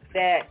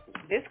that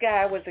this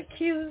guy was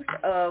accused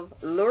of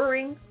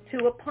luring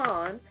to a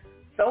pond,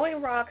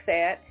 throwing rocks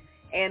at,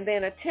 and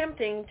then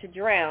attempting to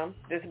drown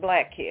this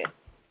black kid.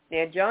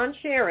 Now, John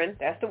Sheeran,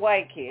 that's the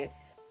white kid,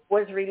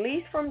 was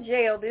released from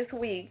jail this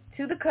week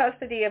to the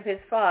custody of his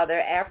father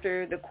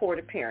after the court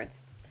appearance.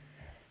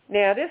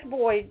 Now, this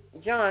boy,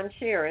 John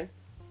Sheeran,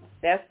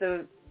 that's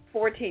the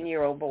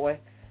 14-year-old boy,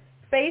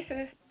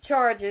 faces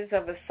charges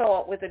of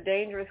assault with a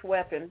dangerous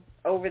weapon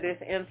over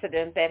this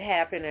incident that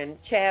happened in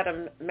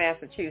Chatham,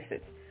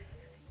 Massachusetts,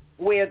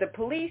 where the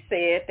police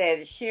said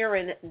that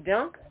Sheeran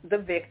dunked the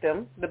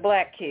victim, the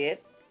black kid,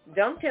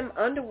 dumped him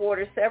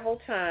underwater several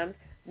times,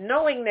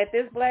 knowing that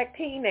this black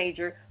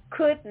teenager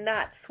could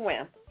not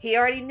swim. He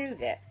already knew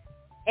that.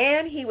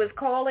 And he was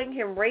calling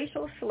him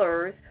racial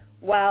slurs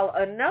while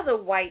another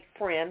white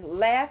friend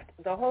laughed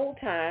the whole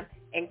time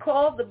and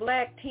called the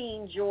black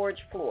teen George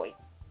Floyd.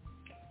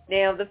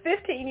 Now, the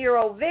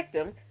 15-year-old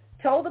victim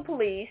told the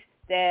police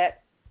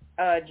that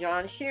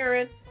John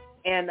Sheeran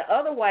and the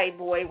other white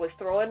boy was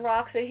throwing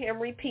rocks at him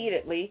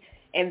repeatedly,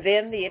 and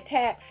then the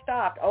attack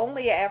stopped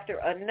only after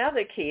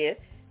another kid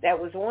that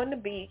was on the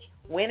beach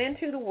went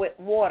into the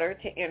water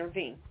to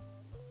intervene.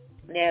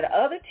 Now, the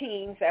other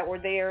teens that were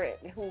there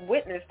who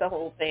witnessed the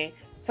whole thing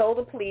told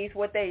the police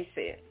what they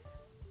said.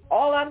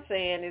 All I'm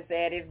saying is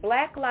that if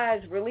Black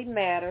Lives really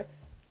matter,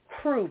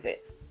 prove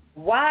it.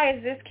 Why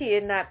is this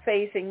kid not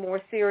facing more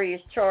serious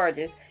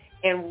charges,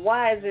 and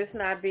why is this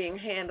not being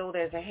handled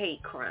as a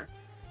hate crime?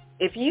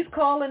 If he's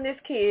calling this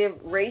kid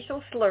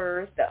racial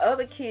slurs, the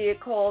other kid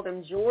called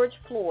him George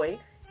Floyd,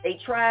 they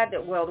tried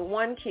to, well, the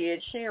one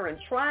kid, Sharon,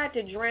 tried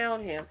to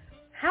drown him.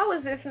 How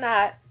is this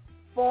not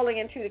falling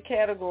into the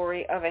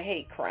category of a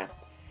hate crime?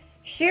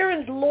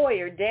 Sharon's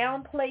lawyer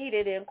downplayed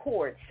it in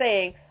court,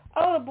 saying,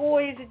 oh, the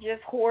boys are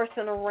just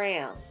horsing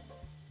around.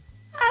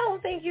 I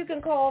don't think you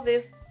can call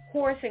this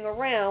horsing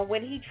around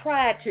when he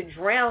tried to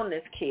drown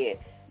this kid.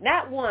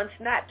 Not once,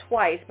 not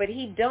twice, but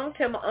he dunked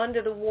him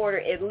under the water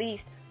at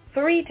least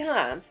 3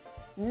 times,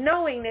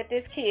 knowing that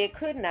this kid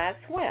could not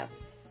swim.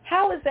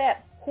 How is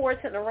that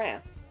horsing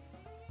around?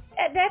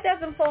 That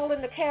doesn't fall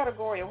in the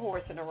category of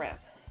horsing around.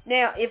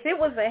 Now, if it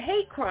was a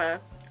hate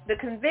crime, the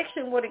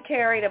conviction would have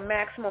carried a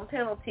maximum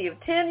penalty of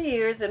 10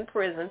 years in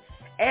prison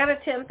and a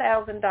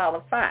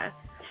 $10,000 fine.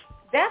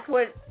 That's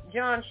what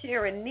John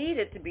Sheeran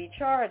needed to be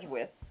charged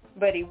with,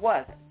 but he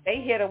wasn't. They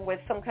hit him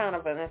with some kind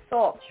of an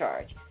assault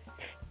charge.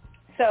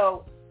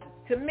 So,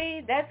 to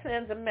me, that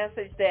sends a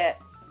message that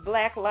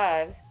black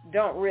lives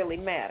don't really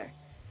matter.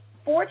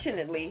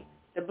 Fortunately,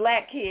 the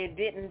black kid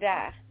didn't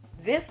die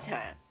this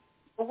time.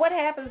 But what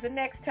happens the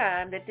next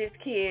time that this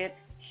kid,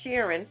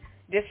 Sheeran,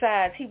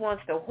 decides he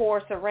wants to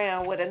horse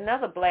around with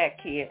another black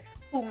kid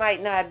who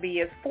might not be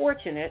as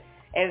fortunate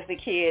as the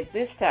kid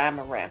this time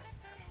around?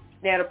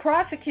 Now, the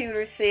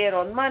prosecutor said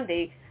on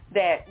Monday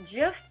that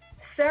just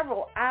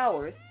several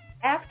hours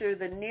after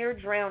the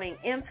near-drowning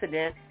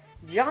incident,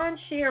 John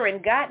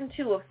Sheeran got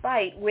into a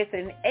fight with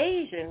an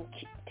Asian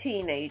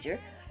teenager,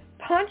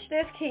 punched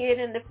this kid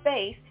in the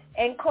face,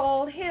 and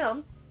called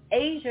him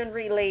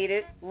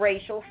Asian-related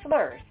racial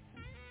slurs.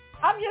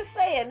 I'm just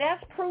saying,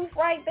 that's proof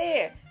right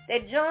there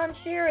that John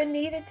Sheeran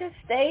needed to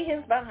stay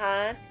his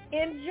behind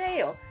in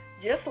jail,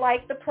 just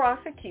like the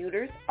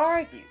prosecutors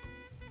argued.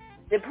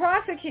 The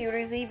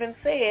prosecutors even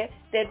said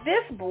that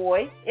this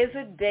boy is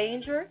a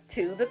danger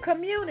to the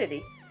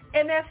community,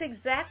 and that's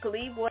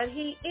exactly what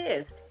he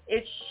is.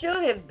 It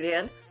should have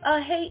been a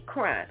hate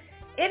crime.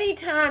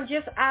 Anytime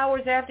just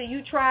hours after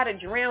you try to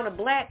drown a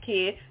black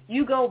kid,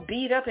 you go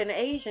beat up an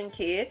Asian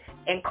kid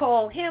and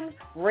call him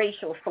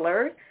racial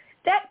slurs,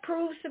 that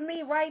proves to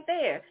me right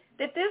there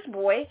that this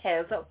boy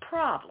has a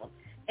problem,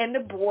 and the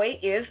boy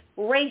is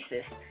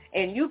racist.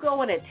 And you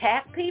go and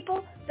attack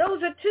people,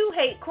 those are two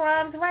hate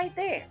crimes right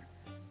there.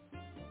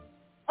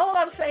 All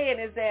I'm saying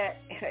is that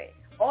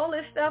all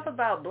this stuff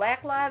about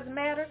Black Lives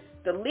Matter,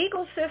 the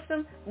legal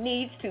system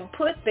needs to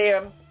put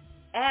their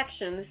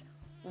actions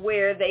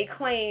where they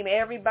claim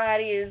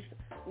everybody is,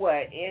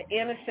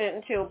 innocent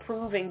until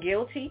proven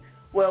guilty.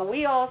 Well,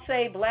 we all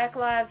say Black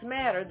Lives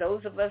Matter,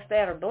 those of us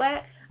that are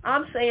black.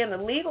 I'm saying the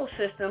legal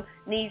system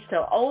needs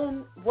to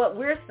own what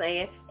we're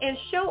saying and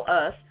show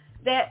us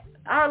that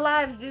our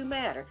lives do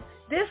matter.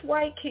 This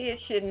white kid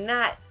should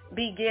not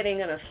be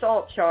getting an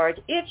assault charge.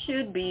 It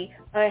should be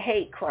a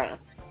hate crime.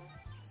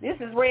 This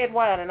is Red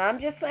Wine, and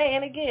I'm just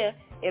saying again,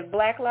 if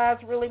Black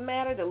lives really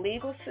matter, the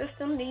legal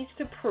system needs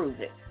to prove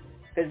it.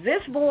 Because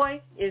this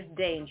boy is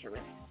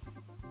dangerous.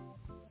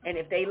 And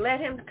if they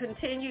let him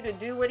continue to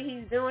do what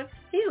he's doing,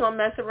 he's going to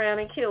mess around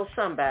and kill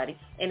somebody.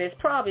 And it's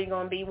probably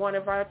going to be one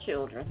of our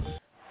children.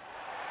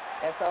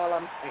 That's all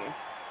I'm saying.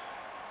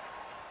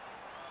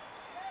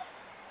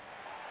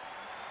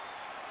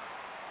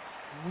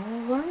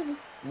 All right.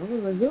 That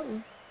was a good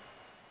one.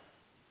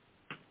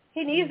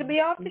 He needs to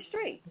be off the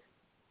street.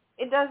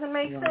 It doesn't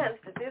make sense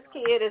that this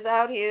kid is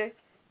out here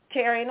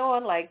carrying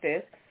on like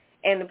this.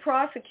 And the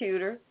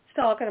prosecutor is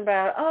talking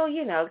about,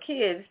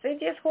 kids, they're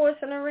just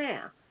horsing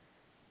around.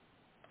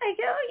 Like,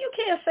 you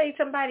can't say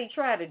somebody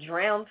tried to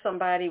drown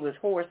somebody was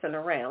horsing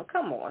around.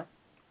 Come on.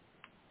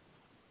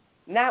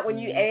 Not when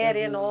you add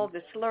in all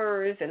the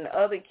slurs and the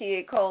other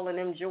kid calling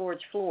him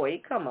George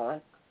Floyd. Come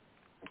on.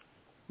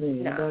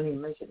 Nah. Don't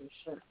even mention the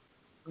shit.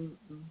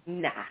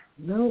 Nah.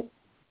 Nope.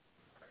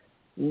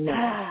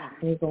 Nah.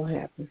 Ain't gonna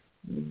happen.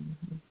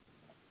 Mm-hmm.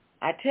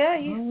 I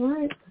tell you. All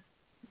right.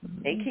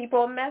 They keep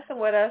on messing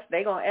with us.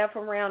 They gonna F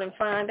around and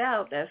find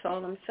out. That's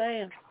all I'm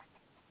saying.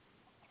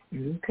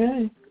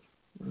 Okay.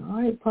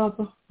 All right,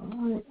 Papa. All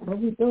right. What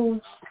we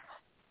doing?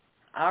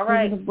 All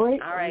right. Taking a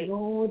break. All right. We're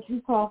going with you,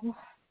 Papa.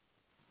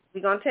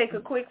 We're going to take a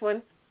quick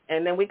one,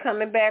 and then we're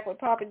coming back with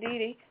Papa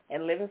Didi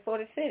and Living for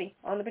the City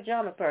on the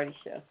Pajama Party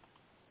Show.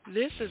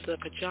 This is the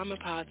Pajama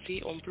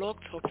Party on Blog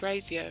Talk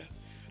Radio.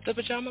 The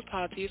Pajama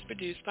Party is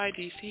produced by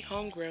DC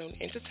Homegrown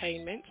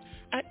Entertainment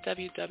at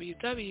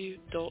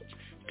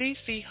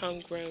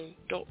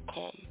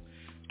www.dchomegrown.com.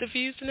 The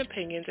views and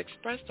opinions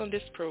expressed on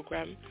this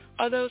program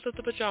are those of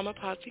the Pajama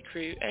Party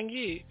crew and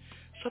you.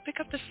 So pick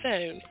up the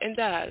phone and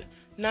dial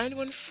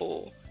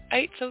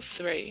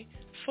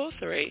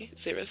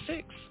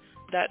 914-803-4306.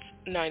 That's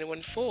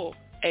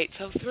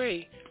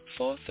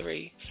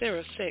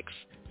 914-803-4306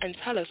 and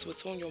tell us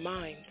what's on your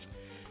mind.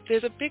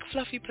 There's a big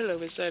fluffy pillow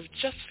reserved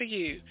just for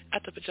you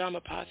at the Pajama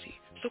Party,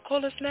 so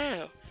call us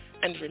now.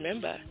 And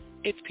remember,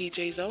 it's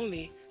PJs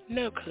only,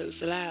 no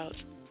clothes allowed.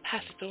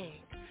 Pass it on.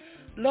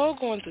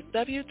 Log on to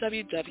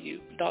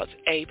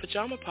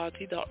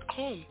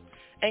www.apajamaparty.com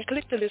and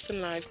click the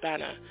Listen Live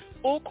banner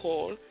or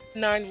call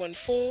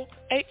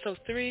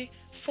 914-803-4306.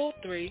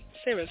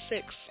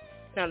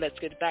 Now let's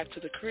get back to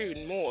the crew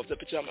and more of the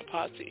Pajama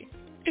Party.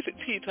 Is it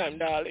tea time,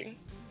 darling?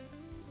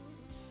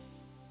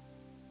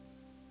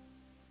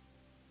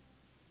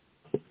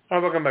 Hi,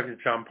 welcome back to the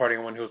Pajama Party.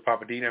 I'm one who's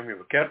Papa Dean. I'm here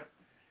with Kat.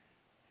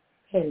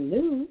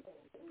 Hello.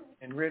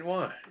 And Red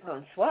Wine.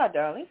 Bonsoir,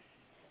 darling.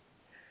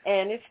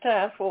 And it's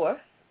time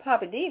for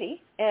Papa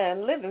Didi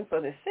and Living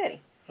for the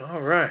City.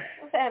 All right.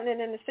 What's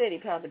happening in the city,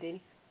 Papa Didi?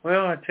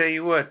 Well, I tell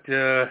you what,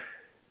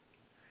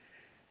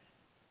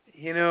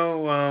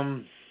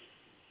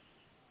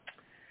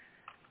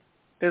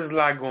 there's a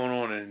lot going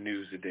on in the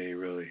news today,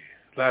 really.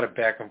 A lot of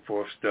back and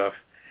forth stuff.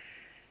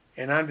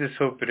 And I just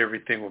hope that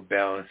everything will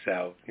balance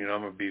out. I'm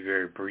going to be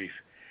very brief.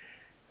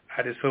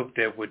 I just hope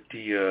that with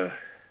the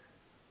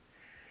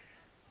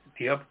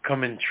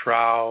upcoming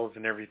trials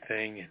and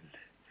everything and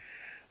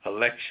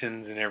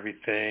elections and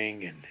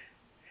everything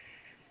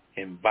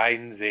and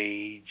Biden's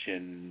age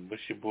and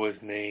what's your boy's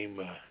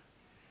name?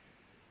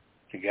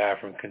 The guy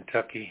from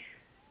Kentucky.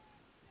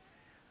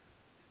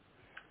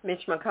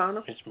 Mitch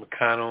McConnell.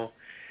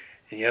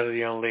 And the other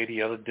young lady,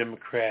 the other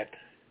Democrat.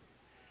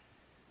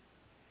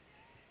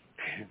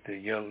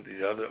 The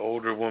other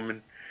older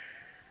woman.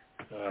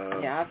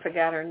 I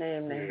forgot her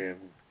name now. Yeah.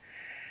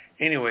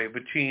 Anyway,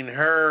 between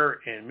her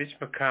and Mitch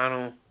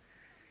McConnell,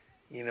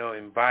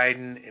 and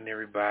Biden and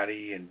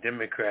everybody, and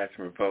Democrats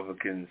and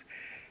Republicans,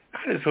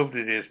 I just hope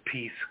that there's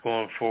peace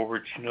going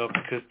forward,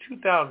 because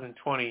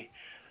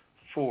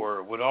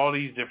 2024, with all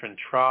these different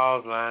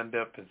trials lined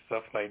up and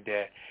stuff like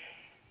that,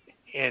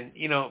 and,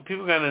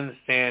 people got to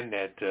understand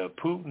that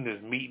Putin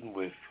is meeting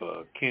with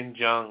Kim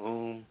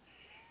Jong-un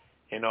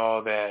and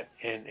all that.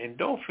 And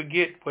don't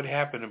forget what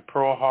happened in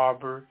Pearl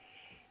Harbor.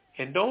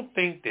 And don't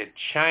think that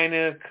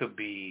China could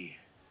be,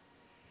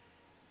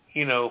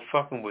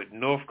 fucking with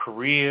North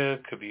Korea,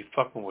 could be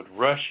fucking with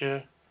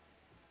Russia,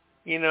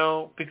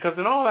 because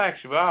in all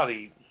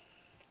actuality,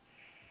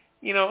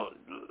 I'm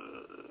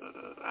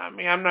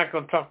not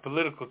going to talk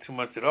political too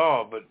much at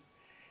all, but,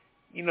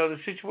 the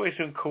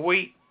situation in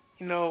Kuwait,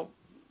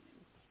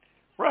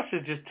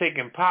 Russia's just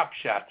taking pop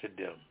shots at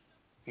them,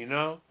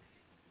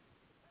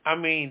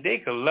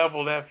 they could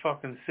level that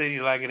fucking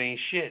city like it ain't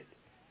shit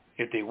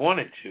if they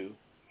wanted to,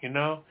 And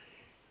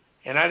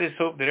I just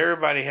hope that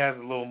everybody has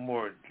a little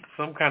more,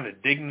 some kind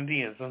of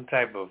dignity and some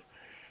type of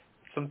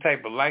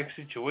life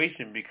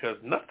situation, because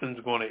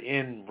nothing's going to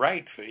end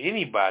right for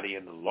anybody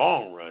in the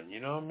long run, you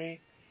know what I mean?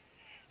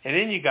 And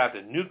then you got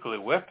the nuclear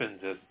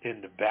weapons that's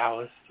in the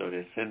ballast or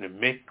that's in the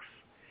mix,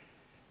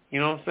 you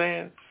know what I'm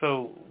saying?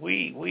 So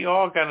we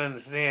all got to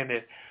understand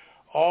that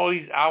all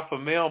these alpha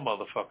male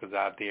motherfuckers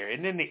out there,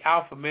 and then the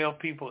alpha male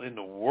people in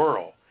the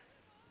world,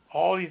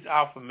 all these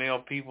alpha male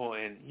people,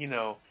 and,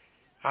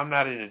 I'm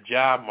not in the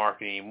job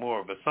market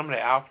anymore, but some of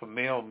the alpha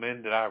male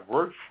men that I've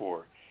worked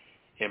for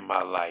in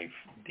my life,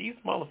 these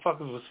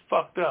motherfuckers was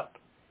fucked up.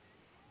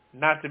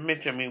 Not to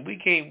mention, we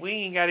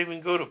ain't got to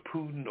even go to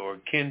Putin or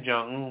Kim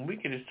Jong-un. We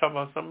can just talk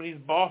about some of these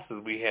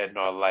bosses we had in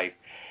our life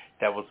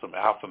that was some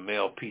alpha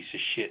male piece of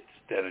shit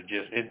that are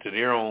just into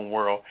their own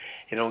world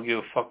and don't give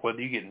a fuck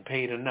whether you're getting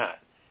paid or not.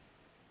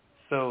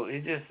 So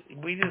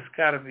we just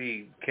got to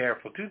be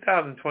careful.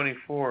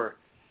 2024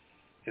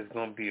 is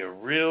going to be a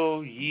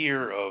real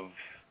year of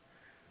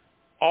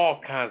all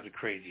kinds of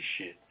crazy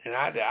shit. And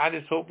I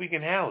just hope we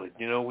can handle it.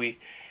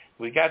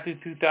 We got through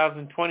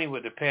 2020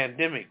 with the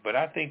pandemic, but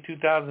I think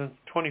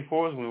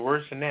 2024 is going to be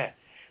worse than that.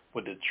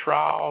 With the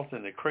trials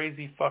and the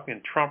crazy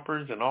fucking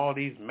Trumpers and all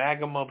these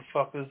MAGA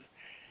motherfuckers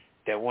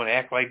that want to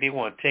act like they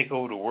want to take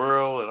over the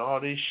world and all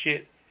this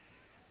shit.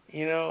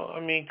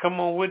 Come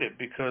on with it,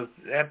 because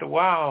after a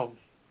while,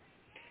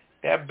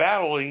 that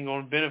battle ain't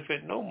going to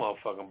benefit no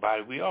motherfucking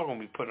body. We all going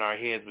to be putting our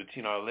heads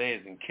between our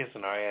legs and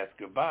kissing our ass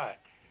goodbye.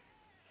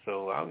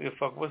 So I don't give a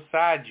fuck what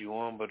side you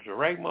on, but if the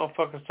right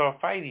motherfuckers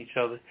start fighting each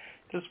other,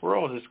 this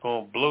world is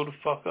going to blow the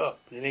fuck up.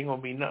 There ain't going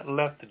to be nothing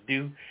left to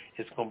do.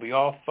 It's going to be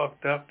all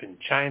fucked up, and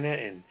China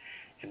and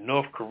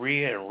North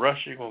Korea and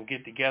Russia are going to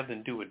get together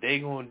and do what they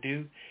going to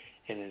do,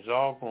 and it's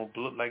all going to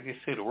blow, like they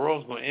said, the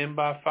world's going to end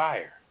by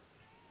fire.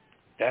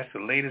 That's the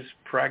latest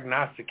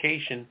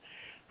prognostication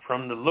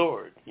from the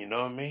Lord, you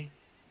know what I mean?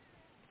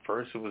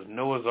 First it was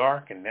Noah's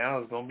Ark, and now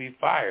it's going to be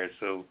fire.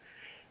 So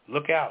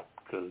look out,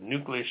 because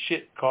nuclear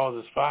shit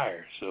causes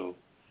fire. So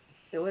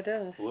sure it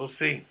does. We'll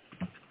see.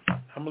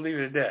 I'm going to leave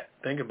it at that.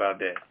 Think about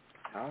that.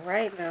 All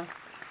right, now.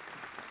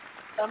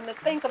 Something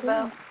to think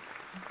about.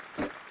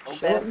 Oh,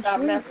 better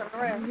stop messing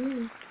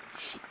around.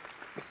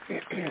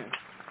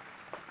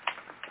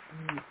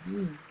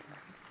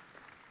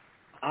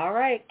 All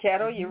right,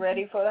 Kettle, you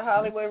ready for the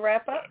Hollywood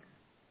wrap-up?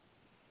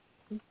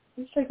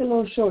 Let's take a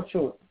little short.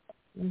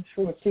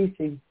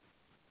 TC.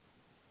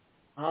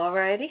 All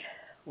righty.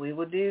 We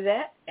will do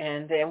that,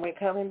 and then we're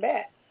coming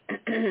back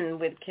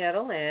with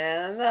Kettle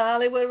and the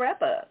Hollywood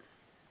wrap-up.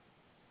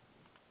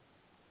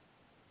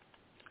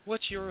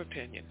 What's your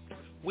opinion?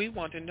 We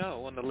want to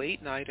know on the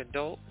Late Night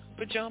Adult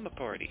Pajama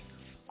Party.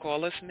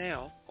 Call us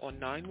now on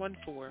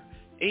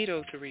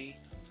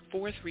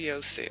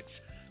 914-803-4306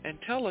 and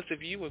tell us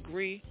if you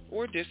agree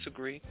or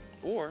disagree,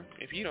 or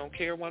if you don't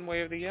care one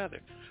way or the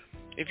other.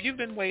 If you've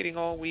been waiting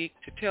all week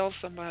to tell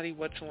somebody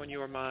what's on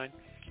your mind,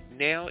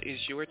 now is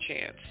your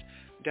chance.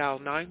 Dial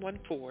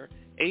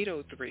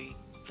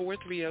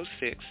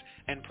 914-803-4306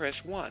 and press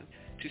 1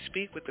 to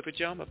speak with the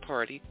Pajama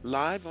Party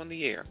live on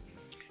the air.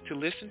 To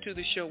listen to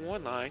the show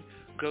online,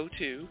 go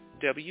to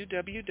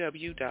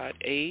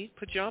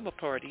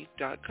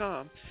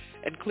www.apajamaparty.com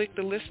and click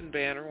the listen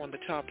banner on the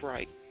top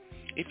right.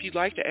 If you'd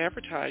like to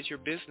advertise your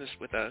business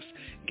with us,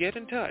 get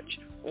in touch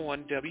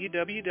on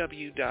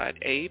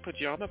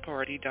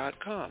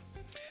www.apajamaparty.com.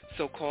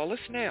 So call us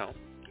now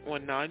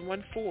on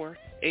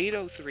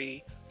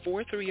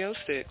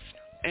 914-803-4306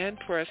 and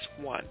press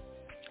 1.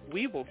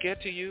 We will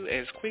get to you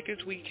as quick as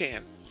we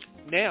can.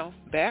 Now,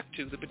 back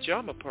to the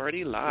Pajama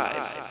Party Live.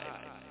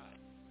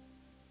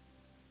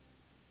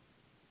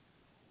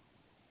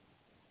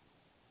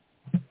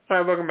 All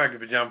right, welcome back to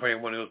Pajama Party.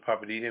 One of those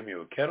Papa D. I'm here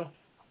with Kettle.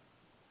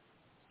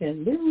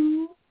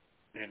 Hello.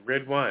 And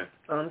red wine.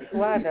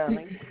 Bonsoir,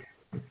 darling.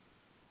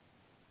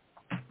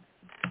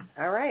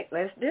 All right,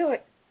 let's do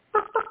it.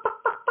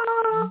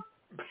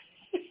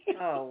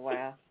 Oh,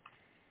 wow.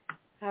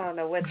 I don't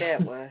know what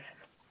that was.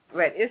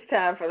 But it's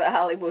time for the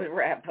Hollywood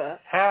wrap-up.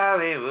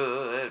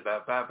 Hollywood,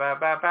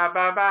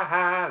 ba-ba-ba-ba-ba-ba,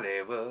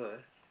 Hollywood.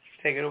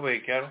 Take it away,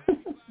 Kettle.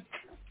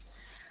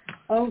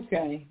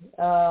 Okay.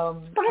 I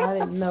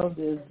didn't know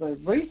this, but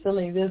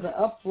recently there's an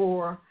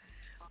uproar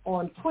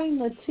on Queen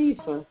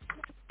Latifah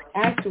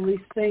actually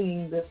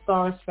singing the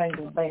Star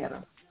Spangled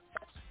Banner.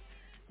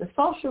 The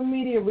social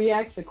media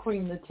reacts to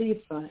Queen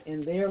Latifah,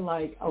 and they're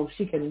like, oh,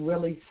 she can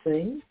really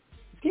sing?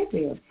 Give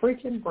me a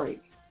freaking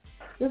break.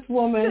 This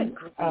woman,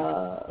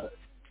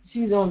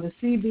 she's on the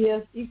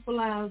CBS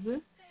Equalizer.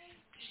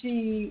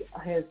 She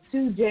has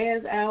 2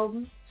 jazz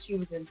albums. She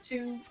was in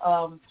 2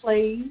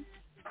 plays.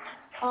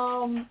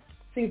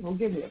 People,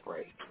 give me a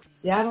break.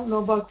 Yeah, I don't know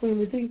about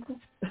Queen Latifah.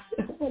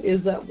 What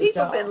is up with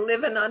People y'all? been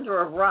living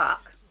under a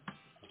rock.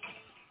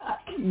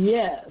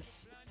 Yes,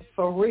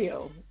 for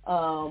real.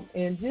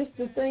 And just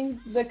the things,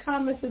 the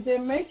comments that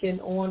they're making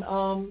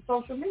on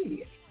social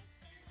media.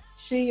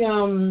 She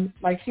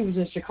she was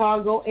in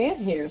Chicago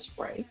and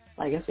Hairspray.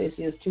 Like I said,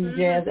 she has 2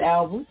 jazz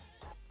albums.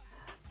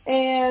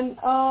 And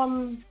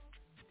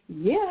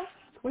yeah,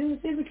 Queen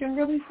Latifah can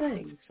really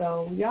sing.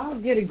 So y'all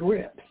get a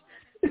grip.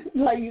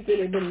 Like you said,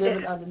 they've been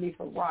living underneath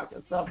a rock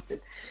or something.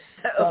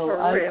 So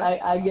for real.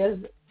 I guess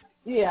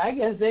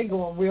they're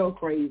going real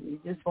crazy,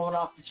 just going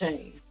off the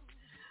chain.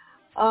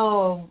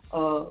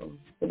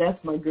 But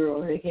that's my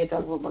girl. They can't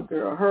talk about my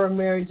girl. Her,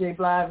 Mary J.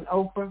 Blige, and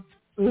Oprah.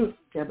 Y'all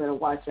better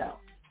watch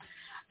out.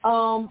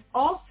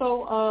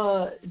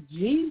 Also,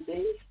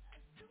 Jeezy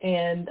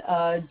and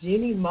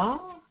Jeannie Ma,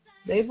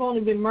 they've only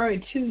been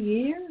married 2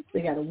 years.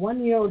 They got a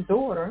 1-year-old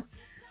daughter,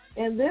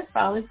 and they're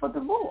filing for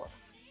divorce.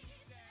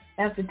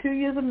 After 2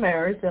 years of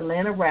marriage, the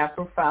Atlanta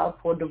rapper filed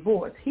for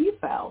divorce. He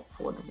filed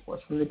for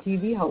divorce from the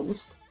TV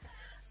host,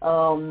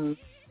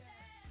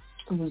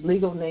 whose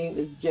legal name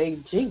is Jay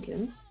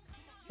Jenkins,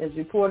 is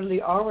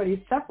reportedly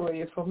already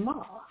separated from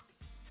Ma,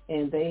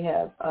 and they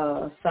have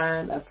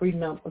signed a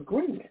prenup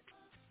agreement.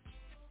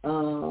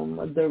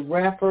 The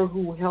rapper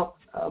who helped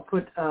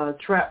put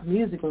trap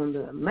music on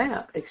the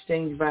map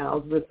exchanged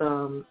vows with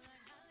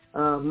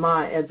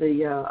Ma at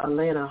the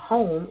Atlanta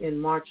home in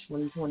March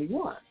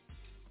 2021.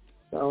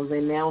 So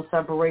they now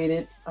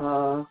separated,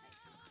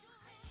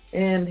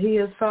 and he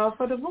has filed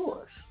for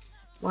divorce.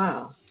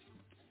 Wow.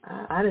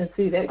 I didn't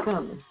see that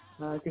coming.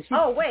 He's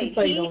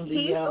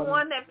the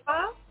one that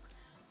filed?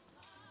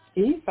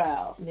 He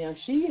filed. Now,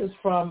 she is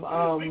from,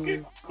 what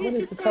is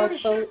the talk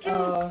show?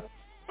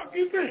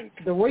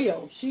 The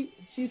Rio.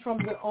 She's from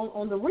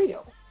on the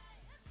Rio.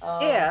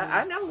 Yeah,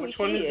 I know who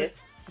she is.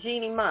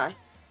 Jeannie Ma,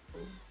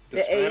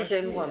 the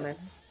Asian woman.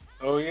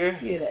 Oh, yeah?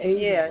 Yeah, the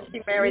Asian woman.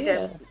 She married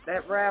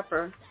that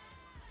rapper.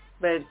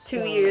 But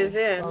 2 years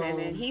in, and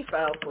then he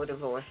filed for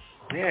divorce.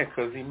 Yeah,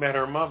 because he met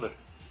her mother.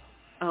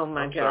 Oh,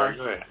 my God. Sorry,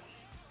 go ahead.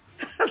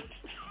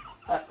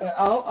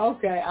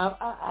 Okay.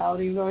 I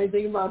don't even know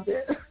anything about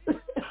that.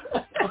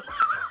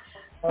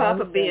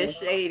 Papa being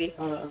shady.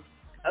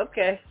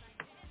 Okay.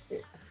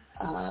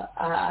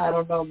 I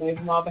don't know. Maybe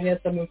Mama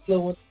had some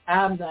influence.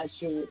 I'm not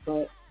sure,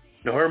 but...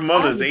 No, her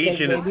mother's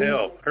Asian as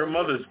hell. Her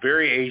mother's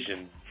very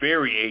Asian.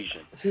 Very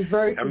Asian. She's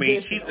very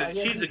she's a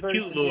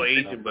cute little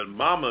Asian, but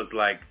Mama's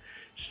like...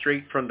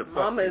 straight from the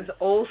Mama is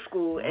old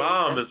school Asian.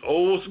 Mom is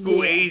old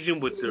school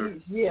Asian with her.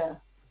 Yeah.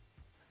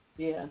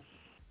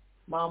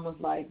 Mama's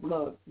like,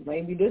 look,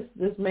 maybe this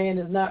man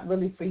is not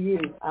really for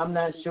you. I'm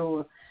not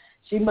sure.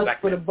 She must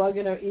put a bug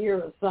in her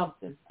ear or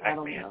something. I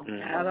don't know.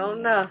 I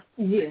don't know.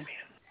 Yeah.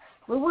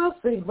 Well, we'll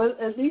see. But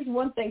at least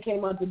one thing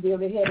came out the deal.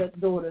 They had a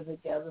daughter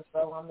together.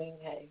 So, I mean,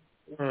 hey,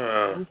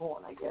 it's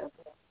born, I guess.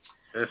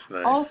 That's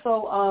nice.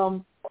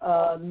 Also,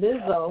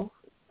 Lizzo,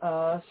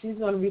 she's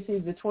going to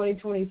receive the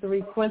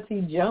 2023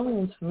 Quincy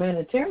Jones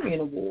Humanitarian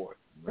Award.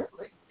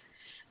 Really?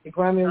 The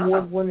Grammy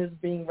Award winner is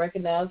being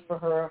recognized for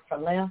her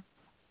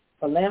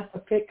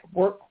philanthropic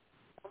work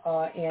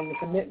and the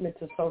commitment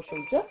to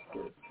social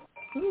justice.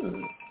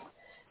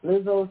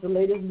 Lizzo is the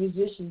latest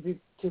musician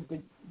to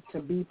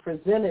be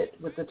presented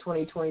with the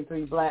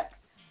 2023 Black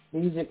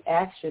Music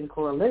Action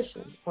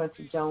Coalition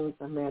Quincy Jones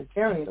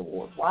Humanitarian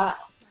Award. Wow.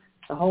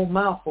 A whole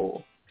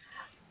mouthful.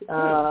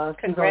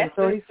 Congrats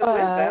to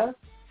Lizzo.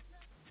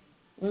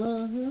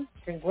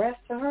 Congrats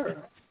to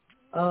her.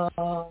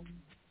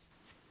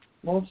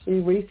 Mostly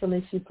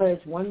recently, she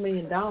pledged $1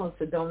 million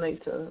to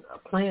donate to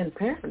Planned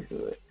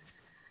Parenthood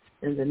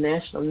and the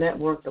National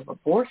Network of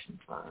Abortion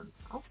Funds.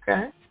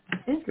 Okay,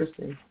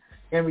 interesting.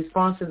 In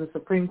response to the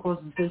Supreme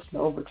Court's decision to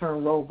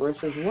overturn Roe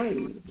versus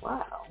Wade.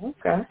 Wow,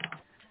 okay.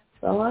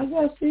 So I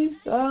guess she's,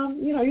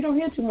 you don't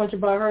hear too much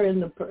about her in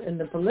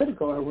the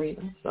political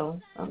arena. So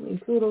I mean,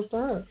 kudos to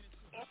her.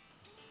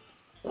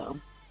 So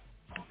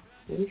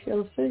we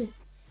shall see.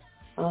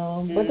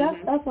 But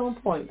that's on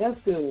point. That's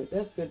good.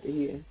 That's good to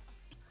hear.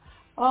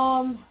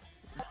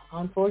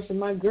 Unfortunately,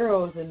 my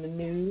girl's in the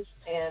news,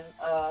 and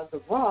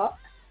The Rock,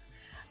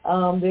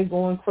 they're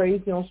going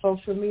crazy on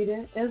social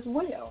media as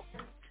well.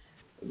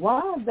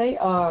 While they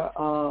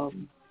are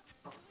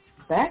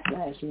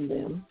backlashing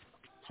them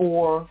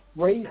for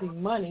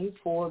raising money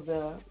for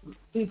the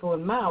people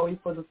in Maui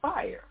for the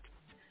fire,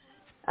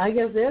 I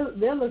guess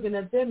they're looking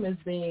at them as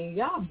being,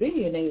 y'all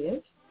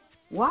billionaires.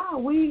 Why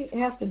we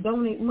have to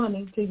donate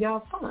money to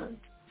y'all funds?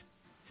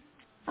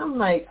 I'm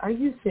like, are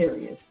you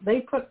serious?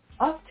 They put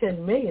up $10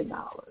 million.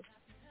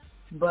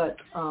 But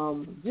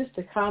just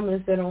the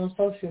comments that are on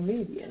social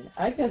media,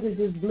 I guess it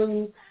just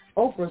blew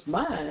Oprah's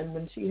mind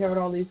when she heard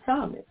all these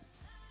comments.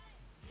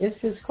 It's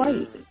just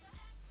crazy.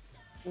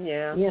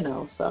 Yeah.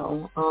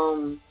 So,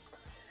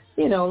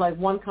 like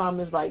one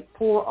comment is like,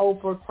 poor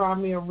Oprah,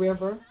 Crimea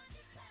River.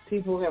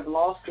 People have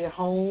lost their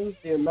homes,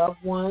 their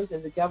loved ones,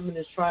 and the government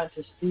is trying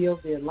to steal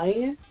their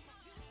land.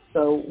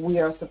 So we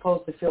are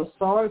supposed to feel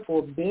sorry for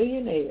a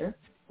billionaire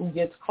who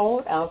gets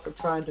called out for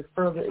trying to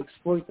further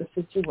exploit the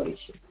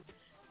situation.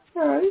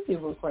 Girl, these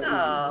people are crazy.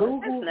 No,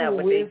 that's not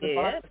what they did.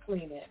 About to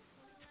clean it.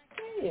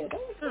 Yeah,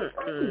 that's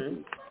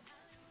crazy.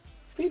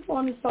 People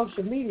on the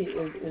social media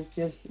is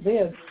just, they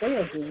are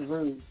just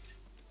rude.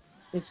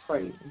 It's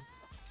crazy.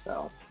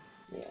 So,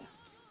 yeah.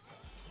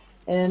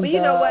 And, well,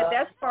 you know what?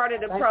 That's part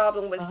of the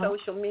problem with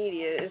social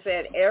media is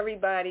that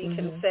everybody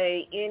can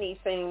say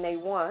anything they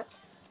want,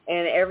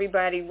 and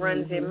everybody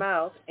runs their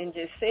mouth and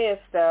just says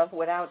stuff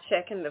without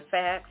checking the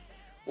facts,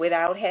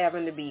 without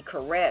having to be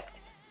correct.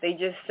 They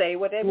just say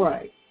what they want.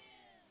 Right.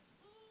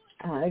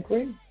 I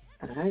agree.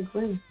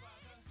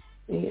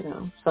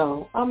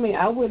 So, I mean,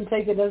 I wouldn't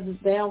take it as a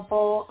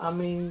downfall. I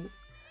mean,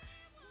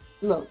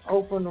 look,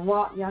 Oprah and The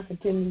Rock, y'all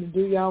continue to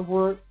do y'all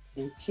work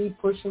and keep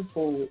pushing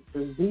forward.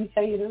 Because these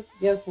haters,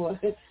 guess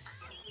what?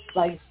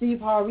 Like Steve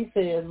Harvey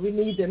says, we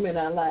need them in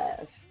our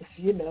lives,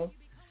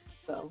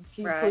 So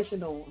keep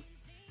pushing on.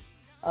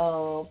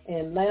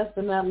 And last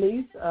but not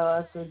least,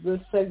 it's a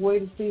good segue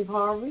to Steve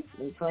Harvey.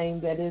 They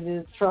claim that it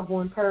is trouble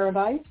in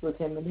paradise with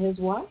him and his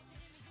wife.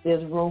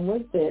 There's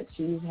rumors that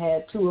she's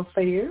had 2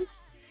 affairs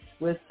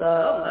with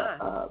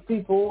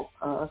people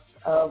of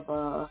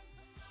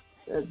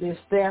their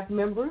staff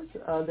members,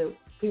 the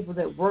people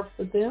that work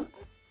with them.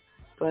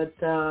 But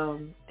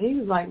he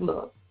was like,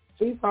 look,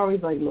 Steve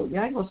Harvey's like, look,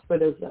 y'all ain't going to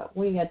split us up.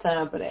 We ain't got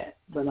time for that.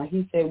 But like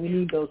he said, we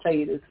need those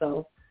haters.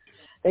 So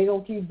they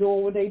going to keep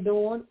doing what they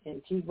doing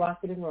and keep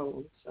rocking and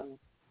rolling. So,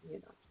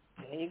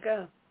 There you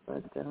go.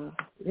 But, there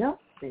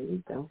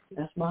you go.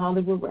 That's my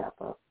Hollywood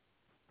wrap-up.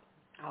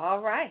 All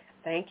right.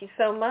 Thank you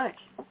so much.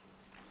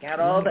 Got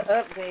all the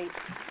updates.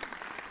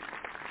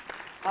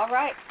 All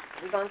right.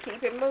 We're going to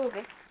keep it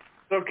moving.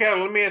 So,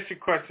 Kel, let me ask you a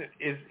question.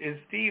 Is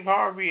Steve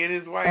Harvey and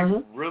his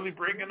wife really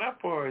breaking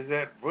up, or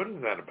what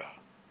is that about?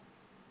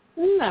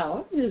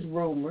 No, it's just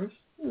rumors.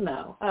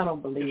 No, I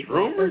don't believe it's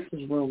rumors?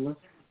 It's just rumors.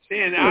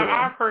 And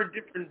I've heard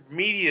different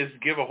medias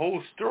give a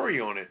whole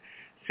story on it,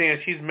 saying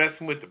she's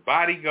messing with the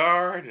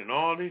bodyguard and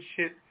all this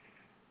shit.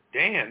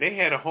 Damn, they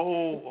had a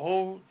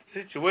whole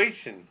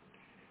situation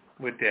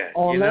with that,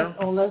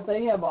 Unless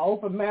they have an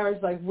open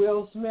marriage like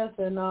Will Smith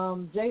and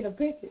Jada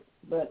Pinkett.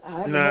 But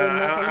I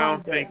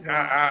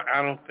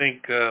don't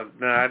think.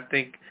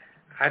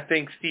 I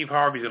think Steve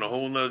Harvey's in a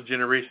whole nother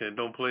generation that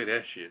don't play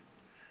that shit.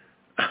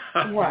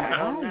 Right. I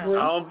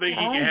don't think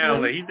he can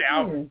handle it.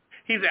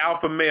 He's an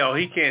alpha male.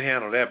 He can't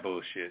handle that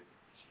bullshit.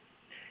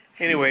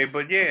 Anyway,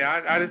 but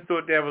yeah, I just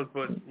thought that was,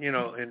 but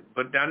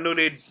I know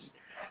they.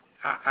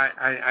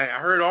 I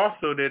heard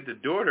also that the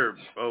daughter,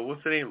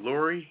 what's her name,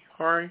 Lori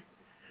Harvey,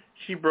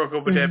 she broke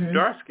up with that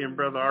dark skinned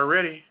brother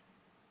already.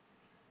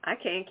 I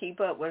can't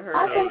keep up with her.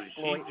 I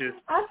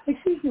think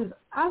she's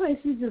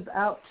just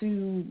out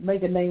to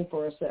make a name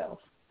for herself.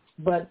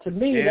 But to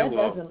me, that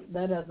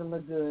doesn't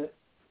look good.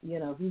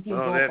 If you keep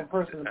going from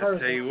person to person. I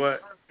tell you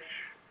what.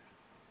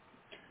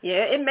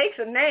 Yeah, it makes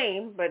a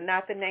name, but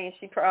not the name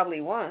she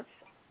probably wants.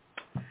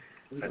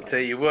 I tell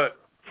you what.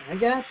 I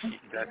got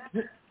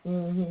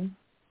you.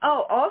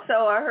 Oh,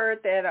 also I heard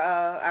that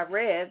I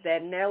read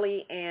that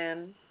Nelly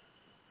and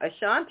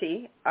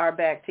Ashanti are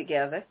back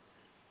together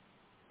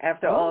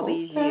after all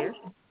these years.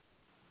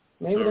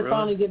 Maybe they'll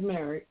finally get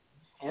married,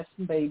 have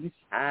some babies.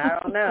 I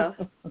don't know.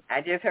 I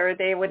just heard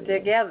they were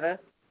together.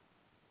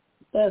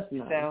 That's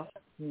nice. So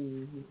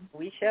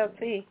we shall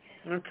see.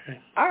 Okay.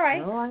 All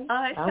right.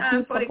 It's I'll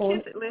time for the on.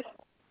 Kiss It list.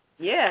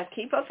 Yeah,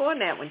 keep up on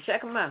that one.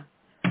 Check them out.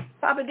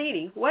 Papa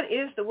Didi, what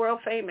is the world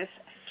famous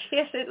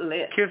Kiss It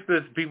list? Kiss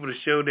list people to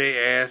show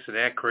their ass and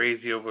act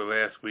crazy over the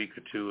last week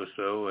or two or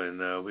so, and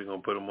we're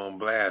going to put them on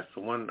blast.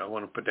 The one, I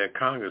want to put that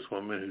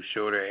congresswoman who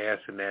showed her ass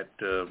in that,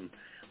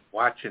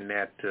 watching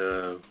that.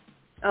 That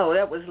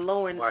was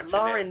Lauren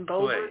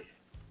Boebert.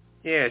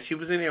 Yeah, she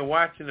was in there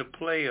watching the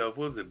play of,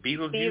 what was it,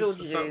 Beetlejuice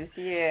or something?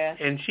 Yeah.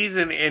 And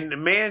and the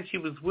man she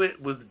was with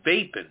was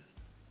vaping.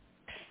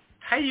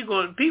 how you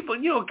going? People,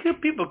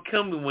 people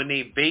kill me when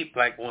they vape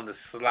like on the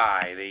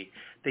sly.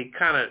 They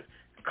kind of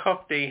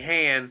cuff their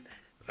hand,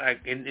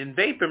 like, and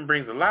vaping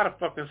brings a lot of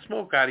fucking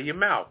smoke out of your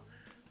mouth.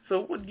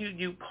 So what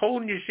you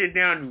holding your shit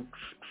down,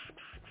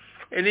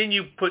 and then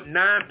you put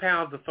 9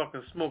 pounds of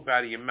fucking smoke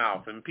out of your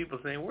mouth, and people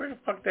saying, where the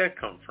fuck that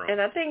come from? And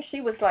I think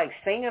she was like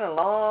singing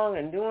along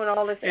and doing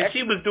all this. And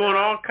she was doing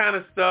all kind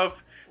of stuff.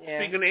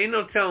 Yeah. Speaking, ain't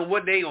no telling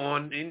what they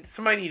on, and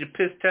somebody need to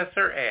piss test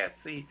her ass.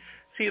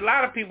 See, a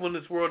lot of people in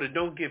this world that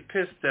don't get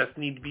piss tests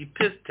need to be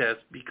piss tested,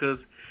 because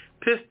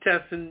piss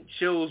testing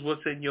shows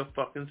what's in your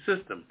fucking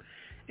system.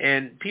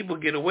 And people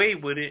get away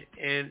with it,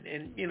 and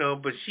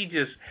but she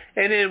just,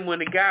 and then when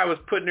the guy was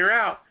putting her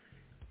out,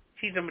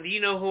 she told me, do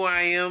you know who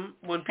I am?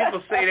 When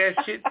people say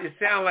that shit, it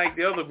sounds like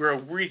the other girl,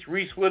 Reese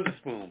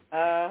Witherspoon.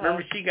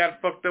 Remember she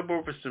got fucked up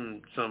over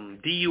some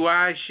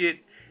DUI shit?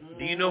 Mm-hmm.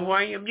 Do you know who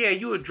I am? Yeah,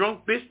 you a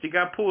drunk bitch that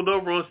got pulled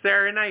over on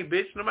Saturday night,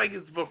 bitch. Nobody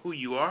gives a fuck who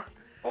you are.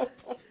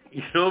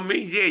 You know what I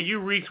mean? Yeah, you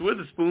Reese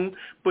Witherspoon,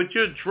 but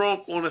you're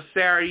drunk on a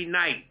Saturday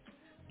night,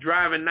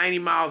 driving 90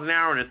 miles an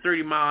hour in a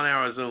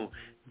 30-mile-an-hour zone.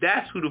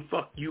 That's who the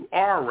fuck you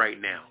are right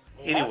now.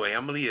 Yep. Anyway,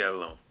 I'm going to leave that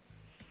alone.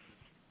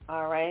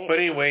 All right. But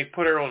anyway,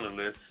 put her on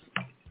the list.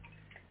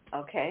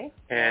 Okay.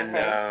 And,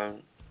 okay.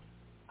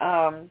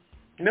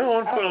 no,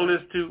 I'm put on the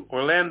list too,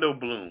 Orlando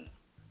Bloom.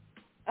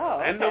 Oh,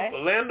 okay.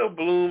 Orlando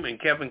Bloom and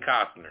Kevin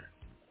Costner.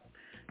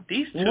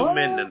 These two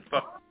men done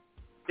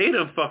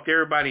fucked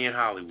everybody in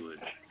Hollywood.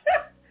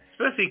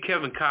 Especially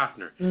Kevin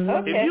Costner.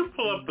 Okay. If you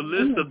pull up the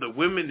list of the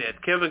women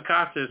that Kevin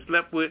Costner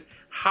slept with,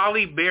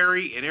 Halle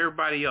Berry and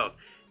everybody else,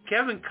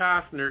 Kevin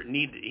Costner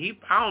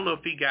I don't know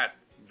if he got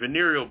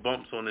venereal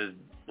bumps on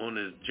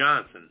his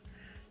Johnson.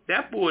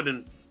 That boy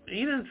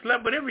he done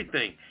slept with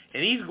everything.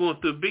 And he's going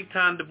through a big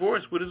time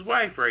divorce with his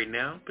wife right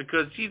now,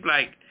 because she's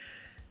like,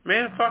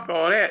 man, fuck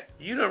all that.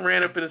 You done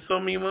ran up into so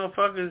many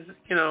motherfuckers,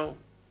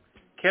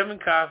 Kevin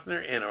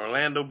Costner and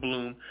Orlando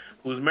Bloom,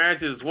 who's married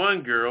to this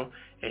one girl,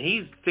 and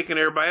he's sticking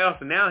everybody else,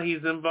 and now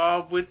he's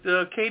involved with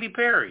Katy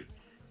Perry.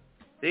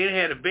 They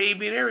had a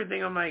baby and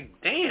everything. I'm like,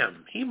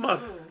 damn,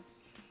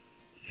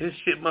 his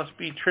shit must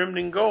be trimmed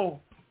in gold.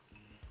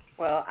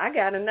 Well, I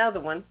got another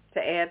one to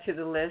add to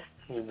the list.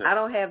 I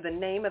don't have the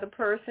name of the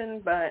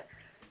person, but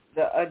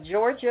a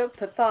Georgia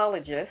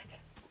pathologist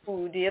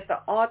who did the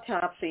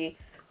autopsy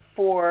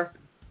for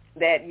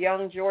that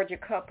young Georgia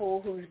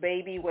couple whose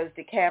baby was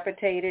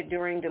decapitated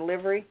during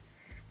delivery.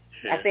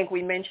 Yeah. I think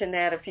we mentioned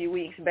that a few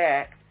weeks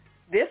back.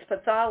 This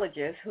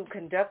pathologist who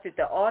conducted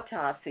the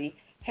autopsy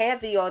had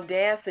the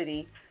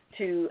audacity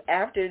to,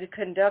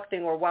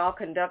 while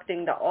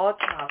conducting the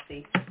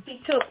autopsy,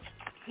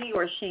 he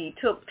or she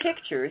took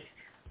pictures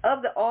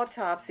of the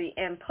autopsy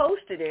and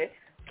posted it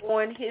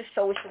on his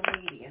social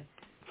media.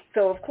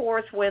 So, of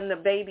course, when the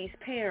baby's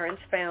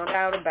parents found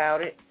out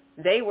about it,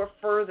 they were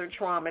further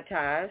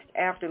traumatized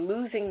after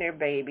losing their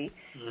baby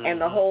and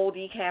the whole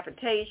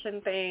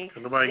decapitation thing.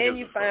 Then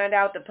you find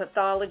out the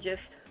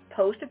pathologist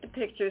posted the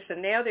pictures, so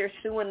now they're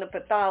suing the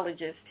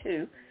pathologist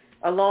too,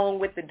 along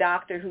with the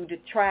doctor who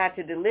tried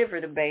to deliver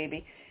the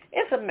baby.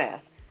 It's a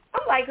mess.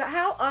 I'm like,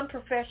 how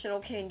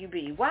unprofessional can you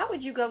be? Why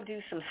would you go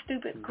do some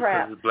stupid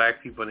crap? Because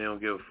black people, they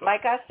don't give a fuck.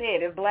 Like I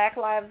said, if Black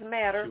Lives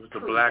Matter, she was a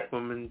black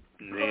woman,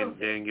 they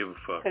didn't give a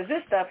fuck. Because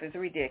this stuff is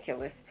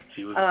ridiculous.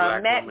 She was a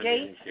black Matt woman, Gaetz,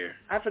 they didn't care.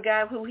 I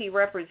forgot who he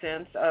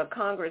represents, a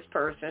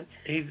congressperson.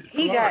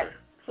 He got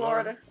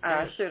Florida. Yeah.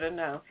 I should have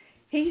known.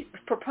 He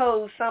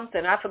proposed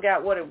something. I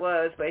forgot what it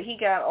was, but he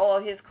got all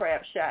his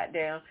crap shot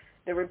down.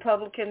 The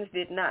Republicans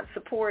did not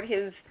support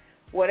his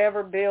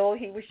whatever bill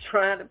he was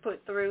trying to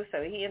put through,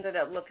 so he ended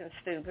up looking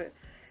stupid.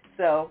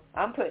 So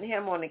I'm putting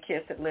him on the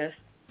kiss it list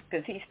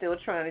because he's still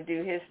trying to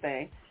do his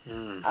thing.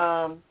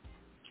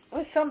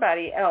 With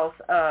somebody else,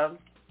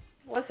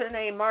 what's her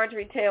name?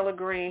 Marjorie Taylor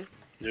Greene.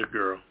 Your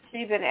girl.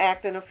 She's been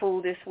acting a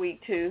fool this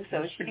week too,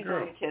 so she's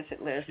on the kiss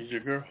it list. She's your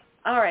girl.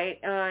 All right.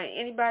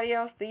 Anybody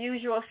else? The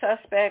usual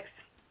suspects.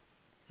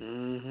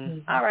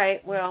 All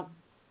right. Well.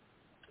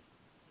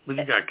 What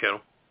you got, Kettle?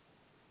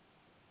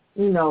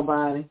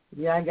 Nobody.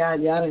 Yeah, I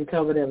done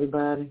covered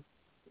everybody.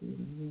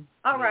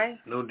 All right.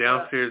 No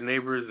downstairs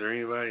neighbors or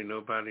anybody?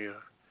 Nobody?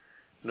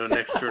 No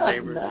next door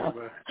neighbors?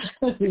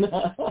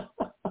 No.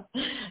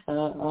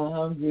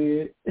 I'm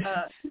good.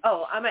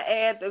 I'm going to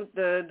add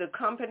the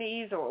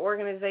companies or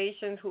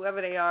organizations,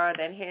 whoever they are,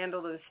 that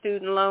handle the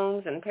student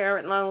loans and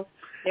parent loans.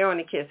 They're on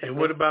the kiss it list. And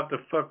what about the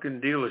fucking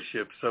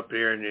dealerships up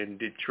there in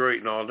Detroit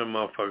and all them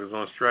motherfuckers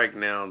on strike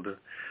now?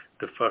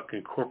 The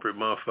fucking corporate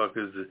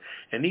motherfuckers,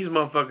 and these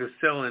motherfuckers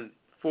selling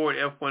Ford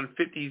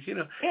F-150s,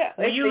 Yeah,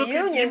 when it's you the look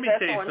unions at,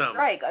 that's on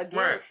strike against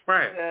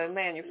right. the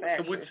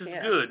manufacturers. Which is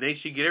good. They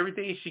should get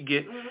everything they should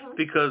get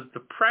because the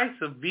price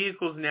of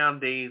vehicles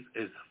nowadays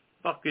is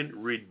fucking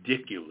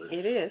ridiculous.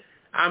 It is.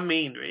 I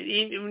mean,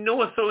 you know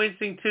what's so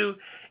interesting too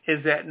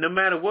is that no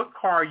matter what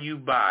car you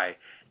buy,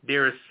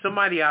 there is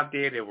somebody out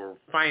there that will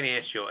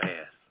finance your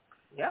ass.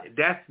 Yep.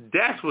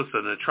 That's what's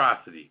an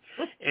atrocity.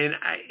 And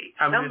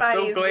I'm just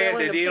so glad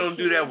that they don't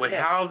do that with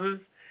houses.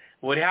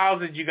 With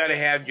houses, you got to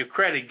have your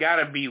credit got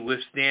to be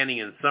withstanding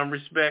in some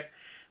respect.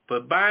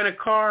 But buying a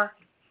car,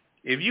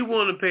 if you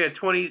want to pay a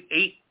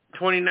 29%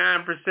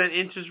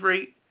 interest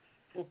rate,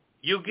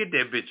 you'll get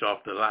that bitch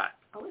off the lot.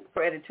 Oh, it's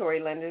predatory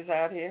lenders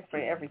out here for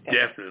everything.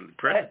 Definitely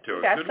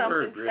predatory. Got Good something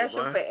word,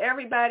 special for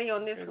everybody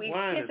on this week's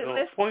kitchen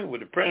list. Point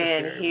with the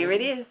predatory. And here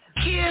it is.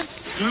 Kiss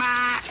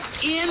my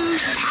entire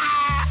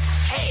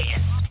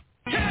ass.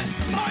 Kiss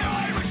my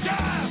Irish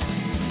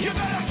ass. You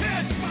better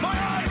kiss my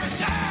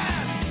Irish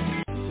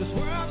ass. This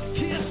world,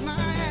 kiss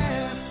my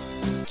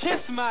ass. Kiss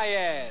my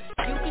ass.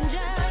 You can just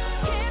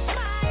kiss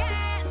my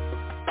ass.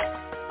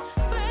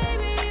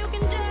 Baby, you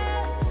can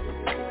just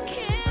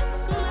kiss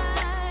my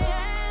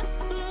ass.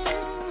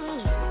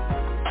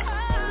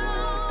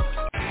 Oh.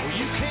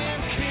 You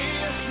can't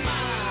kiss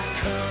my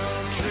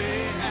country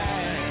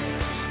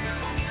ass.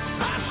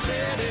 I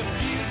said if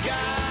you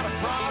got a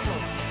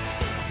problem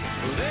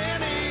with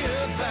any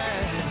of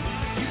that,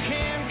 you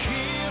can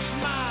kiss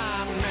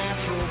my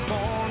natural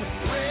born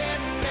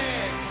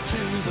redneck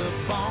to the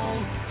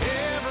bone,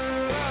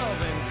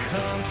 ever-loving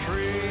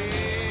country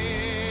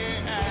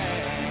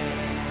ass.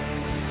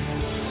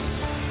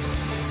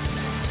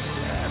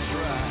 That's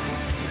right.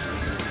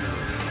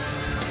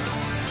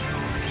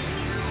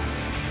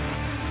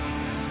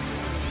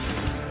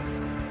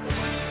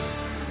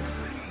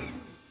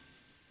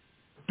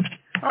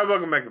 All right,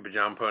 welcome back to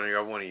Pajama Party.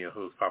 I'm one of your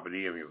hosts, Papa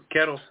D. I'm here with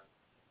Kettles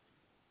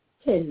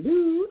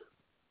Hello.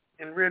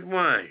 and Red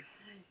Wine.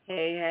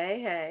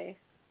 Hey.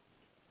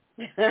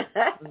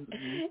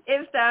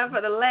 It's time for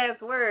the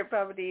last word,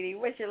 Papa Didi.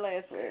 What's your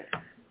last word?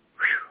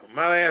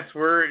 My last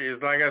word is,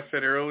 like I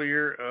said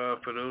earlier,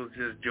 for those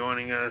just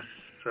joining us,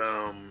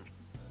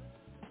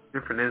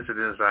 different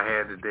incidents I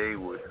had today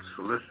with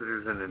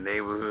solicitors in the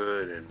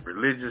neighborhood and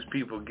religious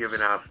people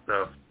giving out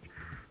stuff.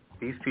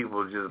 These people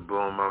are just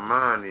blowing my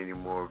mind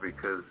anymore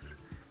because,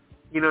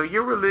 you know,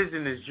 your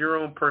religion is your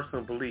own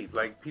personal belief.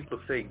 Like people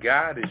say,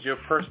 God is your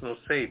personal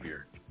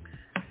savior.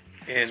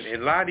 And a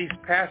lot of these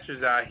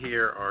pastors out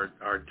here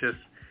are just,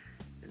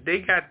 they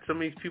got some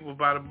of these people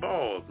by the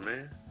balls,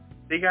 man.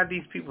 They got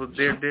these people,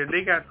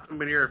 they got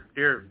some of their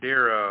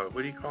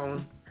what do you call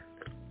them?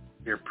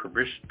 Their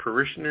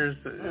parishioners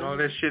and all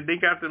that shit. They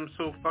got them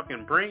so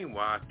fucking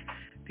brainwashed.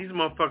 These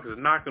motherfuckers are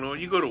knocking on.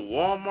 You go to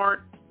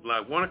Walmart,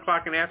 like 1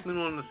 o'clock in the afternoon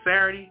on a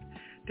Saturday,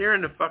 they're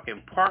in the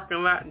fucking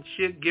parking lot and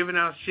shit, giving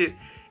out shit,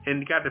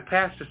 and got the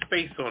pastor's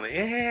face on it.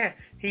 Yeah,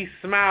 he's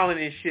smiling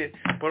and shit,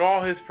 but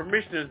all his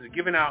parishioners are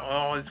giving out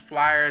all his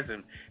flyers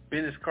and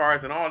business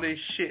cards and all this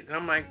shit. And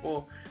I'm like,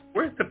 well,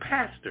 where's the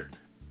pastor?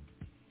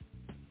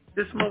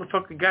 This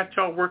motherfucker got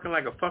y'all working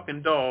like a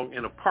fucking dog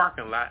in a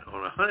parking lot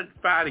on a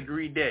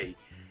 105-degree day.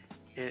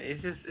 And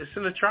it's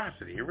an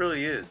atrocity. It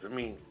really is. I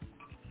mean,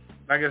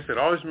 like I said,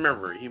 always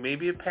remember, he may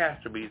be a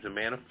pastor, but he's a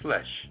man of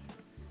flesh.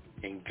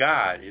 And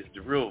God is the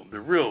real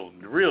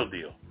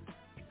deal.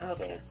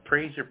 Okay.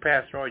 Praise your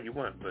pastor all you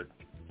want, but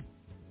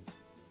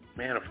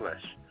man of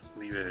flesh.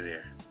 Leave it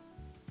there.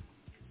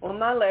 Well,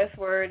 my last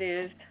word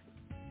is,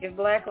 if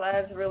Black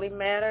lives really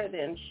matter,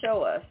 then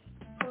show us.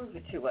 Prove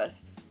it to us.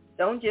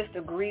 Don't just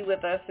agree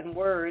with us in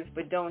words,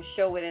 but don't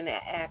show it in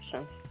their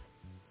actions.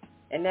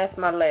 And that's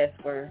my last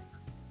word.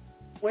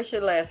 What's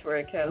your last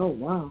word, Kelly? Oh,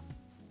 wow.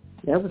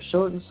 That was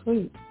short and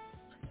sweet.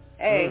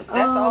 Hey, that's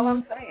all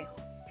I'm saying.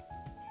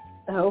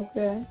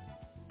 Okay.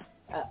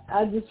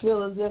 I just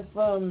feel as if,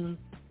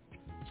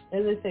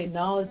 as they say,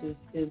 knowledge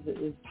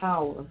is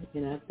power.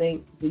 And I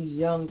think these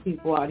young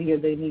people out here,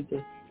 they need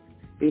to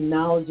be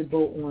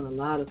knowledgeable on a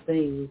lot of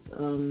things.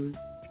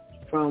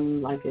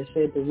 From, like I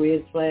said, the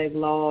red flag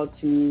law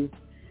to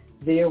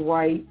their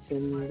rights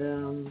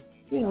and,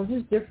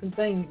 just different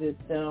things that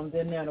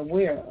they're not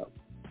aware of.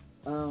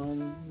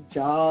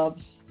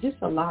 Jobs, just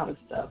a lot of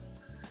stuff.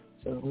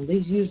 So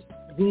these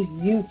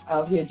youth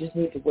out here just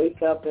need to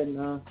wake up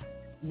and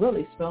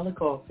really smell the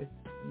coffee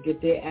and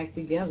get their act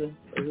together.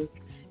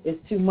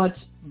 It's too much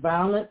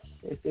violence.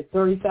 If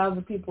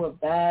 30,000 people have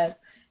died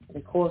in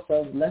the course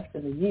of less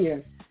than a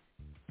year,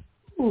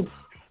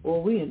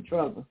 we in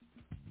trouble.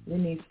 We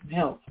need some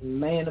help from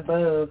man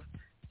above.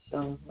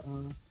 So,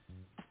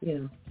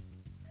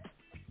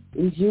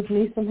 these youth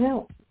need some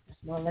help.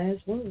 That's my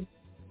last word.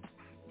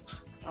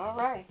 All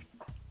right.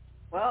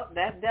 Well,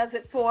 that does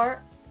it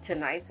for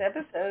tonight's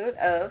episode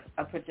of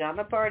A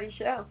Pajama Party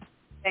Show.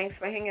 Thanks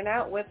for hanging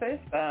out with us.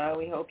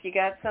 We hope you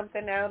got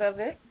something out of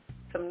it,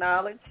 some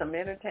knowledge, some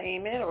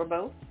entertainment, or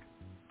both,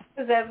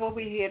 because that's what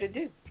we're here to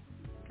do.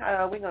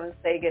 We're going to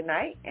say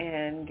goodnight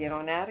and get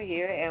on out of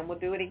here, and we'll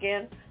do it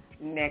again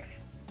next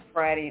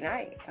Friday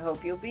night. I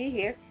hope you'll be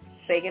here.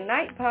 Say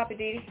goodnight, Papa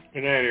D.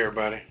 Good night,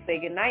 everybody. Say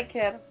goodnight,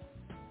 Kevin.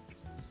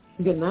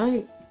 Good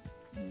night.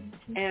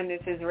 And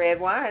this is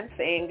Red Wine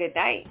saying good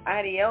night.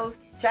 Adios,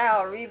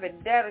 ciao,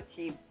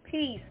 arrivederci,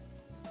 peace,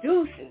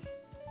 deuces.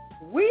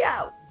 We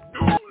out.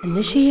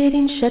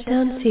 Initiating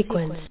shutdown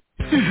sequence.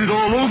 Is it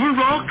all over,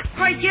 Rock?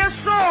 I guess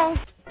so.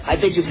 I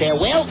bid you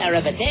farewell,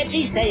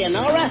 arrivederci,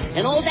 sayonara,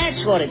 and all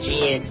that sort of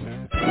jazz.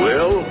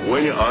 Well,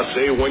 when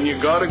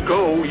you gotta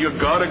go, you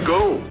gotta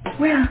go.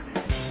 Well,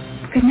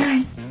 good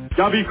night.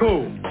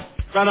 Yabiko.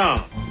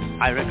 Sana.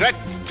 I regret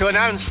to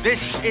announce this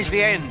is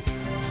the end.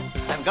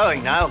 I'm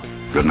going now.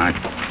 Good night,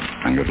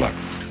 and good luck.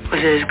 Was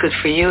it as good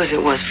for you as it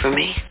was for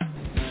me?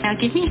 Now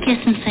give me a kiss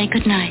and say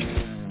good night.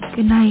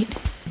 Good night.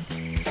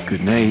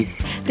 Good night.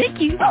 Thank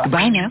you.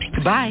 Goodbye now.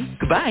 Goodbye.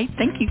 Goodbye.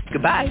 Thank you.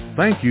 Goodbye.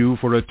 Thank you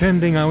for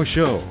attending our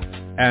show,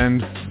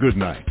 and good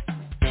night.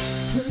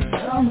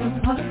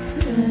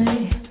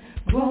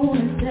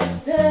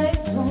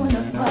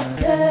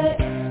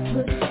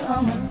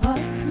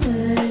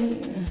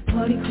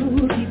 Party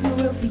crew, keep it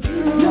real for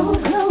you. No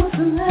clothes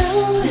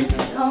allowed. It's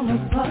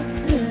summer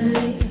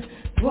party.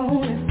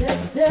 Grown and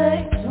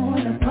sexy,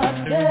 join the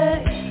party.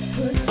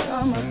 Put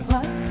summer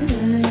party.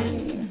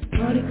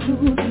 Party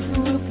crew, keep it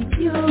real for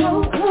you. No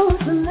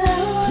clothes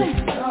allowed.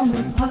 It's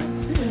summer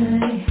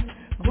party.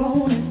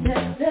 Grown and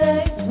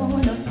sexy,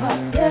 join the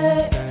party.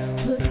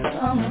 Put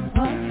summer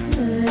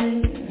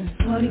party.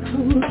 Party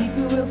crew.